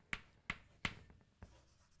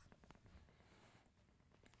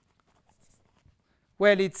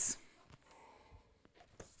 Well,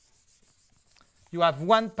 you have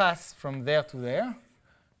one pass from there to there,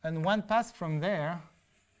 and one pass from there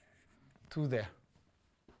to there.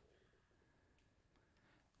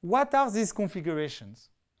 What are these configurations?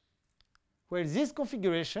 Well, these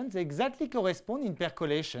configurations exactly correspond in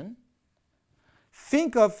percolation.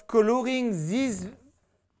 Think of coloring these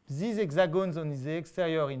hexagons on the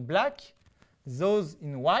exterior in black, those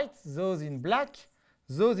in white, those in black,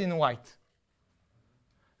 those in white.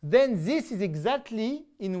 Then this is exactly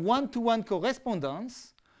in one-to-one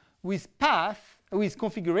correspondence with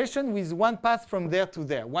configuration with one path from there to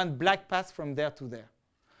there, one black path from there to there.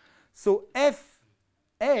 So FA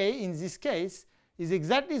in this case is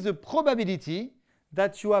exactly the probability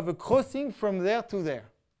that you have a crossing from there to there.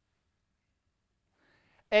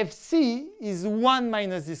 FC is 1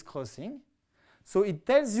 minus this crossing. So it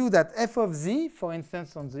tells you that f of z, for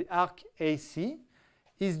instance, on the arc AC,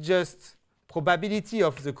 is just probability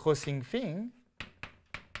of the crossing thing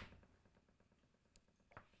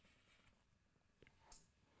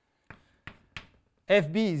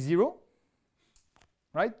FB is 0,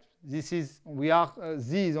 right? This is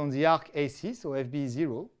z is on the arc AC, so FB is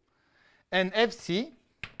 0, and FC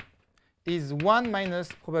is 1 minus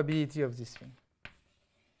probability of this thing.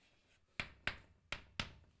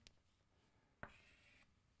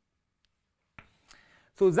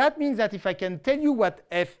 So that means that if I can tell you what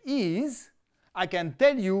F is, I can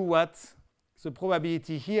tell you what the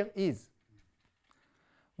probability here is.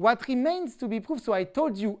 What remains to be proved, so I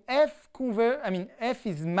told you F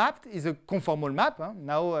is mapped, is a conformal map. Huh?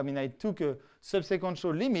 Now, I took a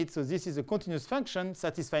subsequential limit, so this is a continuous function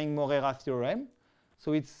satisfying Morera theorem.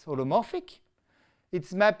 So it's holomorphic.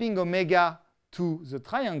 It's mapping omega to the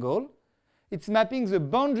triangle. it's mapping the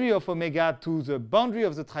boundary of omega to the boundary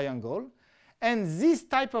of the triangle. And this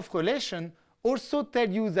type of relation also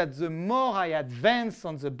tells you that the more I advance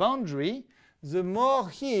on the boundary, the more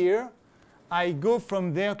here I go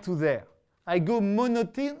from there to there. I go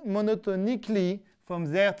monotonically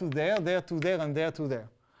from there to there, there to there, and there to there.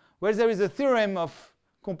 Well, there is a theorem of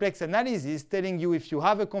complex analysis telling you if you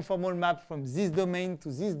have a conformal map from this domain to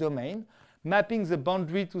this domain, mapping the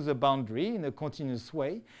boundary to the boundary in a continuous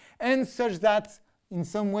way, and such that in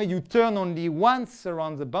some way you turn only once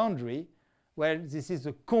around the boundary, well, this is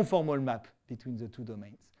a conformal map between the two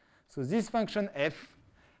domains. So this function f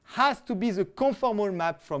has to be the conformal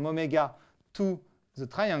map from omega to the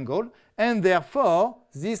triangle, and therefore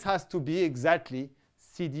this has to be exactly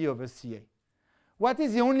CD over CA. What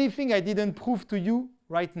is the only thing I didn't prove to you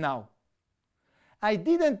right now? I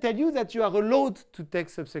didn't tell you that you are allowed to take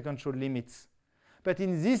subsequential limits. But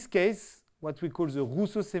in this case, what we call the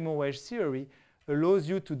Rousseau-Semon-Wedge theory allows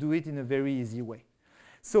you to do it in a very easy way.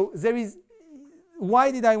 So there is,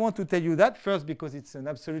 why did I want to tell you that? First, because it's an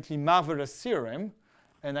absolutely marvelous theorem.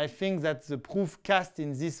 And I think that the proof cast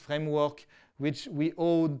in this framework, which we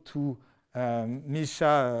owe to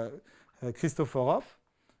Misha Christoforov,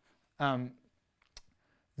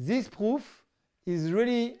 this proof is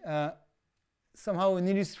really somehow an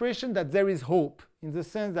illustration that there is hope, in the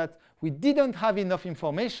sense that we didn't have enough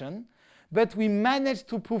information, but we managed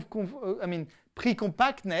to prove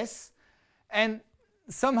pre-compactness, and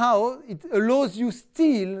somehow it allows you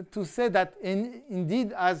still to say that,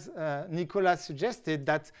 indeed, as Nicolas suggested,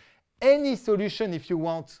 that any solution, if you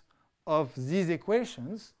want, of these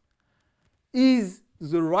equations is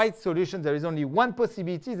the right solution. There is only one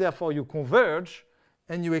possibility, therefore you converge,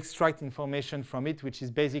 and you extract information from it, which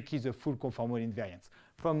is basically the full conformal invariance.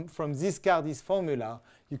 From this formula,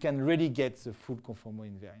 you can really get the full conformal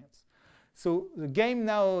invariance. So the game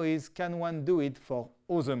now is, can one do it for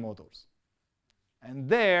other models? And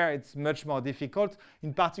there, it's much more difficult.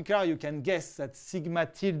 In particular, you can guess that sigma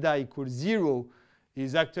tilde equals 0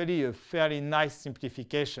 is actually a fairly nice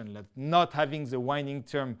simplification. That not having the winding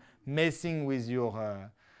term messing with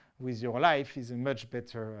your life is a much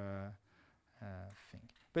better thing.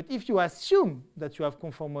 But if you assume that you have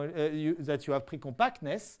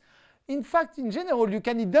pre-compactness, in fact, in general, you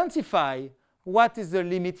can identify what is the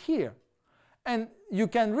limit here. And you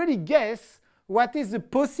can really guess what is the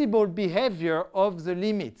possible behavior of the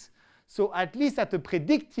limit. So at least at a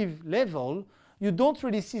predictive level, you don't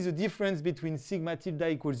really see the difference between sigma tilde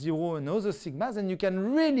equals 0 and other sigmas, and you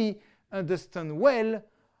can really understand well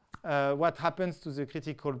what happens to the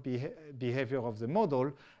critical behavior of the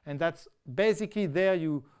model. And that's basically there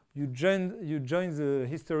you join the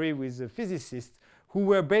history with the physicists who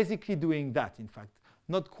were basically doing that, in fact.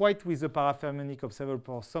 Not quite with the parafermionic observable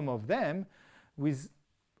for some of them, with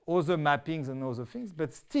other mappings and other things,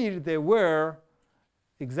 but still they were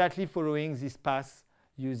exactly following this path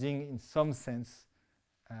using, in some sense,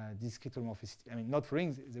 discrete holomorphicity. I mean, not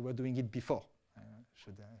following, they were doing it before.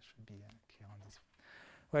 Should be clear on this.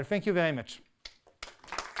 Well, thank you very much.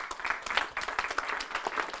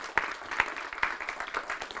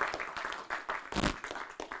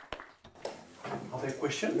 Are there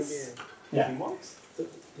questions? Yeah. Remarks?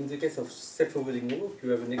 In the case of self-revealing model, you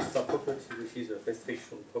have an extra property, which is a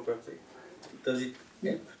restriction property. Does it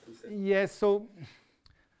help to say? Yes, so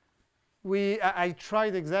I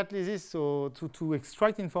tried exactly this, so to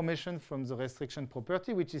extract information from the restriction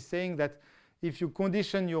property, which is saying that if you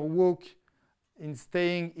condition your walk in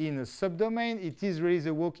staying in a subdomain, it is really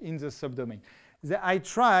the walk in the subdomain. I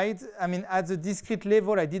tried, I mean, at the discrete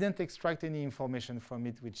level, I didn't extract any information from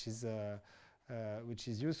it, which is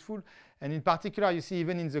useful. And in particular, you see,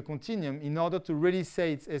 even in the continuum, in order to really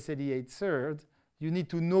say it's SLE 8/3, you need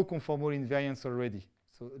to know conformal invariance already.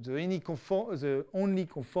 So the only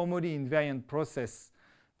conformally invariant process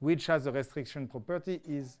which has a restriction property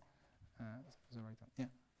is the right one. Yeah.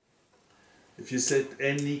 If you set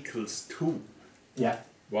n equals 2, yeah,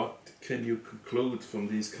 what can you conclude from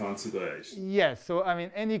these considerations? Yes, so I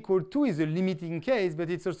mean, n equal 2 is a limiting case,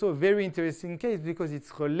 but it's also a very interesting case because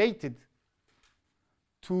it's related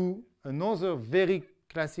to another very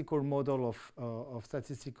classical model of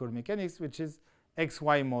statistical mechanics, which is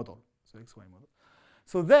XY model. So XY model.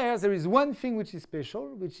 So there is one thing which is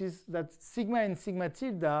special, which is that sigma and sigma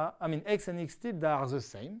tilde, I mean x and x tilde are the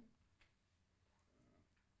same.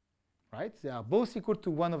 Right? They are both equal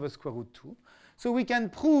to 1 over square root 2. So we can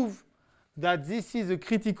prove that this is a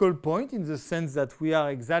critical point in the sense that we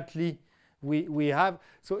are exactly, we have,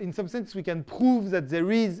 so in some sense we can prove that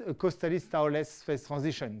there is a Kostalis-Taules phase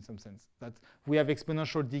transition in some sense, that we have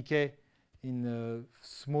exponential decay in a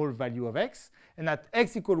small value of x. And at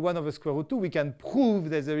x equal 1 over square root 2, we can prove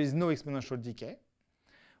that there is no exponential decay.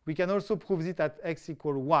 We can also prove it at x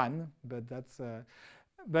equal 1, but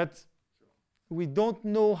but we don't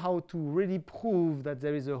know how to really prove that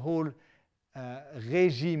there is a whole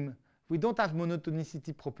regime. We don't have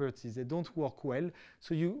monotonicity properties. They don't work well.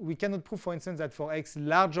 So we cannot prove, for instance, that for x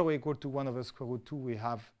larger or equal to 1 over square root 2,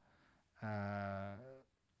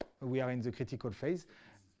 we are in the critical phase.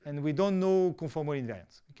 And we don't know conformal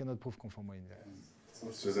invariance. We cannot prove conformal invariance.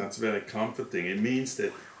 So that's very comforting. It means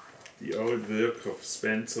that the old work of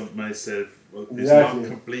Spencer and myself is not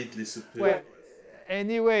completely superior. Well,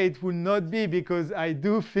 anyway, it will not be, because I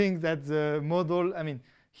do think that the model, I mean,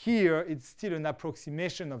 here it's still an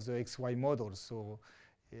approximation of the XY model, so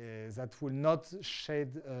that will not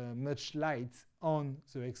shed much light on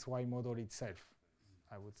the XY model itself,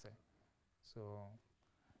 I would say. So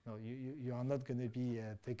no, you are not going to be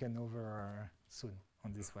taken over soon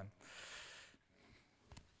on this one.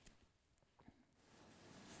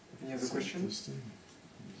 Any other questions?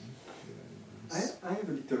 I have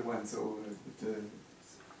a little one, so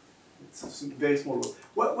it's a very small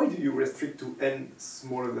one. Why do you restrict to n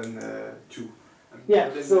smaller than 2?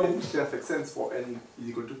 Yeah, so it makes perfect sense for n is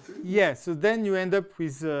equal to 3. Yeah, so then you end up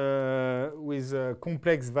with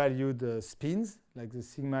complex valued spins, like the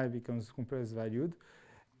sigma becomes complex valued,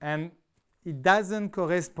 and it doesn't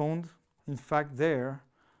correspond, in fact, there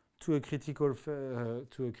to a critical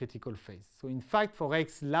phase. So in fact, for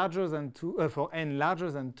x larger than 2, for n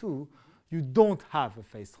larger than 2, you don't have a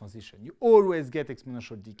phase transition. You always get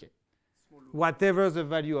exponential decay, whatever the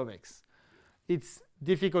value of x. It's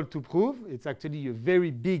difficult to prove. It's actually a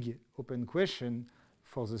very big open question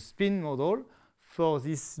for the spin model. For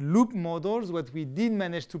these loop models, what we did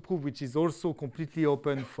manage to prove, which is also completely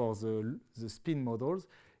open for the spin models,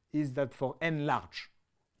 is that for n large,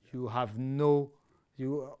 you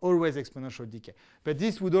always exponential decay. But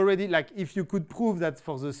this would already, like, if you could prove that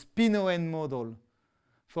for the spin-on model,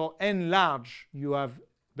 for n large, you have,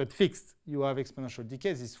 but fixed, you have exponential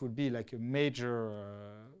decay, this would be like a major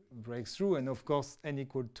breakthrough. And of course, n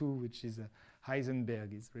equal 2, which is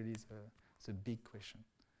Heisenberg, is really the big question.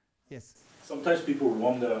 Yes? Sometimes people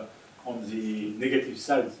wonder on the negative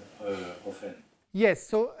side of n. Yes,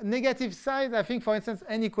 so negative side, I think, for instance,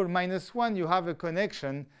 n equal -1, you have a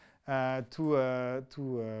connection to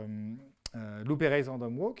loop arrays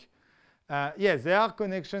random walk. Yes, there are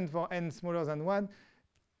connections for n smaller than 1.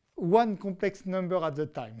 One complex number at the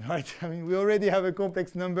time, right? I mean, we already have a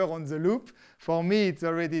complex number on the loop. For me, it's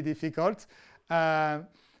already difficult.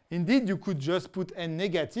 Indeed, you could just put n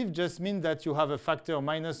negative, just mean that you have a factor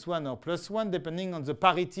 -1 or +1, depending on the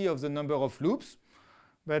parity of the number of loops.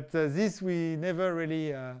 But this we never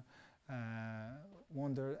really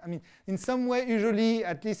wonder. I mean, in some way, usually,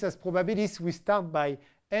 at least as probabilists, we start by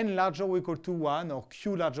n larger or equal to 1 or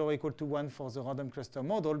q larger or equal to 1 for the random cluster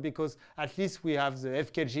model, because at least we have the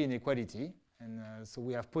FKG inequality. And so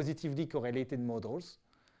we have positively correlated models.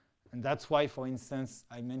 And that's why, for instance,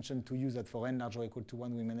 I mentioned to you that for n larger or equal to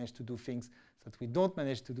 1, we managed to do things that we don't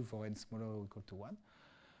manage to do for n smaller or equal to 1.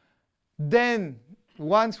 Then,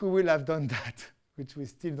 once we will have done that, which we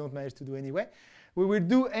still don't manage to do anyway, we will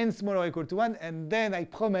do n smaller or equal to 1, and then I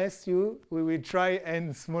promise you we will try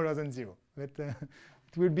n smaller than 0. But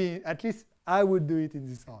it will be, at least I would do it in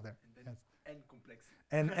this order. And then yes. n complex.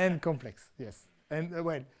 And n complex, yes. And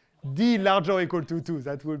well, d larger or equal to 2,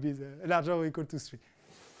 that will be the larger or equal to 3.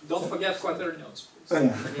 Don't forget quaternions,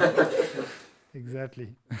 please.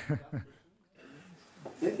 Exactly.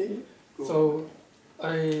 So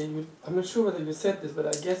I'm not sure whether you said this, but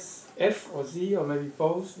I guess F or Z or maybe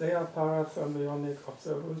both, they are parafermionic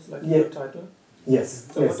observables, like in your title. Yes.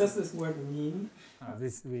 So what does this word mean?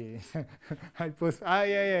 This we I post.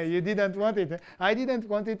 Yeah. You didn't want it. I didn't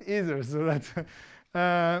want it either. So that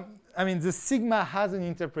I mean, the sigma has an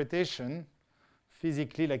interpretation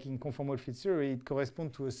physically, like in conformal field theory, it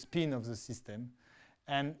corresponds to a spin of the system.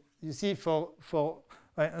 And you see, for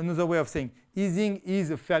another way of saying, Ising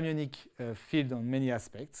is a fermionic field on many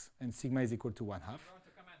aspects, and sigma is equal to 1/2. I'm going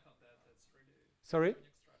to comment on that. That's really sorry? In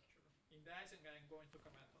the Ising, I'm going to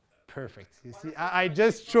comment on that. Perfect. You see, I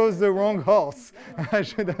just chose the wrong horse. I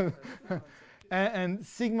should have. and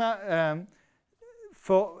sigma,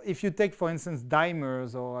 if you take, for instance,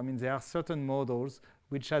 dimers, or I mean, there are certain models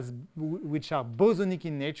which are bosonic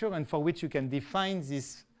in nature, and for which you can define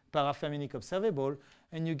this parafermionic observable,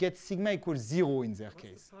 and you get sigma equals 0 in their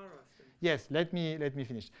case. Yes, let me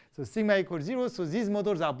finish. So sigma equals 0. So these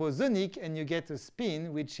models are bosonic, and you get a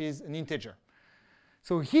spin which is an integer.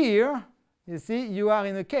 So here, you see, you are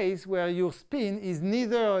in a case where your spin is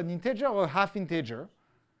neither an integer or half integer.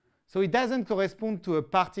 So it doesn't correspond to a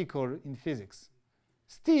particle in physics.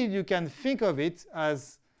 Still, you can think of it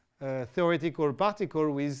as a theoretical particle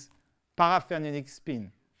with parafermionic spin.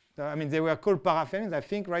 I mean, they were called parafermions, I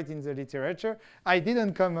think, right in the literature. I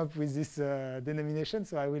didn't come up with this denomination,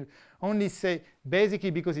 so I will only say,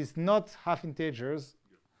 basically, because it's not half integers,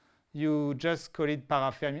 you just call it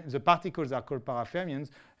parafermions. The particles are called parafermions,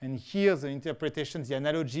 and here the interpretation, the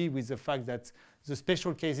analogy with the fact that the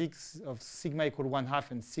special cases of sigma equal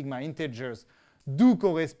 1/2 and sigma integers do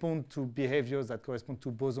correspond to behaviors that correspond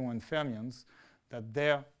to boson and fermions, that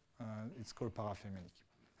there it's called parafermionic.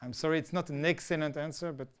 I'm sorry, it's not an excellent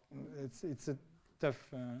answer, but it's a tough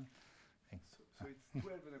thing. So it's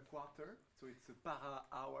 12 1/4, so it's a para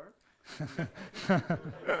hour.